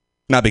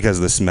 Not because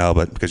of the smell,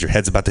 but because your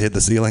head's about to hit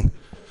the ceiling.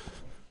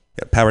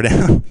 Yeah, power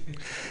down.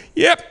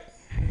 Yep.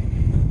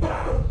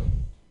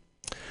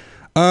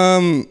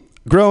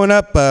 Growing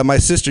up, my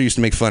sister used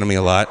to make fun of me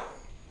a lot.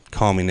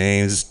 Call me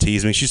names,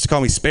 tease me. She used to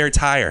call me spare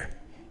tire.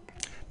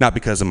 Not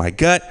because of my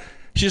gut.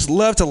 She just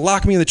loved to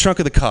lock me in the trunk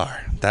of the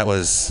car. That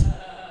was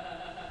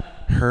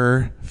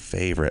her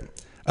favorite.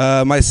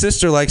 My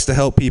sister likes to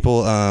help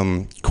people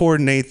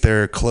coordinate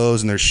their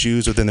clothes and their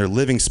shoes within their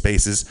living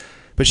spaces,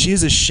 but she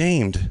is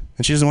ashamed,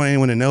 and she doesn't want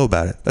anyone to know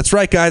about it. That's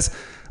right, guys.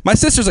 My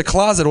sister's a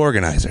closet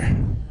organizer.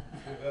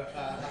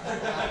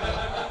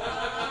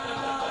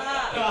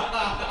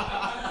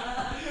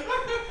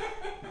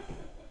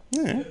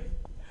 Yeah.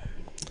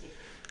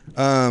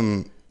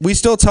 We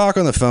still talk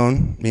on the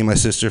phone, me and my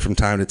sister, from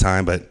time to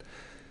time, but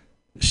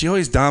she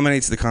always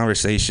dominates the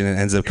conversation and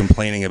ends up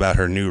complaining about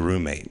her new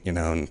roommate,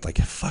 and like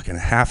fucking a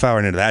half hour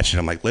into that shit,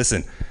 I'm like,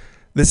 listen,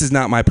 this is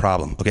not my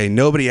problem, okay?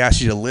 Nobody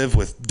asked you to live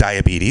with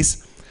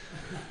diabetes.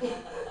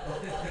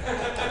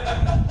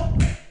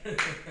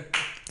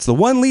 It's the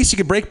one lease you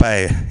could break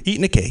by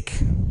eating a cake.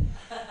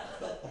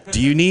 Do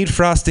you need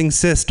frosting,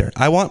 sister?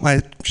 I want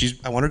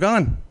her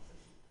gone.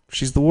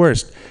 She's the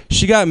worst.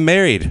 She got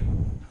married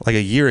like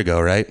a year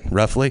ago, right?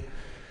 Roughly.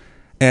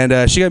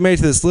 And she got married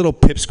to this little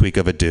pipsqueak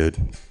of a dude.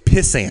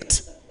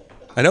 Pissant.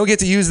 I don't get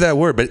to use that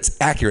word, but it's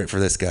accurate for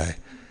this guy.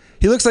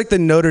 He looks like the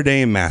Notre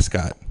Dame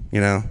mascot,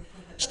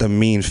 Just a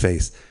mean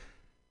face.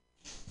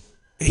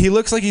 He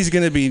looks like he's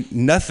going to be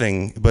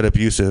nothing but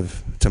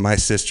abusive to my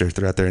sister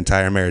throughout their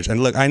entire marriage.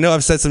 And look, I know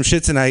I've said some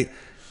shit tonight,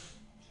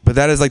 but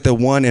that is like the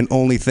one and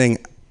only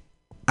thing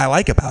I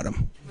like about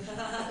him.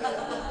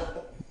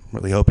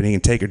 Really hoping he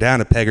can take her down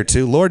a peg or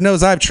two. Lord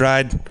knows I've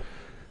tried.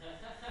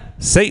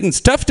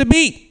 Satan's tough to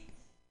beat.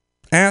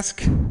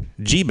 Ask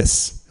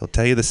Jeebus. He'll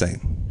tell you the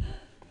same.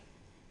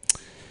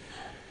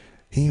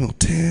 He will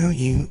tell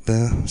you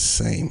the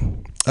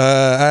same. I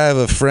have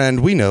a friend.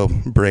 We know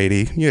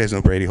Brady. You guys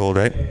know Brady Hold,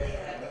 right?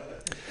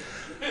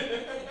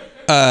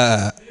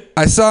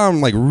 I saw him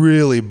like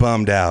really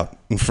bummed out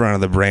in front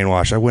of the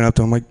Brainwash. I went up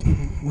to him like,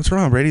 what's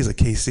wrong, Brady? He's like,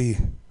 KC,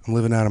 I'm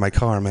living out of my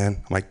car, man.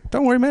 I'm like,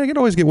 don't worry, man. It can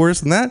always get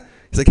worse than that.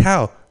 He's like,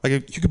 how? Like,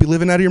 you could be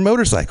living out of your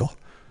motorcycle.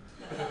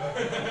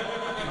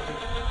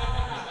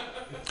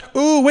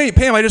 Ooh, wait,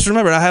 Pam, I just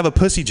remembered. I have a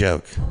pussy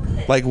joke.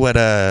 Like what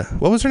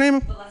was her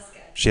name?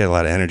 She had a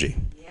lot of energy.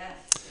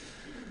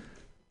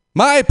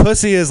 My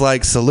pussy is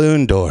like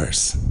saloon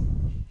doors.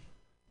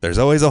 There's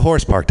always a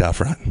horse parked out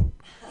front.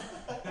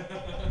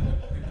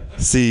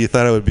 See, you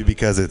thought it would be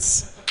because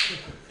it's...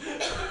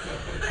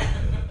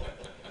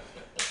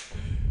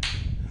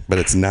 But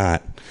it's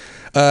not.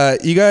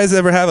 You guys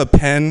ever have a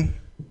pen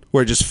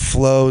where it just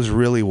flows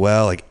really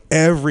well? Like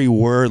every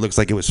word looks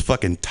like it was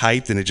fucking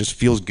typed and it just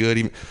feels good.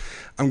 Even,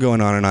 I'm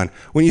going on and on.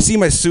 When you see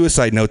my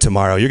suicide note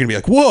tomorrow, you're going to be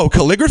like, whoa,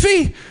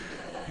 calligraphy?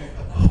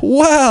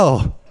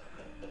 Wow.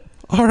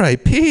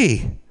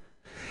 R.I.P.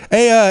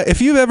 Hey,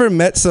 if you've ever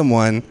met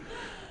someone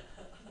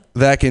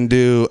that can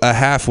do a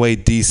halfway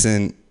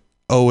decent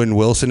Owen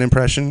Wilson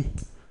impression,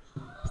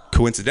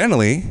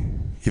 coincidentally,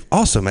 you've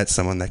also met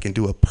someone that can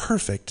do a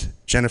perfect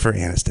Jennifer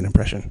Aniston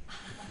impression.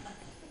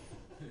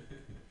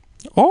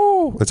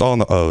 Oh, it's all in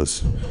the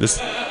O's.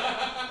 Just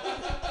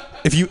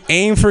if you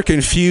aim for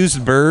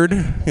confused bird,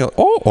 you're like,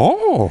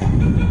 oh.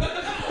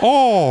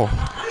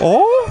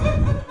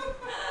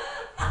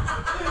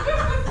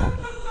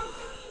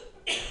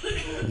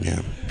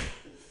 Yeah.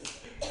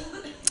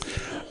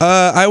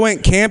 I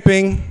went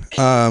camping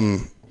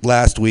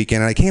last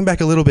weekend, and I came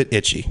back a little bit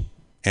itchy.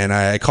 And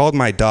I called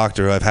my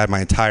doctor, who I've had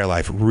my entire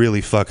life,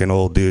 really fucking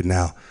old dude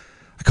now.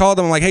 I called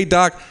him, I'm like, hey,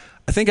 doc,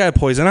 I think I have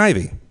poison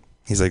ivy.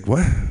 He's like,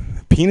 what?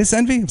 Penis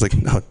envy? I was like,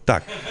 no,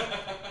 doc,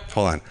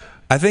 hold on.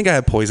 I think I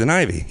have poison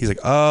ivy. He's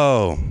like,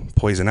 oh,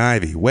 poison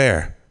ivy.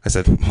 Where? I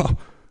said, well,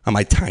 on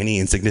my tiny,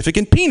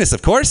 insignificant penis,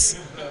 of course.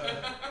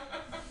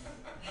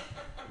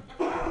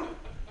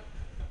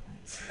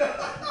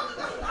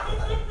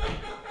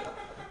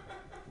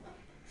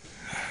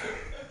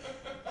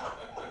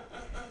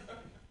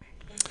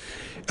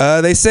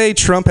 They say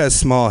Trump has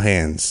small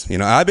hands. You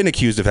know, I've been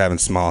accused of having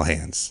small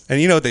hands. And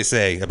you know what they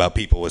say about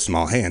people with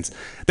small hands.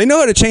 They know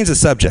how to change the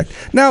subject.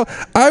 Now,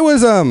 I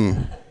was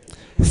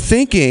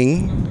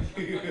thinking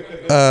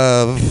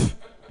of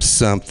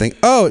something.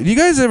 Oh, do you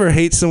guys ever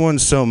hate someone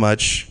so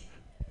much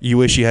you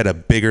wish you had a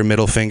bigger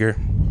middle finger?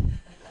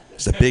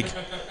 Just a big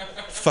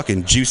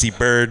fucking juicy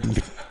bird you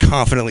could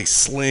confidently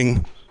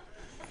sling.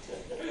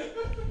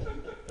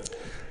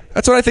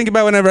 That's what I think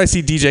about whenever I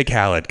see DJ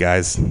Khaled,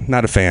 guys.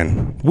 Not a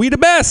fan. We the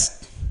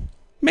best.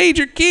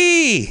 Major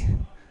Key.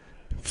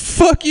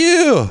 Fuck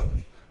you.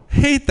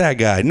 Hate that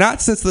guy.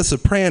 Not since The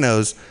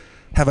Sopranos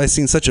have I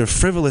seen such a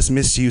frivolous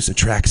misuse of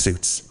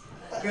tracksuits.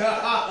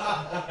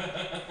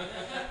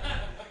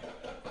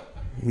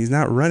 He's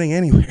not running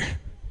anywhere,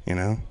 you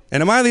know?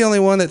 And am I the only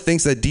one that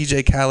thinks that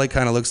DJ Khaled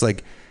kind of looks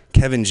like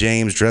Kevin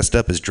James dressed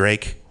up as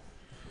Drake?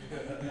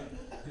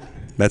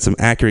 That's some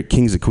accurate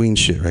Kings of Queens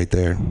shit right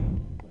there.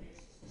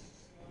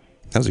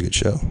 That was a good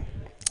show.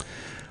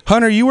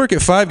 Hunter, you work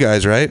at Five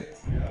Guys, right?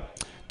 Yeah.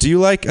 Do you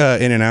like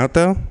In-N-Out,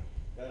 though?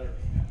 Better.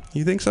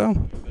 You think so?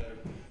 Better.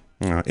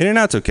 No,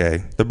 In-N-Out's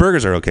okay. The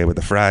burgers are okay, but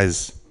the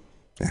fries...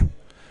 Yeah.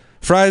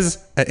 Fries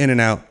at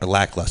In-N-Out are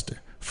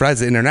lackluster.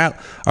 Fries at In-N-Out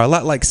are a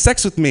lot like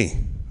sex with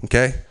me,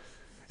 okay?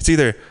 It's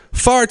either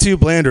far too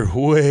bland or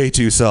way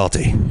too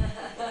salty.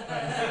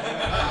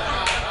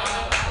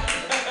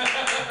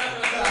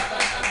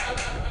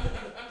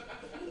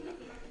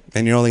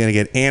 And you're only going to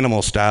get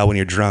animal style when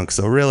you're drunk.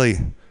 So really,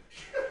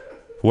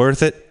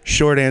 worth it?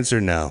 Short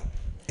answer, no.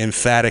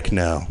 Emphatic,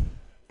 no.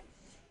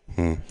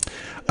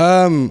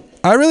 I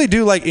really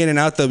do like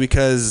In-N-Out, though,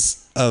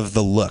 because of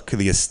the look,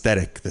 the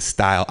aesthetic, the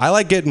style. I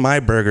like getting my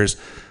burgers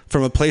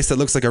from a place that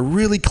looks like a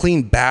really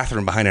clean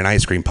bathroom behind an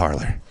ice cream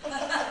parlor.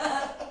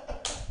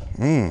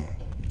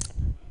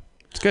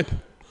 It's good.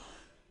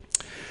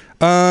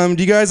 Do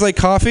you guys like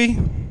coffee?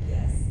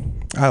 Yes.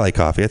 I like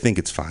coffee. I think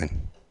it's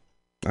fine.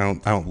 I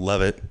don't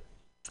love it.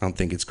 I don't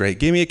think it's great.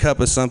 Give me a cup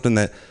of something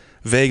that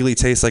vaguely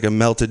tastes like a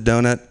melted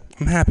donut.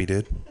 I'm happy,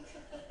 dude.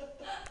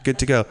 Good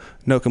to go.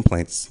 No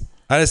complaints.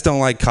 I just don't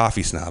like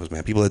coffee snobs,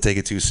 man. People that take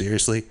it too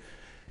seriously.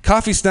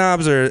 Coffee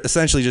snobs are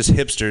essentially just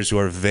hipsters who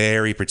are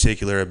very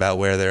particular about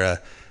where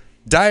their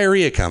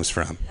diarrhea comes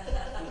from.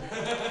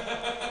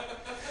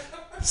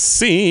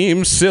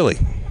 Seems silly.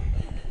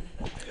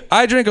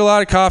 I drink a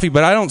lot of coffee,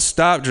 but I don't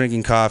stop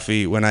drinking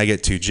coffee when I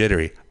get too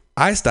jittery.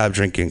 I stop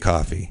drinking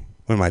coffee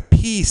when my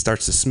pee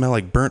starts to smell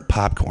like burnt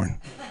popcorn.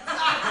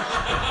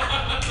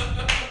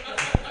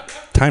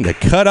 Time to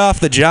cut off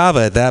the Java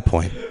at that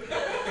point.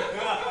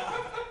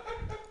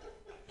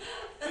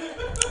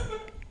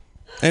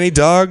 Any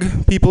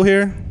dog people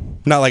here?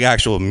 Not like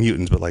actual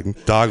mutants, but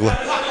like dog.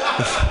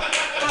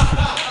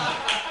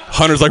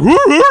 Hunter's like, woo,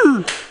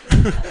 woo.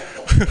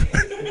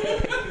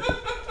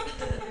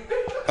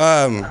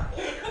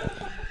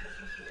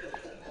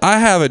 I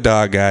have a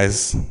dog,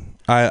 guys.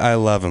 I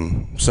love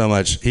him so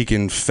much. He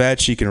can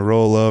fetch, he can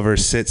roll over,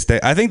 sit, stay.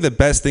 I think the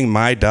best thing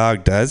my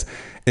dog does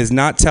is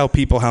not tell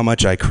people how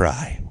much I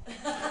cry.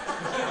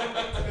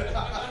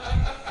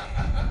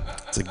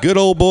 It's a good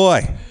old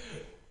boy.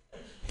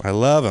 I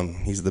love him.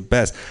 He's the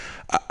best.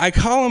 I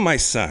call him my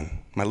son,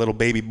 my little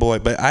baby boy,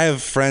 but I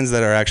have friends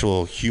that are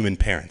actual human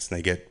parents, and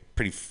they get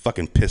pretty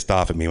fucking pissed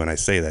off at me when I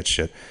say that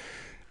shit.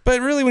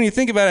 But really, when you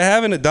think about it,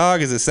 having a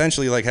dog is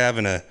essentially like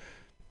having a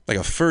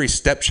furry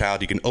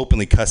stepchild you can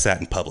openly cuss at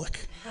in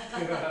public.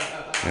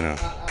 You know.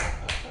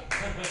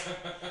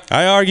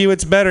 I argue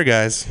it's better,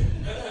 guys.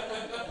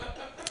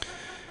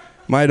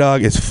 My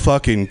dog is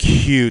fucking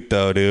cute,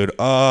 though, dude.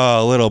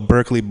 Oh, little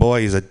Berkeley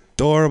boy. He's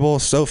adorable,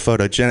 so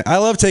photogenic. I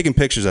love taking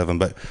pictures of him,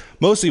 but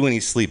mostly when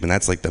he's sleeping.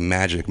 That's like the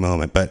magic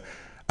moment. But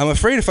I'm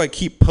afraid if I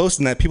keep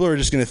posting that, people are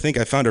just going to think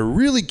I found a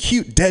really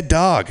cute dead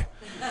dog.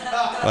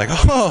 Like,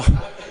 oh,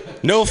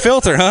 no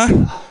filter,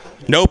 huh?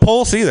 No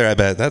pulse either, I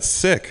bet. That's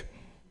sick.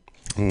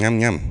 Yum,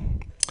 yum.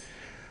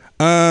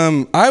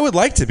 I would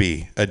like to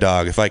be a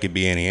dog if I could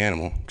be any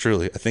animal.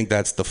 Truly. I think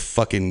that's the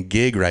fucking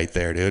gig right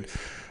there, dude.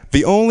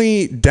 The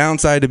only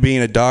downside to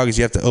being a dog is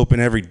you have to open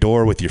every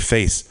door with your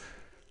face.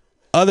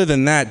 Other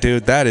than that,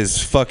 dude, that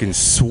is fucking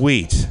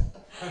sweet.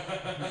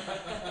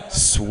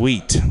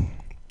 Sweet.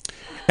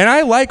 And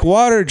I like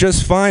water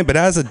just fine, but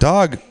as a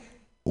dog,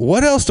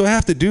 what else do I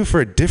have to do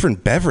for a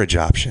different beverage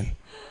option?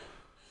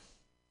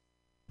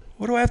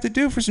 What do I have to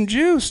do for some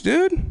juice,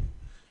 dude?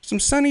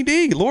 Some Sunny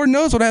D. Lord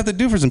knows what I have to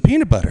do for some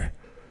peanut butter.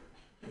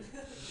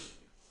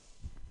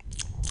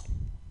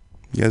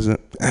 You guys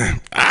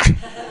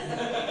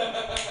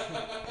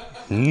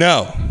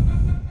No.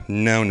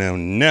 No, no,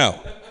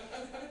 no.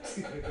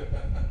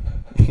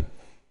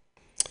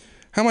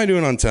 How am I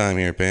doing on time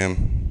here,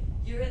 Pam?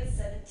 You're at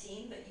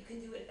 17, but you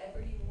can do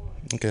whatever you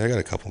want. Okay, I got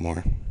a couple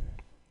more.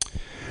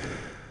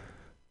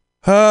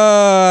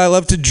 I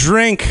love to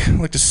drink. I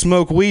like to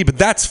smoke weed, but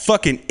that's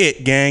fucking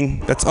it, gang.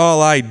 That's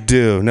all I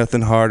do.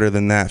 Nothing harder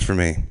than that for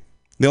me.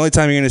 The only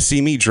time you're going to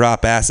see me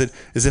drop acid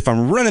is if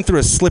I'm running through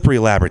a slippery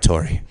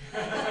laboratory.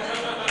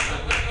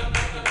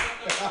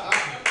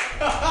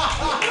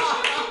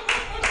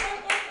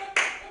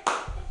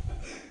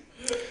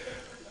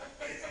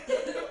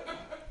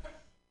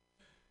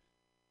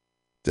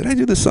 Did I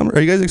do the summer?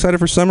 Are you guys excited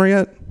for summer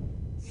yet?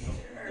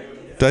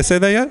 Did I say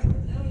that yet?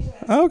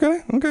 Oh,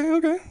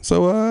 okay.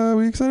 So, are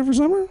we excited for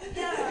summer?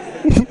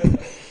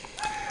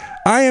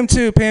 I am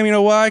too, Pam. You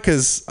know why?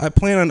 Because I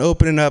plan on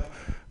opening up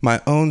my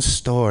own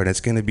store, and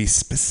it's going to be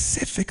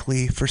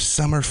specifically for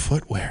summer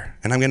footwear.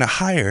 And I'm going to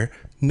hire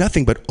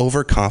nothing but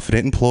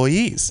overconfident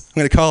employees. I'm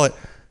going to call it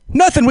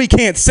Nothing We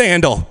Can't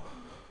Sandal.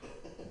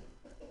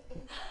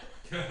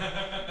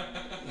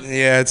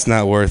 Yeah, it's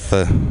not worth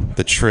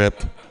the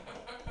trip.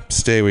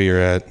 Stay where you're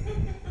at.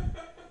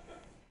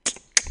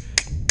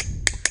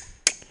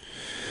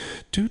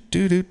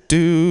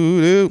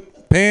 Do.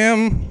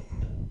 Pam,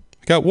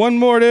 got one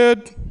more,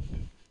 dude.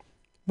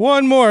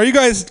 One more. You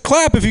guys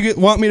clap if you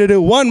want me to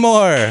do one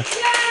more.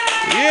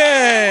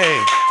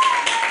 Yay!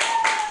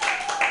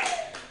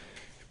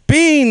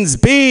 Beans.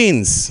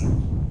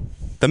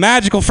 The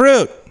magical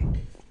fruit.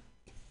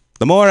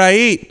 The more I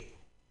eat,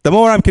 the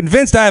more I'm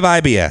convinced I have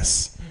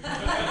IBS.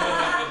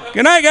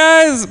 Good night,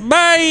 guys.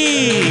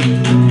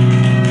 Bye.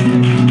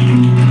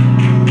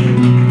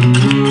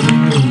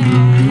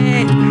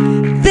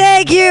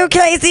 Thank you,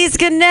 Casey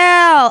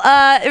Scannell.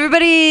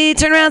 Everybody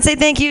turn around and say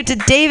thank you to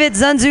David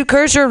Zunzu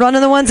Kirscher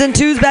running the ones and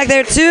twos back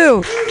there,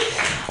 too.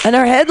 And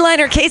our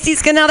headliner, Casey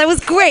Scannell. That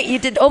was great. You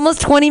did almost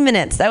 20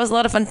 minutes. That was a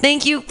lot of fun.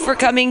 Thank you for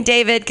coming,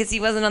 David, because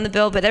he wasn't on the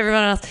bill, but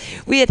everyone else,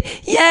 we had,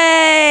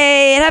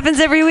 yay! It happens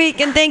every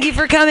week, and thank you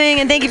for coming,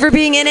 and thank you for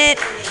being in it.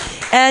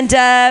 And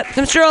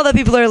I'm sure all the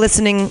people are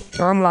listening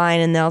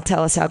online, and they'll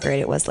tell us how great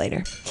it was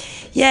later.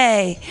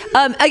 Yay.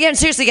 Again,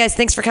 seriously, guys,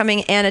 thanks for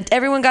coming. And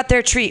everyone got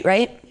their treat,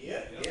 right?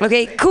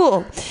 Okay,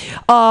 cool.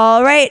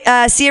 All right.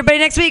 See everybody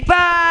next week.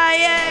 Bye.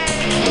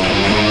 Yay.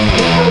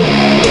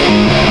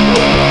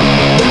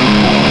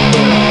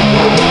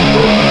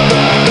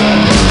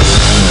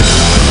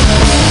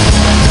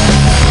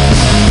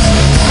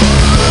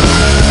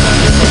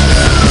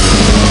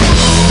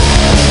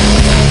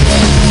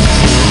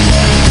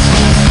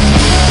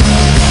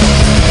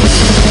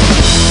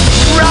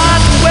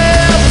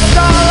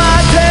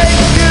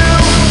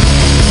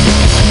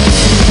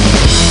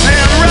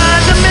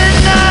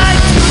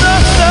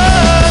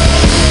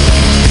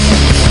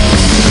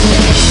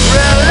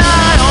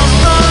 Rely on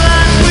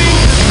sunlight, we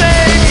can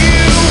stay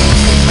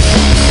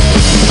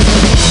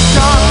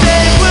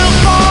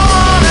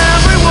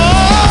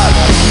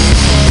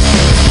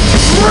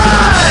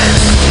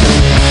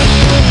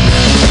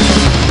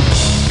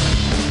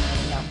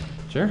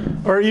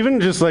or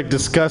even just like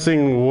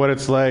discussing what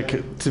it's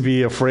like to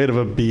be afraid of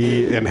a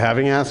bee and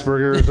having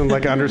Asperger's, and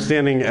like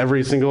understanding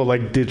every single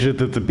like digit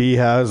that the bee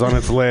has on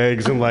its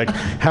legs, and like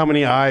how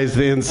many eyes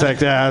the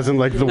insect has, and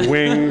like the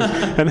wings,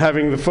 and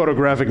having the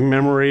photographic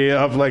memory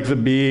of like the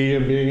bee,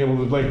 and being able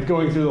to like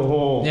going through the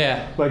whole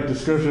like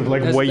description of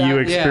like what you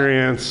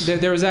experience. Yeah.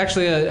 There was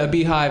actually a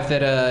beehive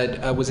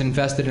that was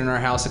infested in our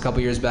house a couple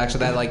years back, so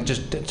that like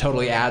just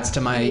totally adds to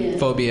my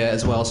phobia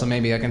as well. So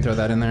maybe I can throw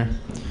that in there.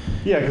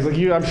 Yeah, because like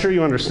I'm sure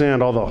you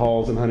understand all the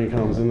halls and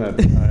honeycombs in that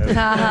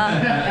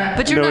hive.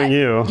 But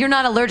you're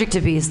not allergic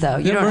to bees, though.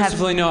 You don't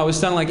mercifully, no. I was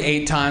stung like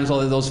 8 times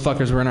while those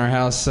fuckers were in our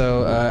house,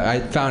 so I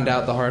found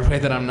out the hard way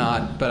that I'm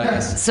not. But I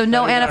guess so.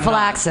 No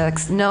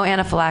anaphylaxis. No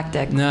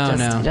anaphylactic. No,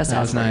 just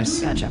that was nice.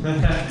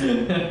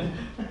 Gotcha.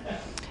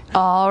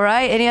 All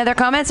right. Any other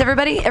comments?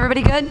 Everybody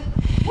good?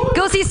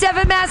 Go see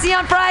Stephen Massey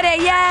on Friday.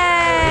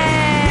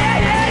 Yay!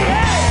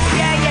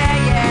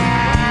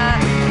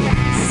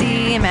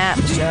 See him at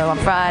the show on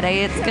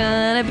Friday. It's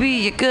gonna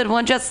be a good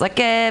one, just like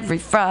every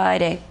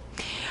Friday.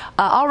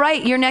 All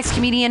right, your next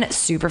comedian,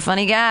 super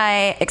funny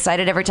guy.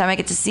 Excited every time I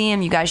get to see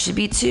him. You guys should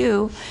be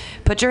too.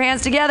 Put your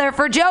hands together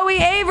for Joey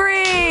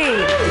Avery.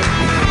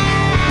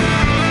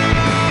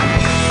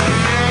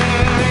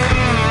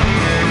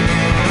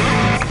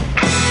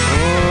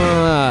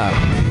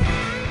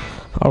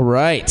 All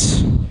right.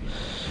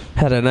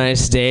 Had a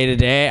nice day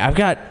today. I've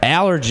got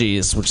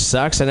allergies, which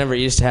sucks. I never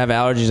used to have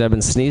allergies. I've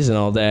been sneezing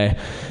all day.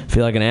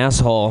 Feel like an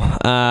asshole.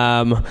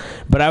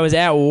 But I was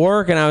at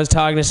work, and I was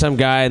talking to some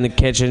guy in the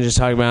kitchen, just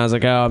talking about, I was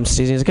like, oh, I'm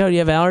sneezing. He's like, oh, do you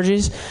have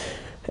allergies?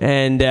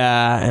 And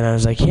I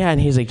was like, yeah. And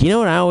he's like, you know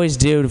what I always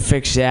do to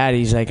fix that?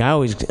 He's like, I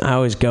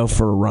always go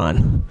for a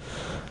run.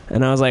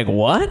 And I was like,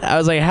 what? I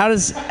was like, how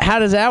does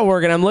that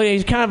work? And I'm looking,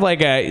 he's kind of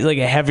like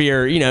a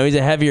heavier, he's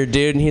a heavier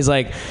dude. And he's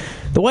like,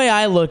 the way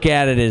I look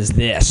at it is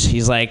this.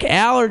 He's like,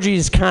 allergy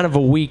is kind of a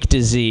weak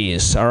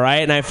disease, all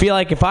right? And I feel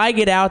like if I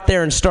get out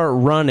there and start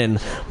running,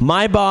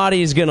 my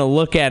body is going to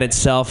look at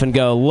itself and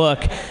go, look,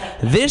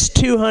 this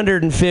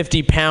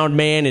 250-pound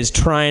man is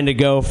trying to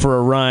go for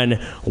a run.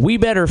 We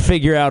better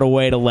figure out a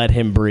way to let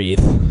him breathe.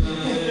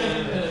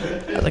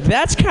 Like,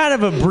 that's kind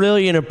of a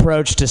brilliant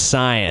approach to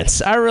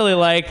science. I really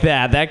like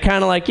that. That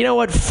kind of like, you know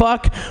what,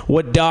 fuck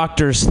what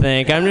doctors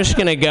think. I'm just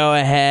going to go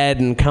ahead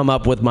and come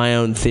up with my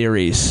own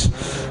theories.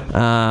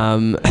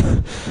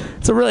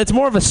 It's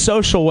more of a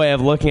social way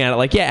of looking at it.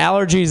 Like, yeah,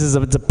 allergies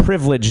it's a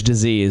privilege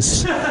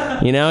disease.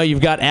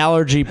 You've got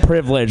allergy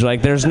privilege.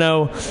 Like, there's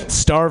no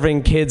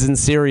starving kids in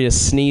Syria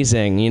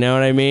sneezing. You know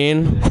what I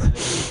mean?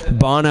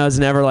 Bono's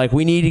never like,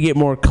 we need to get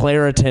more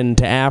Claritin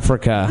to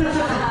Africa.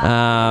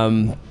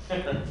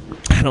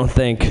 I don't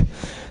think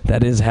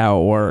that is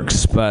how it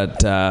works,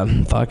 but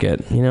fuck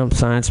it.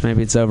 Science,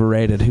 maybe it's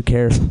overrated. Who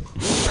cares?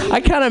 I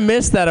kind of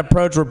miss that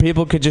approach where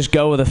people could just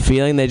go with a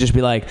feeling. They'd just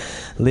be like,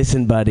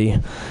 listen, buddy,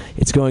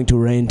 it's going to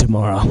rain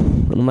tomorrow.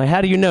 And I'm like,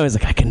 how do you know? He's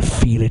like, I can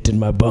feel it in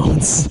my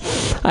bones.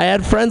 I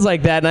had friends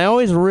like that, and I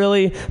always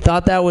really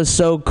thought that was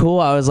so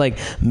cool. I was like,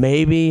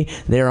 maybe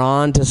they're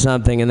on to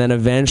something, and then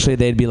eventually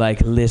they'd be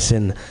like,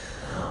 listen,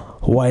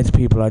 white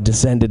people are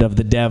descended of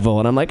the devil.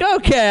 And I'm like,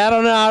 okay, I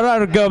don't know. I'd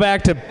rather go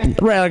back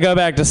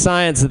to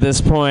science at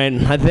this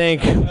point. I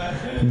think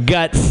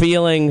gut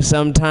feeling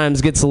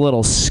sometimes gets a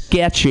little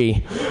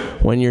sketchy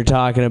when you're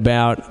talking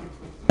about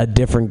a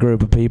different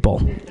group of people.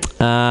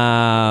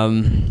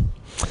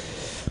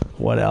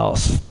 What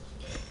else?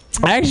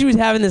 I actually was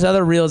having this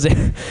other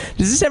realization.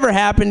 Does this ever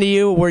happen to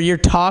you where you're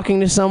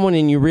talking to someone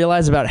and you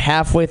realize about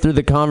halfway through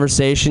the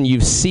conversation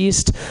you've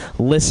ceased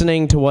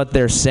listening to what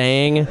they're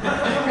saying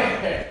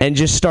and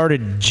just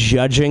started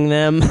judging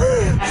them?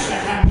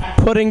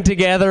 Putting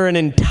together an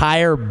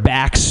entire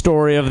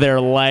backstory of their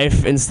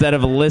life instead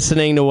of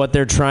listening to what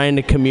they're trying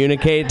to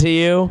communicate to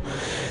you.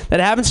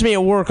 That happens to me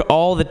at work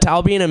all the time.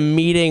 I'll be in a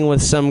meeting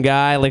with some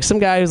guy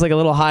who's like a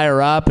little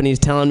higher up, and he's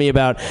telling me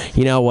about,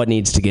 what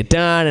needs to get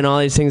done and all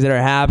these things that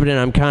are happening.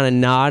 I'm kind of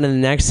nodding, and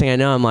the next thing I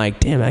know, I'm like,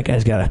 damn, that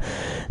guy's got a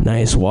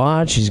nice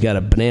watch. He's got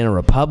a Banana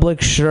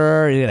Republic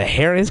shirt. He's got a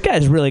hair. This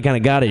guy's really kind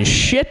of got his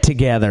shit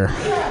together.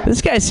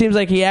 This guy seems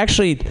like he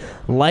actually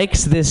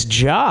likes this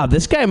job.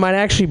 This guy might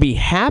actually be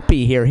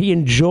happy here. He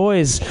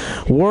enjoys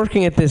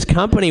working at this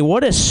company.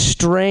 What a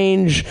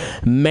strange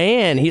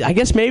man. I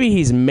guess maybe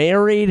he's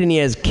married and he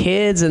has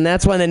kids, and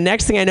that's why the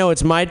next thing I know,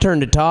 it's my turn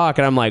to talk,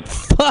 and I'm like,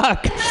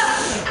 fuck.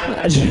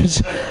 I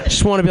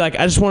just want to be like,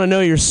 I just want to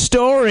know your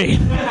story.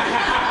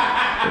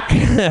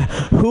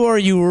 Who are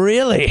you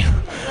really?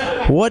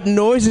 What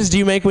noises do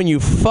you make when you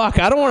fuck?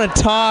 I don't want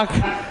to talk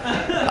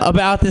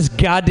about this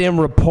goddamn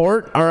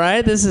report, all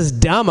right? This is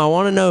dumb. I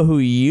want to know who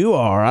you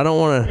are. I don't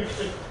want to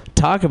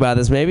talk about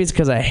this. Maybe it's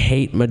because I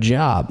hate my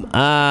job.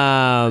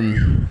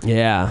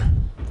 Yeah.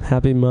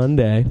 Happy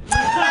Monday.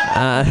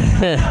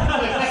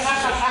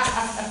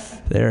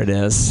 There it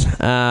is.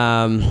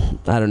 I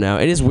don't know.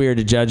 It is weird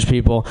to judge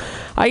people.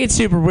 I get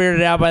super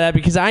weirded out by that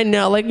because I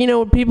know,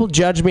 when people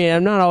judge me,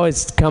 I'm not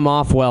always come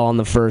off well on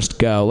the first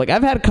go. Like,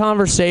 I've had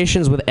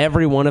conversations with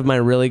every one of my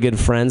really good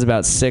friends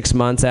about 6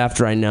 months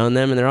after I known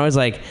them, and they're always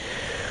like,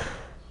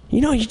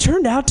 you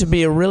turned out to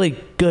be a really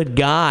good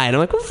guy. And I'm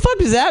like, what the fuck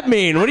does that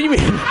mean? What do you mean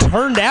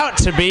turned out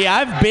to be?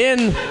 I've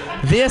been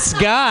this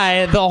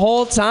guy the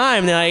whole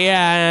time. They're like,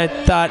 yeah,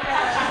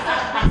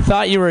 I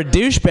thought you were a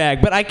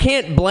douchebag. But I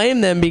can't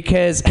blame them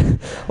because,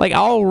 like,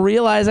 I'll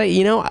realize I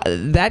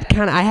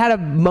had a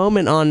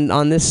moment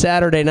on this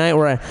Saturday night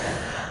where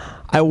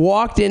I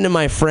walked into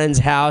my friend's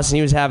house and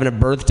he was having a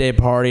birthday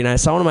party, and I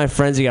saw one of my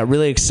friends. He got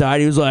really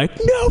excited. He was like,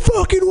 "No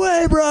fucking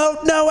way, bro,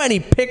 no!" And he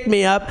picked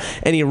me up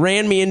and he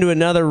ran me into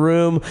another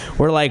room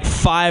where like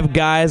 5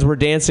 guys were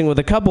dancing with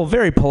a couple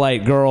very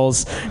polite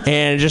girls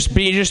and just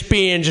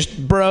being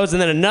bros.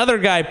 And then another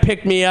guy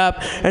picked me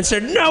up and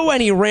said, "No!"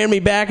 And he ran me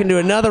back into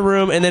another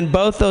room. And then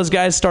both those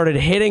guys started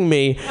hitting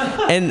me,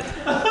 and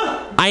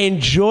I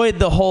enjoyed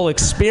the whole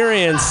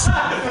experience.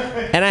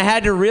 And I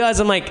had to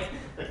realize, I'm like,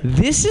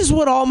 this is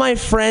what all my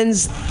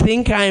friends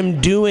think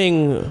I'm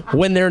doing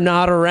when they're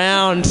not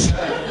around,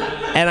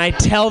 and I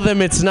tell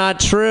them it's not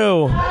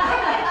true.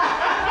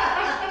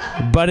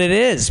 But it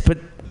is. But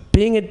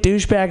being a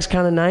douchebag's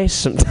kind of nice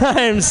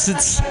sometimes.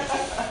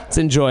 It's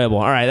enjoyable.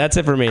 All right, that's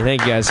it for me.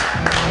 Thank you, guys.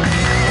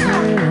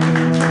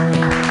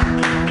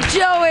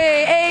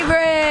 Joey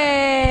Avery.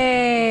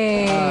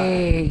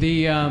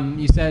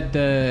 You said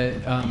the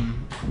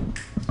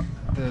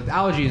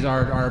allergies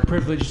are a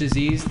privileged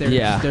disease.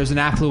 There's an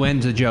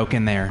affluenza joke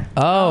in there.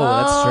 Oh,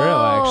 that's true,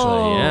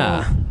 actually.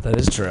 Yeah, that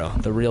is true.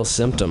 The real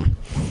symptom.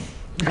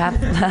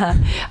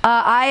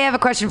 I have a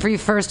question for you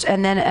first,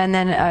 and then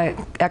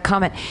a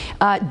comment.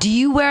 Do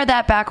you wear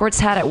that backwards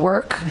hat at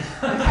work?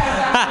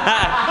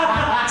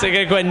 It's a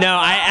good question. No,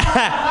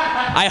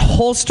 I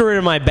holster it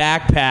in my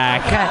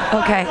backpack.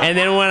 Okay. And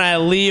then when I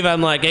leave,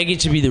 I'm like, I get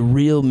to be the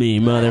real me,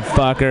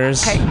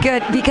 motherfuckers. Okay,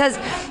 good. Because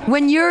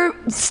when you're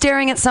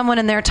staring at someone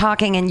and they're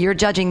talking and you're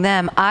judging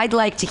them, I'd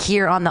like to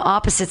hear on the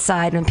opposite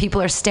side when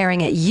people are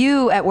staring at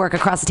you at work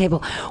across the table,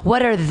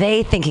 what are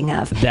they thinking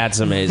of? That's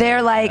amazing.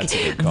 They're like,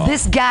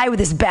 this guy with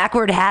his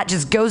backward hat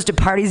just goes to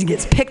parties and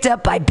gets picked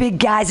up by big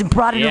guys and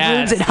brought into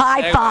rooms and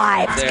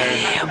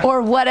high-fived.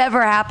 Or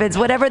whatever happens,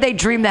 whatever they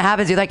dream that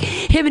happens. You're like,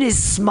 him and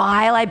his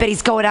smile, I bet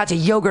he's going out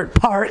to Yogurt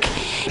Park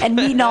and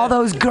meeting all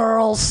those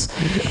girls,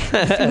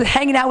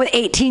 hanging out with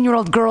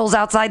 18-year-old girls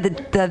outside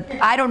the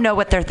I don't know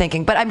what they're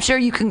thinking, but I'm sure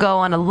you can go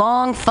on a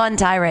long, fun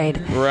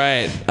tirade.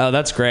 Right. Oh,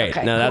 that's great.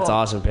 Okay, that's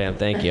awesome, Pam.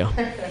 Thank you.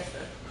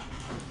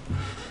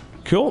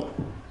 Cool.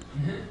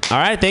 All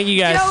right, thank you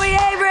guys. Joey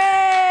Avery!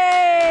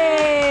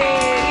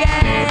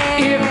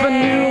 Yay! If I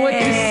knew what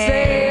to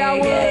say, I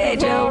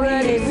would have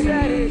already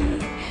said it.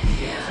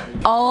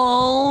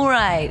 All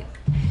right.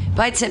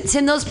 Bye,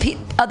 Tim.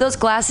 Those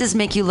glasses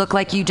make you look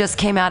like you just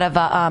came out of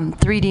a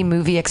 3D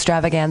movie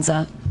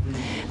extravaganza.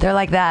 They're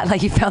like that,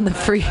 like you found the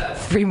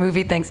free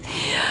movie things.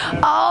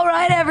 All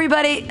right,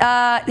 everybody.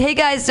 Hey,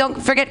 guys,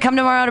 don't forget, come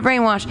tomorrow to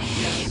Brainwash.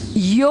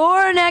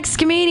 Your next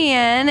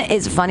comedian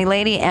is a funny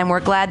lady, and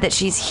we're glad that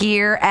she's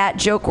here at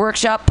Joke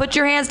Workshop. Put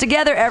your hands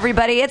together,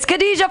 everybody. It's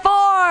Khadijah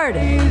Ford.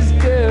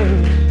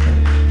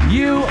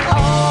 You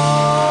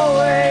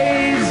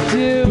always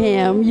do.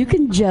 Pam, you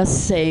can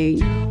just say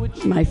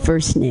my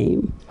first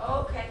name.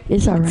 Okay.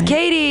 It's all right. It's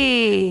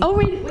Katie. Oh,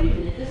 wait a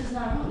minute. This is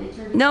not on.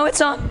 No,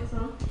 it's on.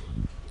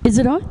 Is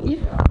it on? Yeah.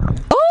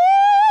 Oh!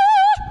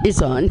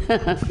 It's on.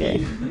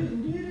 Okay.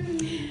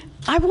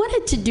 I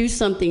wanted to do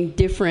something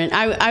different.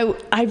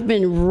 I've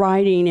been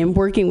writing and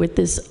working with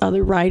this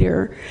other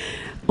writer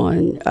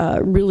on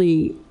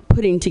really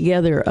putting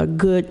together a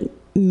good,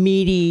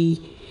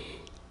 meaty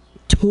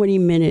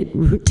 20-minute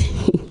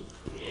routine.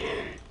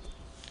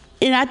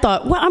 And I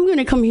thought, well, I'm going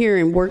to come here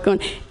and work on.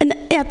 And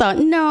I thought,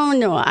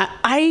 no,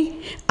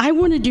 I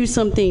want to do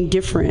something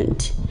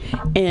different.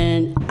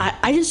 And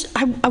I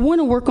want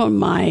to work on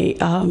my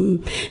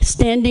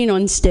standing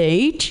on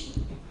stage.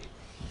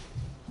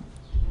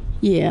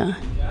 Yeah.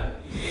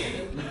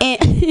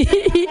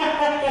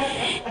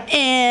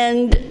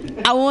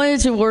 And I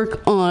wanted to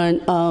work on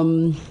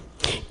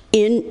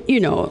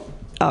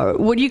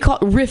what do you call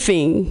it?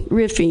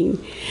 Riffing.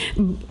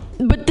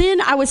 But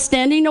then I was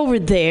standing over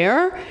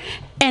there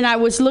and I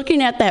was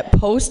looking at that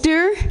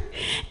poster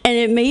and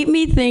it made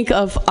me think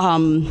of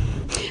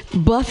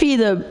Buffy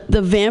the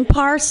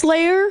Vampire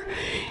Slayer.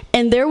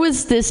 And there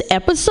was this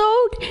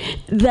episode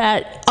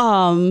that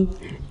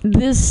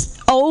this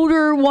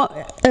older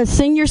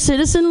senior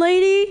citizen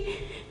lady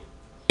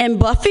and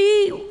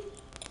Buffy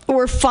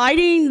were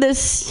fighting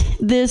this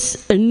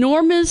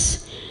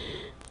enormous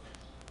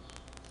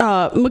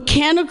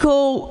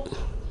mechanical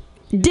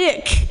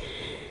dick,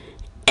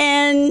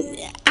 and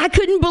I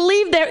couldn't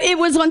believe that it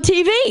was on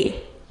TV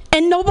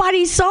and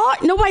nobody saw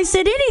it, nobody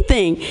said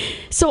anything.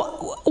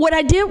 So what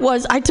I did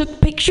was I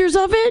took pictures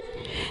of it.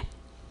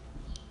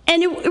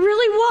 And it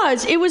really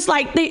was. It was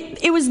like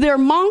it was their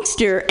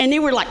monster, and they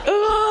were like,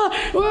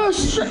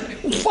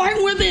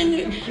 fighting with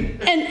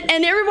it,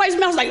 and everybody's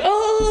mouth's like,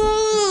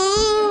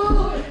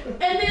 oh.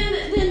 And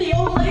then the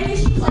old lady,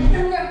 she's like,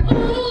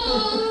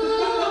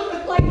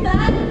 like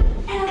that.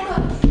 And I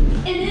thought,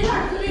 and then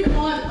I put it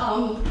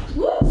on.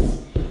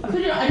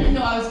 I didn't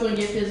know I was going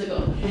to get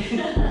physical.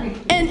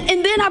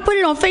 And then I put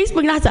it on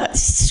Facebook, and I thought,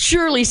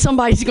 surely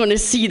somebody's going to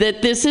see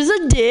that this is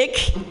a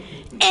dick, and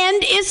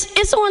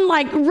it's on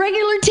like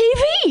regular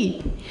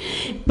TV.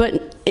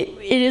 But it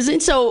isn't.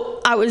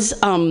 So I was,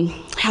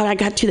 how I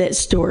got to that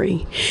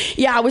story.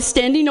 Yeah, I was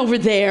standing over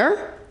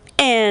there,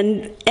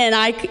 and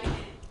I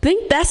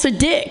think that's a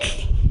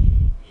dick.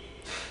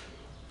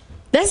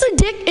 That's a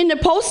dick in the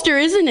poster,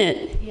 isn't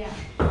it? Yeah.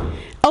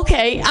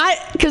 Okay,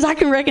 because I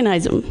can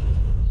recognize them.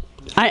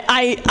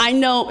 I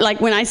know, like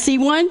when I see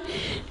one,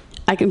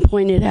 I can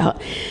point it out.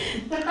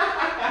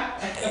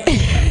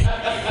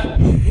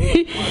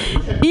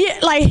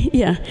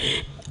 Yeah.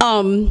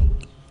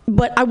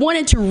 But I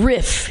wanted to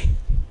riff.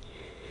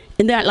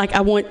 And that, like,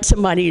 I want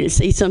somebody to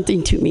say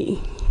something to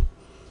me.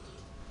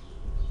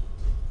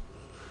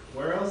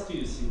 Where else do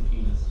you see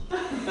penis?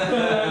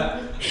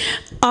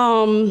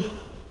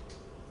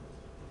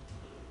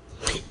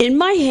 In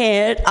my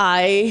head,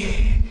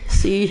 I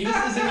see.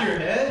 Penises in your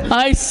head?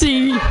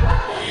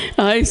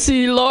 I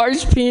see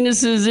large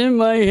penises in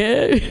my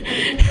head.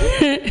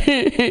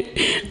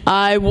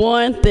 I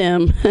want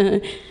them.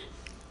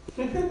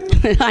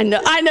 I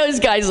know this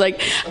guy's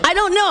like, I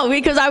don't know,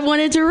 because I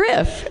wanted to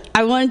riff.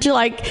 I wanted to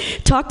like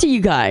talk to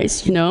you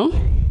guys, you know.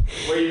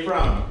 Where are you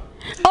from?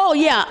 Oh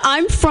yeah,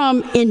 I'm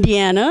from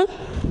Indiana.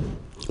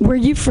 Where are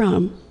you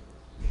from?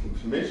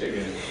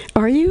 Michigan.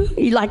 Are you?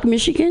 You like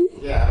Michigan?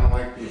 Yeah, I don't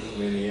like people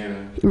from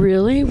Indiana.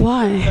 Really?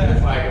 Why?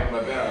 That's like them,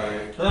 but they're all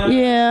right.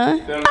 Yeah.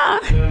 They're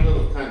a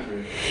little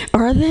country.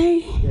 Are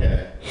they?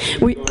 Yeah.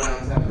 We go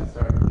downtown and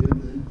start.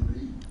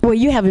 Well,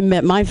 you haven't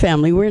met my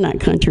family. We're not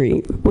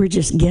country. We're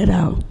just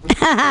ghetto.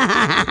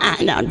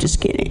 No, I'm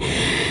just kidding.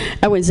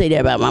 I wouldn't say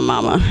that about my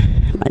mama,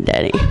 my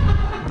daddy.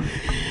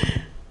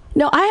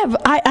 No,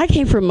 I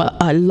came from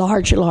a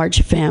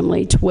large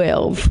family,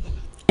 12,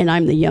 and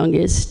I'm the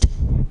youngest.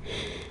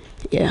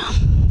 Yeah.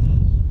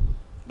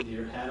 Is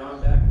your hat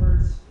on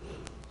backwards?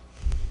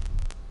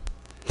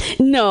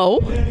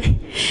 No.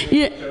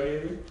 Yeah.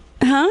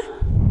 Huh?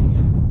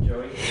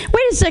 Joey?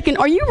 Wait a second.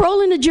 Are you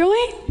rolling a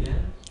joint? Yeah.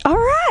 All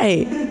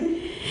right.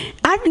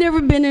 I've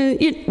never been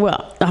in.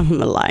 Well, I'm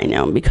gonna lie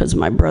now because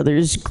my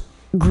brothers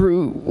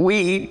grew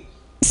weed,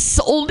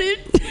 sold it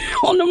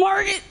on the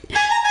market,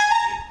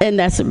 and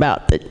that's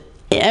about the.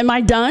 Am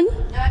I done? No,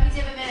 I need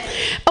to have a minute.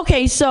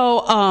 Okay,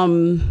 so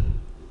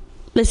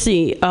let's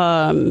see.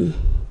 I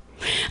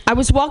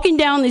was walking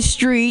down the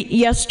street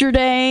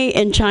yesterday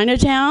in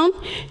Chinatown.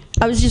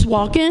 I was just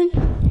walking.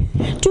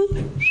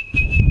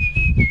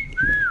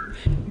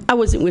 I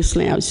wasn't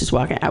whistling. I was just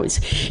walking. I was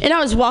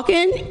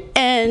walking,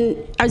 and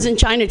I was in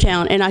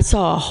Chinatown, and I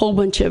saw a whole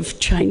bunch of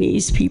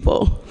Chinese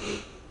people.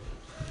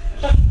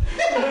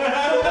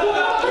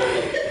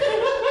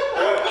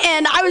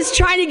 And I was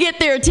trying to get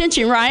their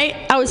attention, right?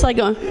 I was like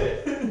going.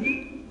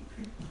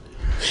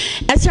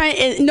 I was trying,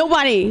 and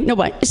nobody.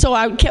 So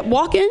I kept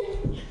walking,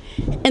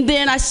 and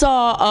then I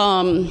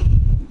saw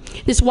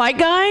this white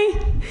guy.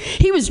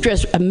 He was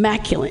dressed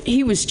immaculate.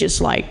 He was just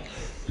like,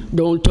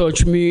 "Don't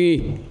touch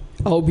me.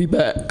 I'll be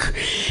back."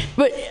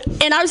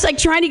 And I was like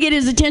trying to get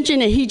his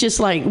attention, and he just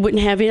like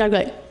wouldn't have it. I'm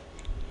like,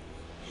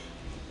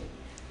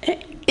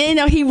 you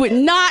know, he would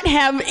not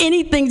have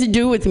anything to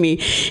do with me.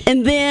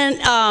 And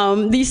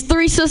then these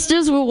three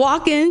sisters were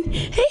walking.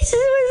 Hey, sister,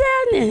 what's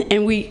happening?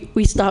 And we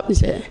stopped and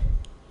said,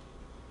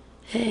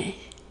 "Hey,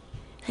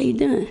 how you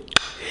doing?"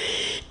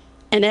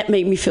 And that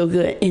made me feel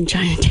good in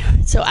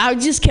Chinatown. So I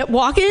just kept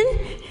walking,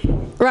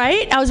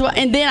 right?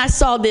 And then I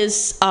saw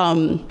this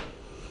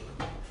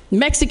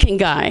Mexican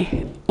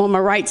guy on my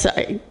right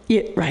side.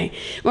 Yeah, right.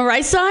 My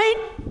right side,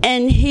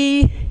 and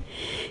he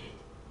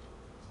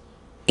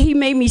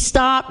made me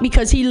stop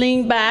because he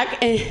leaned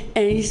back and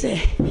he said,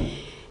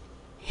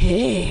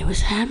 "Hey,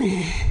 what's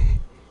happening?"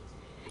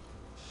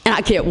 And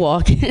I kept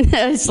walking.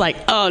 It's like,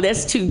 oh,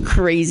 that's too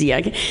crazy.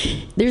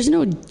 There's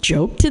no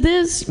joke to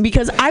this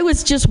because I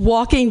was just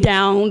walking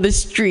down the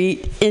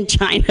street in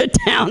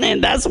Chinatown,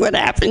 and that's what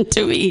happened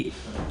to me.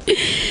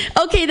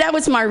 Okay, that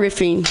was my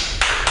riffing.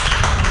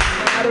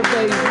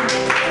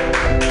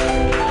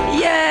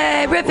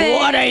 Yay, riffing!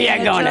 What are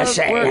you going to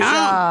say,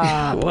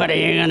 huh? What are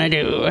you going to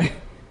do?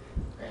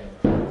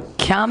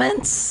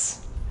 Comments?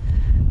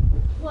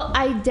 Well,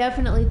 I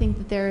definitely think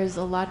that there is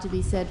a lot to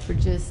be said for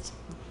just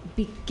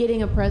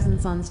getting a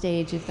presence on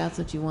stage if that's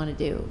what you want to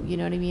do. You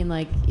know what I mean?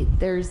 Like, if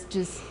that's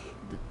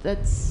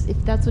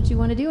what you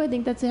want to do, I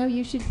think that's how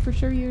you should for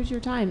sure use your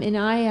time. And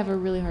I have a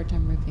really hard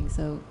time riffing,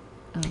 so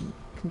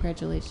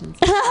congratulations.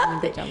 You're doing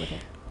a good job with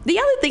it. The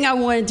other thing I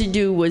wanted to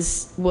do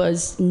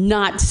was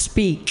not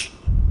speak.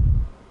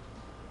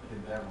 I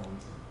did that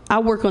once.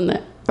 I'll work on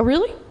that. Oh,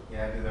 really?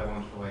 Yeah, I did that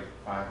once for like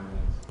 5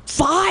 minutes.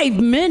 5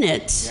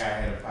 minutes? Yeah, I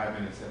had a 5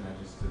 minute set and I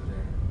just stood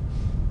there.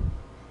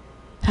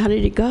 How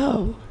did it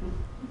go?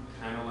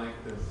 Kind of like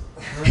this.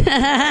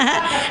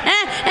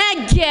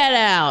 Get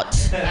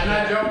out. I'm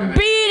not joking.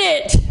 Beat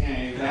it. Yeah,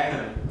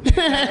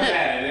 exactly.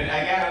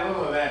 I got a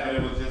little of that, but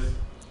it was just.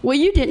 Well,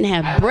 you didn't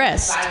have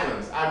breasts.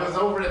 Silence. I was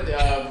over at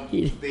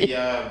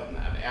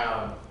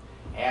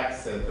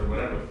absinthe or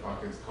whatever the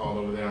fuck it's called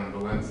over there in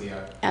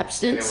Valencia.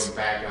 Absinthe? And it was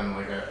back on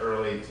like an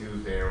early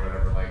Tuesday or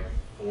whatever, like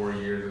 4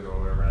 years ago or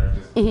whatever. I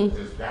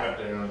just got up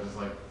there and I was just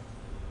like,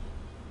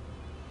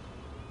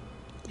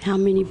 How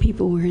many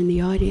people were in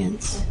the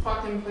audience? the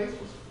fucking place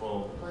was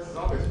full. The place is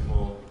always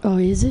full. Oh,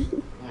 is it?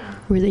 Yeah.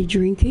 Were they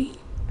drinking?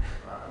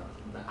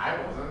 I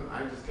wasn't.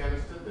 I just kind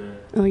of stood there.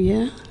 Oh,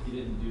 yeah? You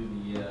didn't do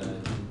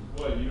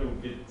what? You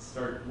don't get to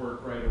start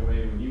work right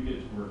away when you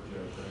get to work, Joe,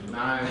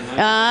 right?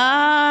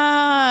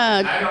 Ah,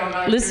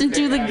 listen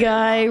to the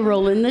guy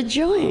rolling the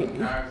joint.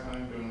 Yeah,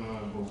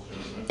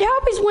 I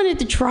always wanted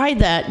to try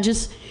that.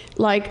 Just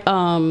like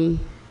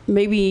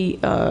maybe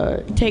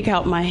take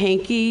out my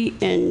hanky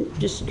and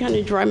just kind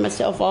of dry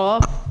myself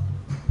off.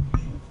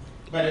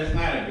 But it's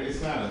not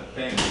a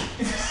thing.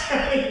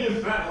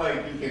 It's not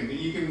like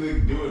you can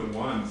like, do it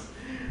once.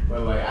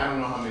 But like I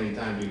don't know how many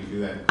times you can do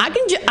that.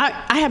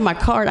 I have my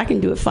card. I can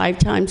do it 5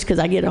 times because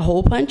I get a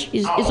hole punch.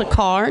 It's a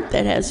card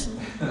that has.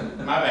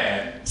 My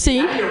bad.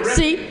 See.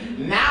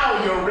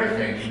 Now you're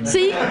riffing.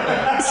 See.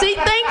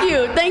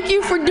 Thank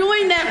you for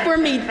doing that for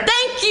me.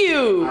 Thank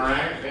you. All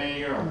right, there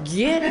you go.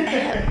 Get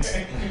out.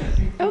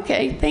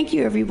 Okay. Thank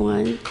you,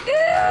 everyone.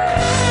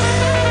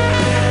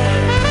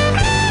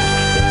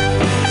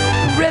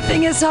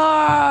 Riffing is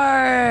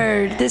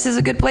hard. This is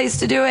a good place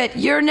to do it.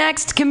 Your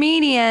next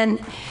comedian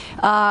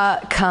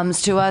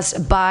comes to us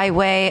by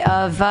way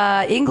of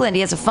England.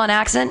 He has a fun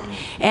accent,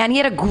 and he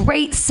had a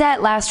great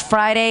set last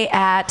Friday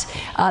at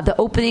the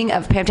opening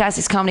of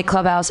Fantastic's Comedy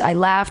Clubhouse. I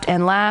laughed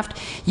and laughed.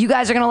 You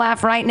guys are going to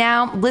laugh right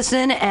now.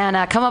 Listen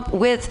and come up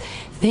with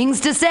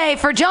things to say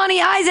for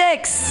Johnny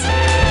Isaacs.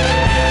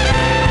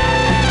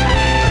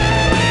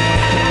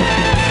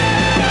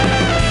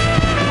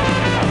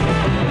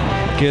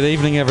 Good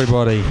evening,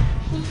 everybody.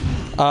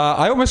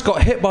 I almost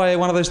got hit by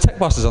one of those tech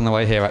buses on the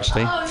way here,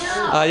 actually.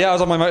 Oh, no. Yeah, I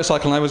was on my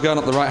motorcycle and I was going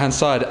up the right-hand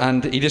side,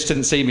 and he just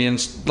didn't see me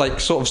and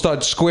sort of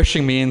started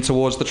squishing me in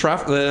towards all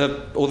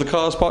the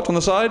cars parked on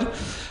the side.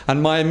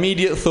 And my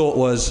immediate thought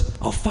was,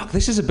 oh fuck,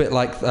 this is a bit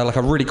like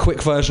a really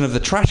quick version of the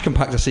trash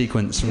compactor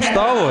sequence from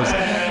Star Wars.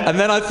 And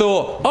then I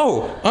thought,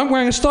 oh, I'm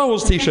wearing a Star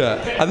Wars t-shirt.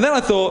 And then I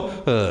thought,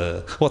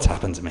 what's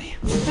happened to me?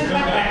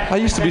 I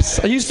used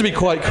to be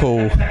quite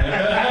cool.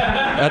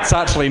 That's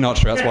actually not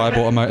true. That's why I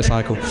bought a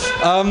motorcycle.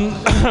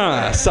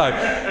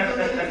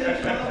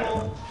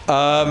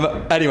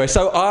 Anyway,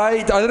 so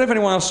I don't know if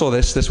anyone else saw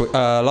this week,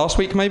 last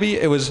week maybe.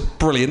 It was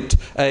brilliant.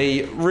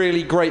 A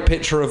really great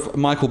picture of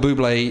Michael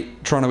Bublé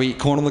trying to eat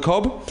corn on the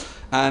cob.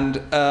 And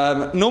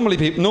normal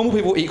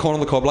people eat corn on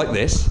the cob like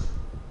this.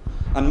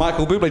 And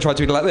Michael Bublé tried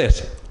to eat it like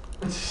this.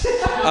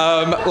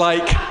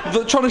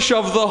 Trying to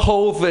shove the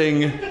whole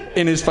thing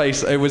in his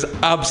face. It was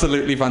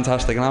absolutely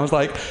fantastic. And I was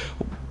like,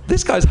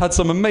 this guy's had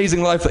some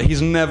amazing life that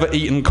he's never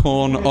eaten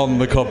corn on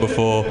the cob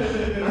before,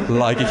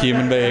 like a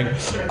human being.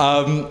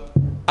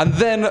 And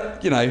then,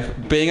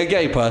 being a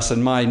gay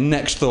person, my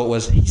next thought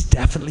was, he's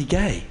definitely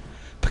gay.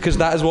 Because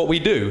that is what we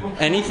do.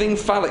 Anything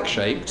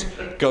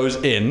phallic-shaped goes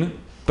in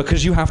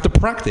because you have to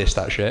practice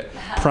that shit.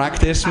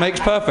 Practice makes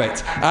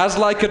perfect. As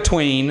like a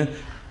tween,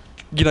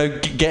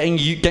 getting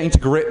to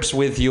grips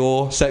with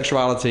your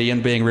sexuality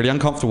and being really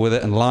uncomfortable with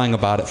it and lying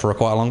about it for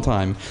quite a long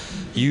time,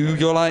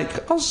 you're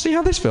like, I'll see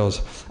how this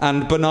feels.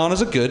 And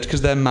bananas are good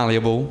because they're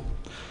malleable.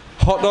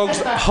 Hot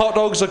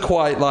dogs are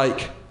quite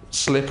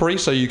slippery,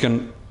 so you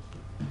can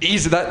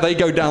they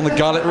go down the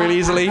gullet really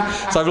easily.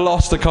 So I've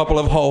lost a couple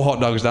of whole hot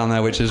dogs down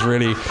there, which is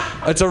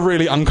it's a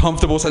really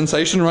uncomfortable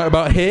sensation right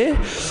about here.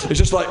 It's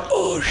just like,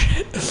 oh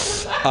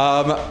shit.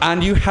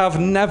 And you have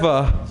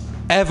never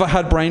ever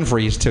had brain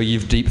freeze till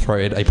you've deep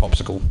throated a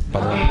popsicle, by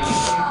the way.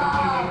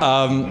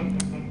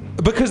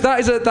 Because that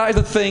is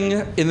a thing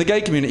in the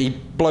gay community.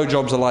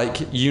 Blowjobs are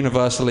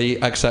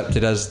universally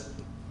accepted as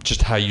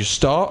just how you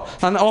start,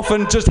 and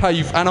often how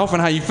you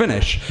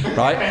finish,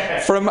 right?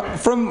 From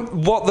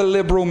what the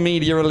liberal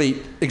media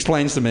elite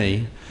explains to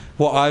me,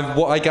 what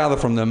I gather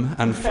from them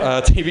and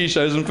TV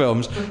shows and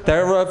films,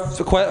 there are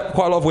quite a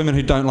lot of women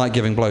who don't like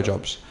giving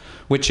blowjobs,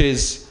 which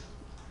is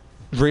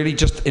really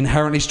just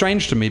inherently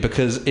strange to me,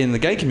 because in the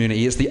gay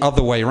community it's the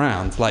other way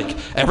around.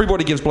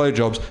 Everybody gives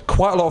blowjobs.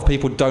 Quite a lot of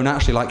people don't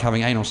actually like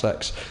having anal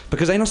sex,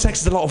 because anal sex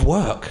is a lot of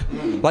work.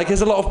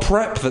 There's a lot of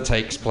prep that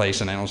takes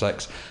place in anal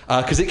sex,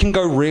 because it can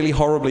go really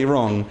horribly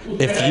wrong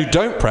if you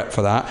don't prep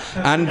for that,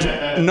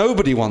 and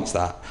nobody wants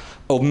that.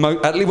 Or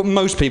at least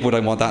most people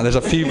don't want that. There's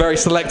a few very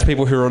select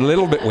people who are a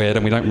little bit weird,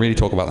 and we don't really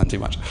talk about them too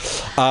much.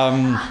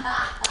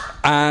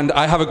 And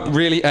I have a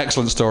really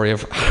excellent story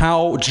of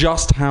how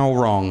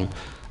wrong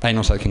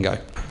anal sex can go.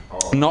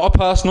 Not a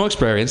personal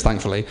experience,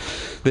 thankfully.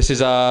 This is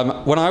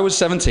when I was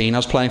 17. I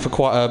was playing for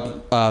quite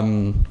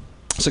a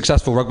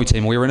successful rugby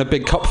team. We were in a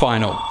big cup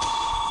final,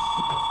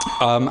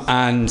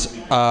 and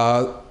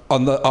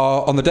on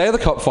the day of the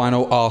cup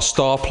final, our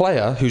star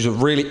player, who's a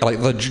really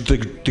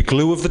the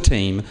glue of the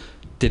team,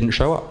 didn't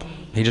show up.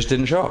 He just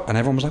didn't show up, and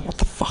everyone was like, "What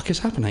the fuck is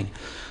happening?"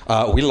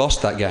 We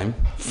lost that game,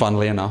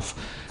 funnily enough.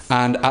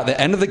 And at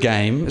the end of the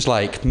game, it's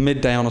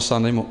midday on a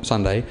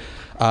Sunday.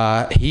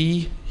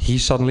 he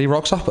suddenly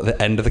rocks up at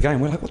the end of the game.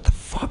 We're like, what the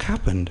fuck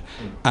happened?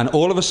 And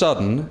all of a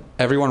sudden,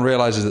 everyone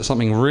realizes that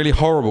something really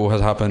horrible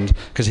has happened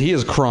because he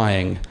is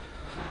crying.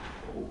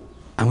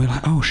 And we're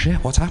like, oh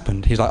shit, what's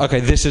happened? He's like, okay,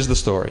 this is the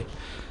story.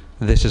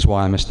 This is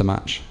why I missed the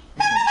match.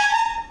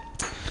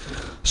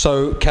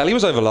 So Kelly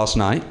was over last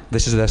night.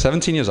 They're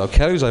 17 years old.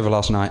 Kelly was over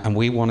last night,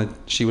 and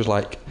she was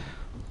like,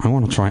 I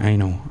want to try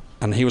anal.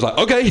 And he was like,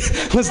 okay,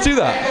 let's do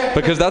that.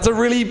 Because that's a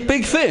really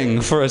big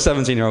thing for a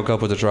 17-year-old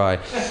couple to try.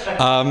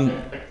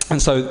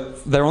 And so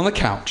they're on the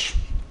couch.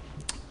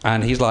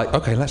 And he's like,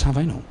 okay, let's have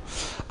anal.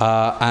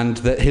 And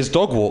his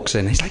dog walks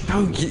in. He's like,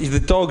 no,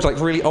 the dog's like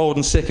really old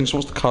and sick and just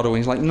wants to cuddle. And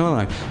he's like,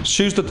 no.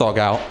 Shoos the dog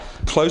out,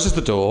 closes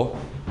the door,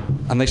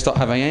 and they start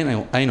having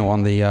anal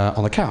on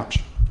the couch.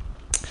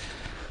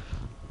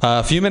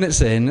 A few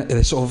minutes in,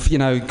 they sort of,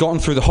 gotten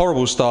through the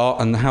horrible start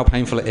and how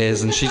painful it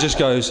is. And she just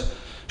goes,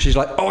 she's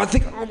like, oh, I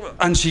think,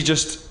 and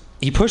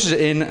he pushes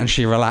it in and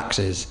she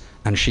relaxes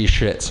and she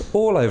shits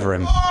all over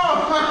him.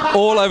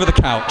 All over the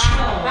couch.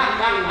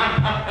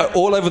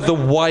 All over the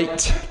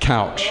white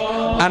couch.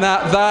 And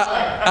at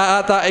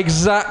that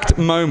exact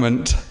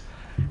moment,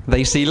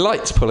 they see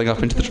lights pulling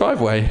up into the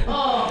driveway.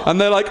 And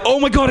they're like, oh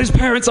my God, his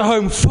parents are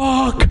home,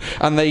 fuck!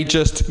 And they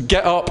just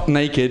get up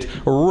naked,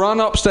 run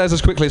upstairs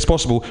as quickly as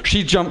possible.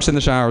 She jumps in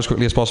the shower as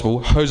quickly as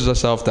possible, hoses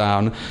herself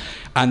down,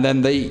 and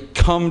then they're about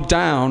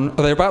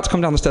to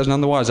come down the stairs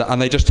none the wiser,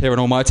 and they just hear an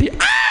almighty,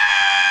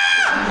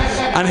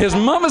 ah! And his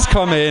mum has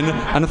come in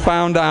and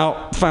found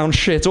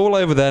shit all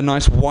over their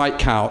nice white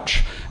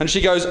couch. And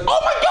she goes, oh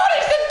my God,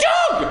 it's the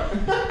dog!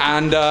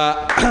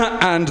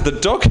 And the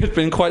dog had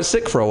been quite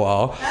sick for a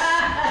while.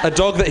 A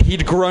dog that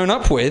he'd grown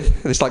up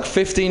with, this like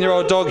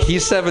 15-year-old dog,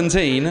 he's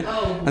 17,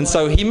 and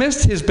so he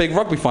missed his big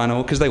rugby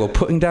final because they were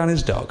putting down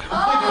his dog.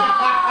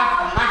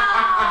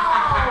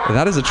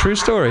 That is a true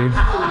story.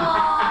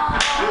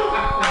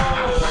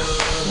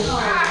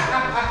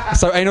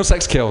 So anal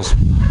sex kills.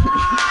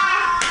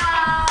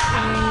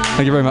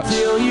 Thank you very much.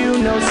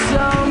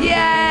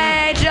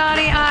 Yay,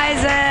 Johnny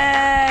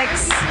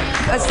Isaacs.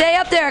 Stay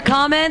up there.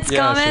 Comments?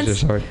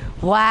 Sorry.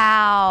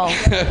 Wow.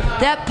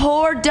 That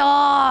poor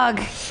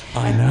dog.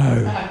 I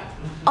know.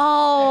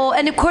 Oh,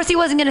 and of course he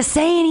wasn't going to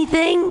say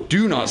anything.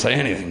 Do not say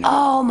anything.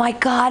 Oh my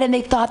God, and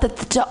they thought that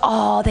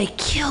they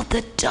killed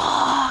the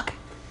dog.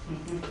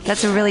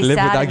 That's a really Live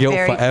sad with that and guilt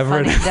very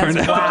forever funny. and ever and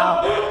ever.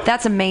 Wow.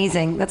 That's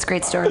amazing. That's a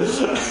great story.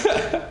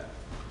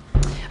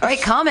 All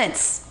right,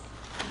 comments.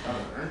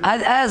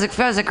 That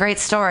was a great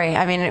story.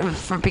 I mean,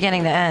 from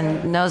beginning to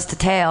end, nose to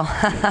tail.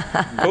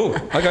 Oh,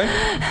 okay.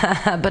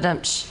 But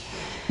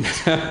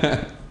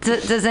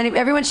does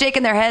everyone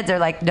shaking their heads? They're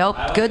like, nope,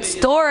 good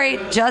story,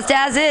 just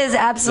as is,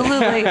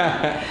 absolutely.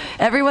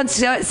 Everyone's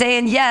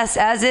saying yes,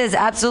 as is,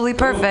 absolutely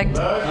perfect.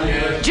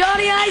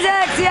 Johnny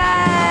Isaacs,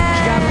 yay!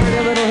 She's got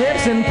pretty little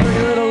hips and pretty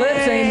little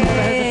lips.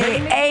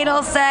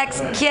 Anal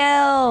sex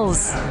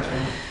kills.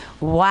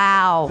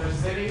 Wow.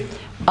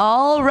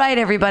 All right,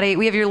 everybody.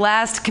 We have your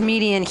last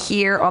comedian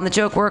here on the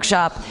Joke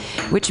Workshop,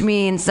 which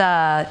means,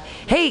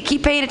 hey,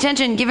 keep paying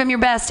attention, give him your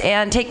best,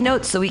 and take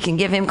notes so we can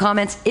give him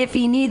comments if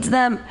he needs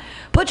them.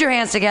 Put your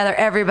hands together,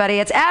 everybody.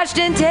 It's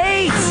Ashton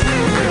Tate.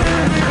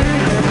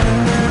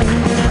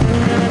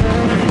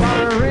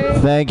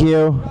 Thank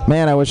you.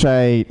 Man, I wish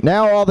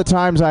now all the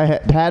times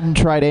I hadn't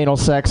tried anal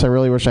sex, I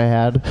really wish I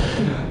had.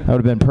 That would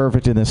have been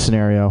perfect in this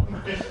scenario.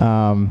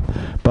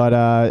 But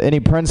any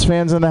Prince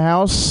fans in the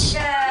house?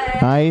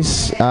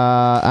 Nice.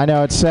 I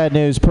know it's sad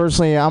news.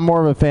 Personally, I'm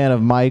more of a fan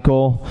of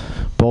Michael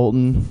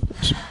Bolton.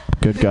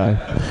 Good guy.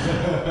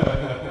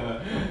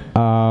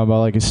 I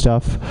like his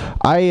stuff.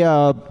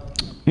 I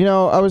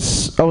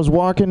was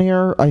walking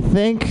here. I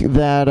think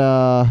that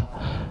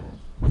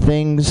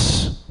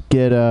things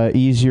get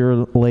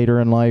easier later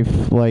in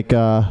life. Like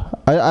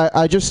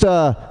I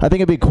think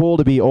it'd be cool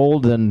to be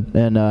old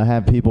and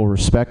have people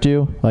respect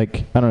you.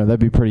 Like, I don't know, that'd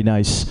be pretty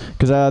nice.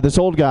 Because this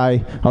old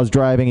guy, I was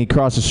driving, he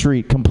crossed the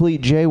street,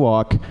 complete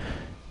jaywalk, and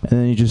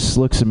then he just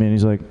looks at me and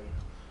he's like,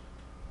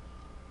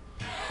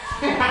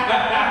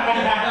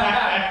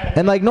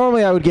 and like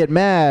normally I would get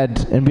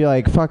mad and be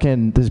like,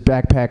 fucking this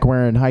backpack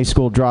wearing high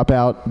school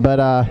dropout. But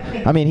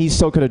I mean, he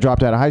still could have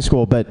dropped out of high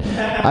school. But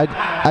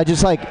I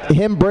just like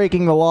him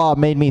breaking the law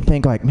made me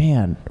think like,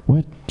 man,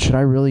 what should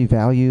I really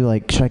value?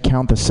 Like, should I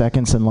count the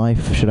seconds in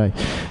life?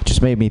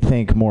 Just made me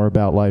think more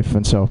about life.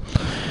 And so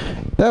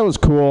that was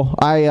cool.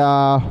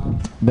 I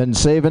been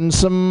saving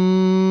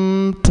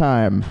some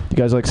time. You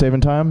guys like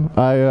saving time?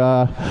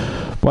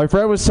 My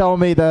friend was telling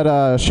me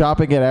that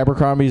shopping at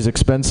Abercrombie is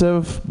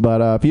expensive,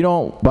 but if you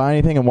don't buy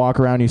anything and walk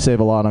around, you save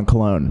a lot on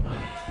cologne.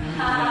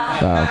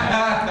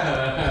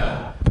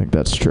 I think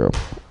that's true.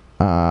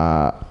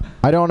 I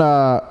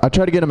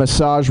tried to get a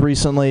massage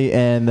recently,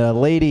 and the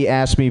lady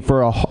asked me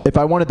if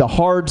I wanted the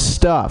hard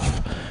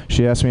stuff.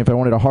 She asked me if I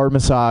wanted a hard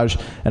massage,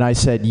 and I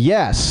said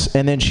yes.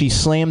 And then she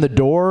slammed the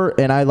door,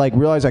 and I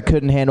realized I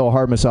couldn't handle a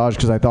hard massage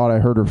because I thought I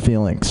hurt her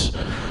feelings.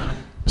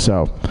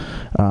 So,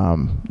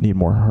 need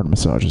more hard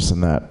massages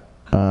than that.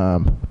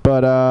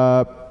 But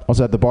was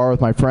at the bar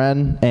with my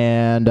friend,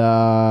 and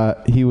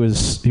he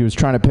was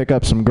trying to pick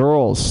up some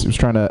girls. He was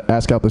trying to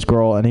ask out this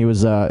girl, and he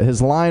was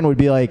his line would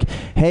be like,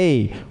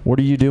 "Hey, what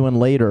are you doing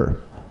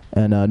later?"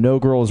 And no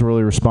girl was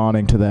really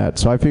responding to that.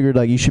 So I figured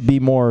like you should be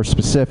more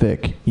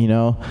specific, you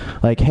know?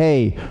 Like,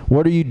 hey,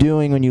 what are you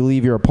doing when you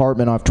leave your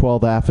apartment off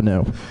 12th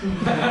Avenue?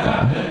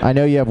 I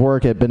know you have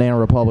work at Banana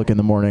Republic in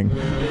the morning.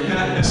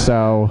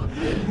 So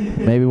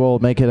maybe we'll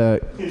make it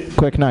a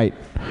quick night.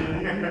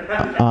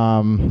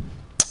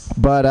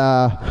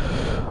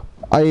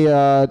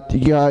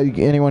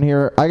 Anyone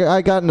here?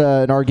 I got into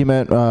an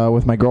argument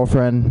with my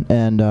girlfriend,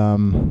 and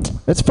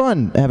it's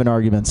fun having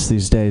arguments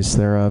these days.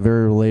 They're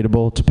very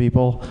relatable to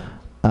people.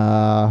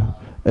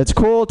 It's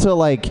cool to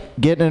like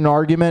get in an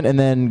argument and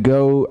then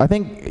go. I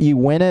think you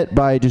win it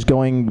by just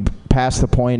going past the point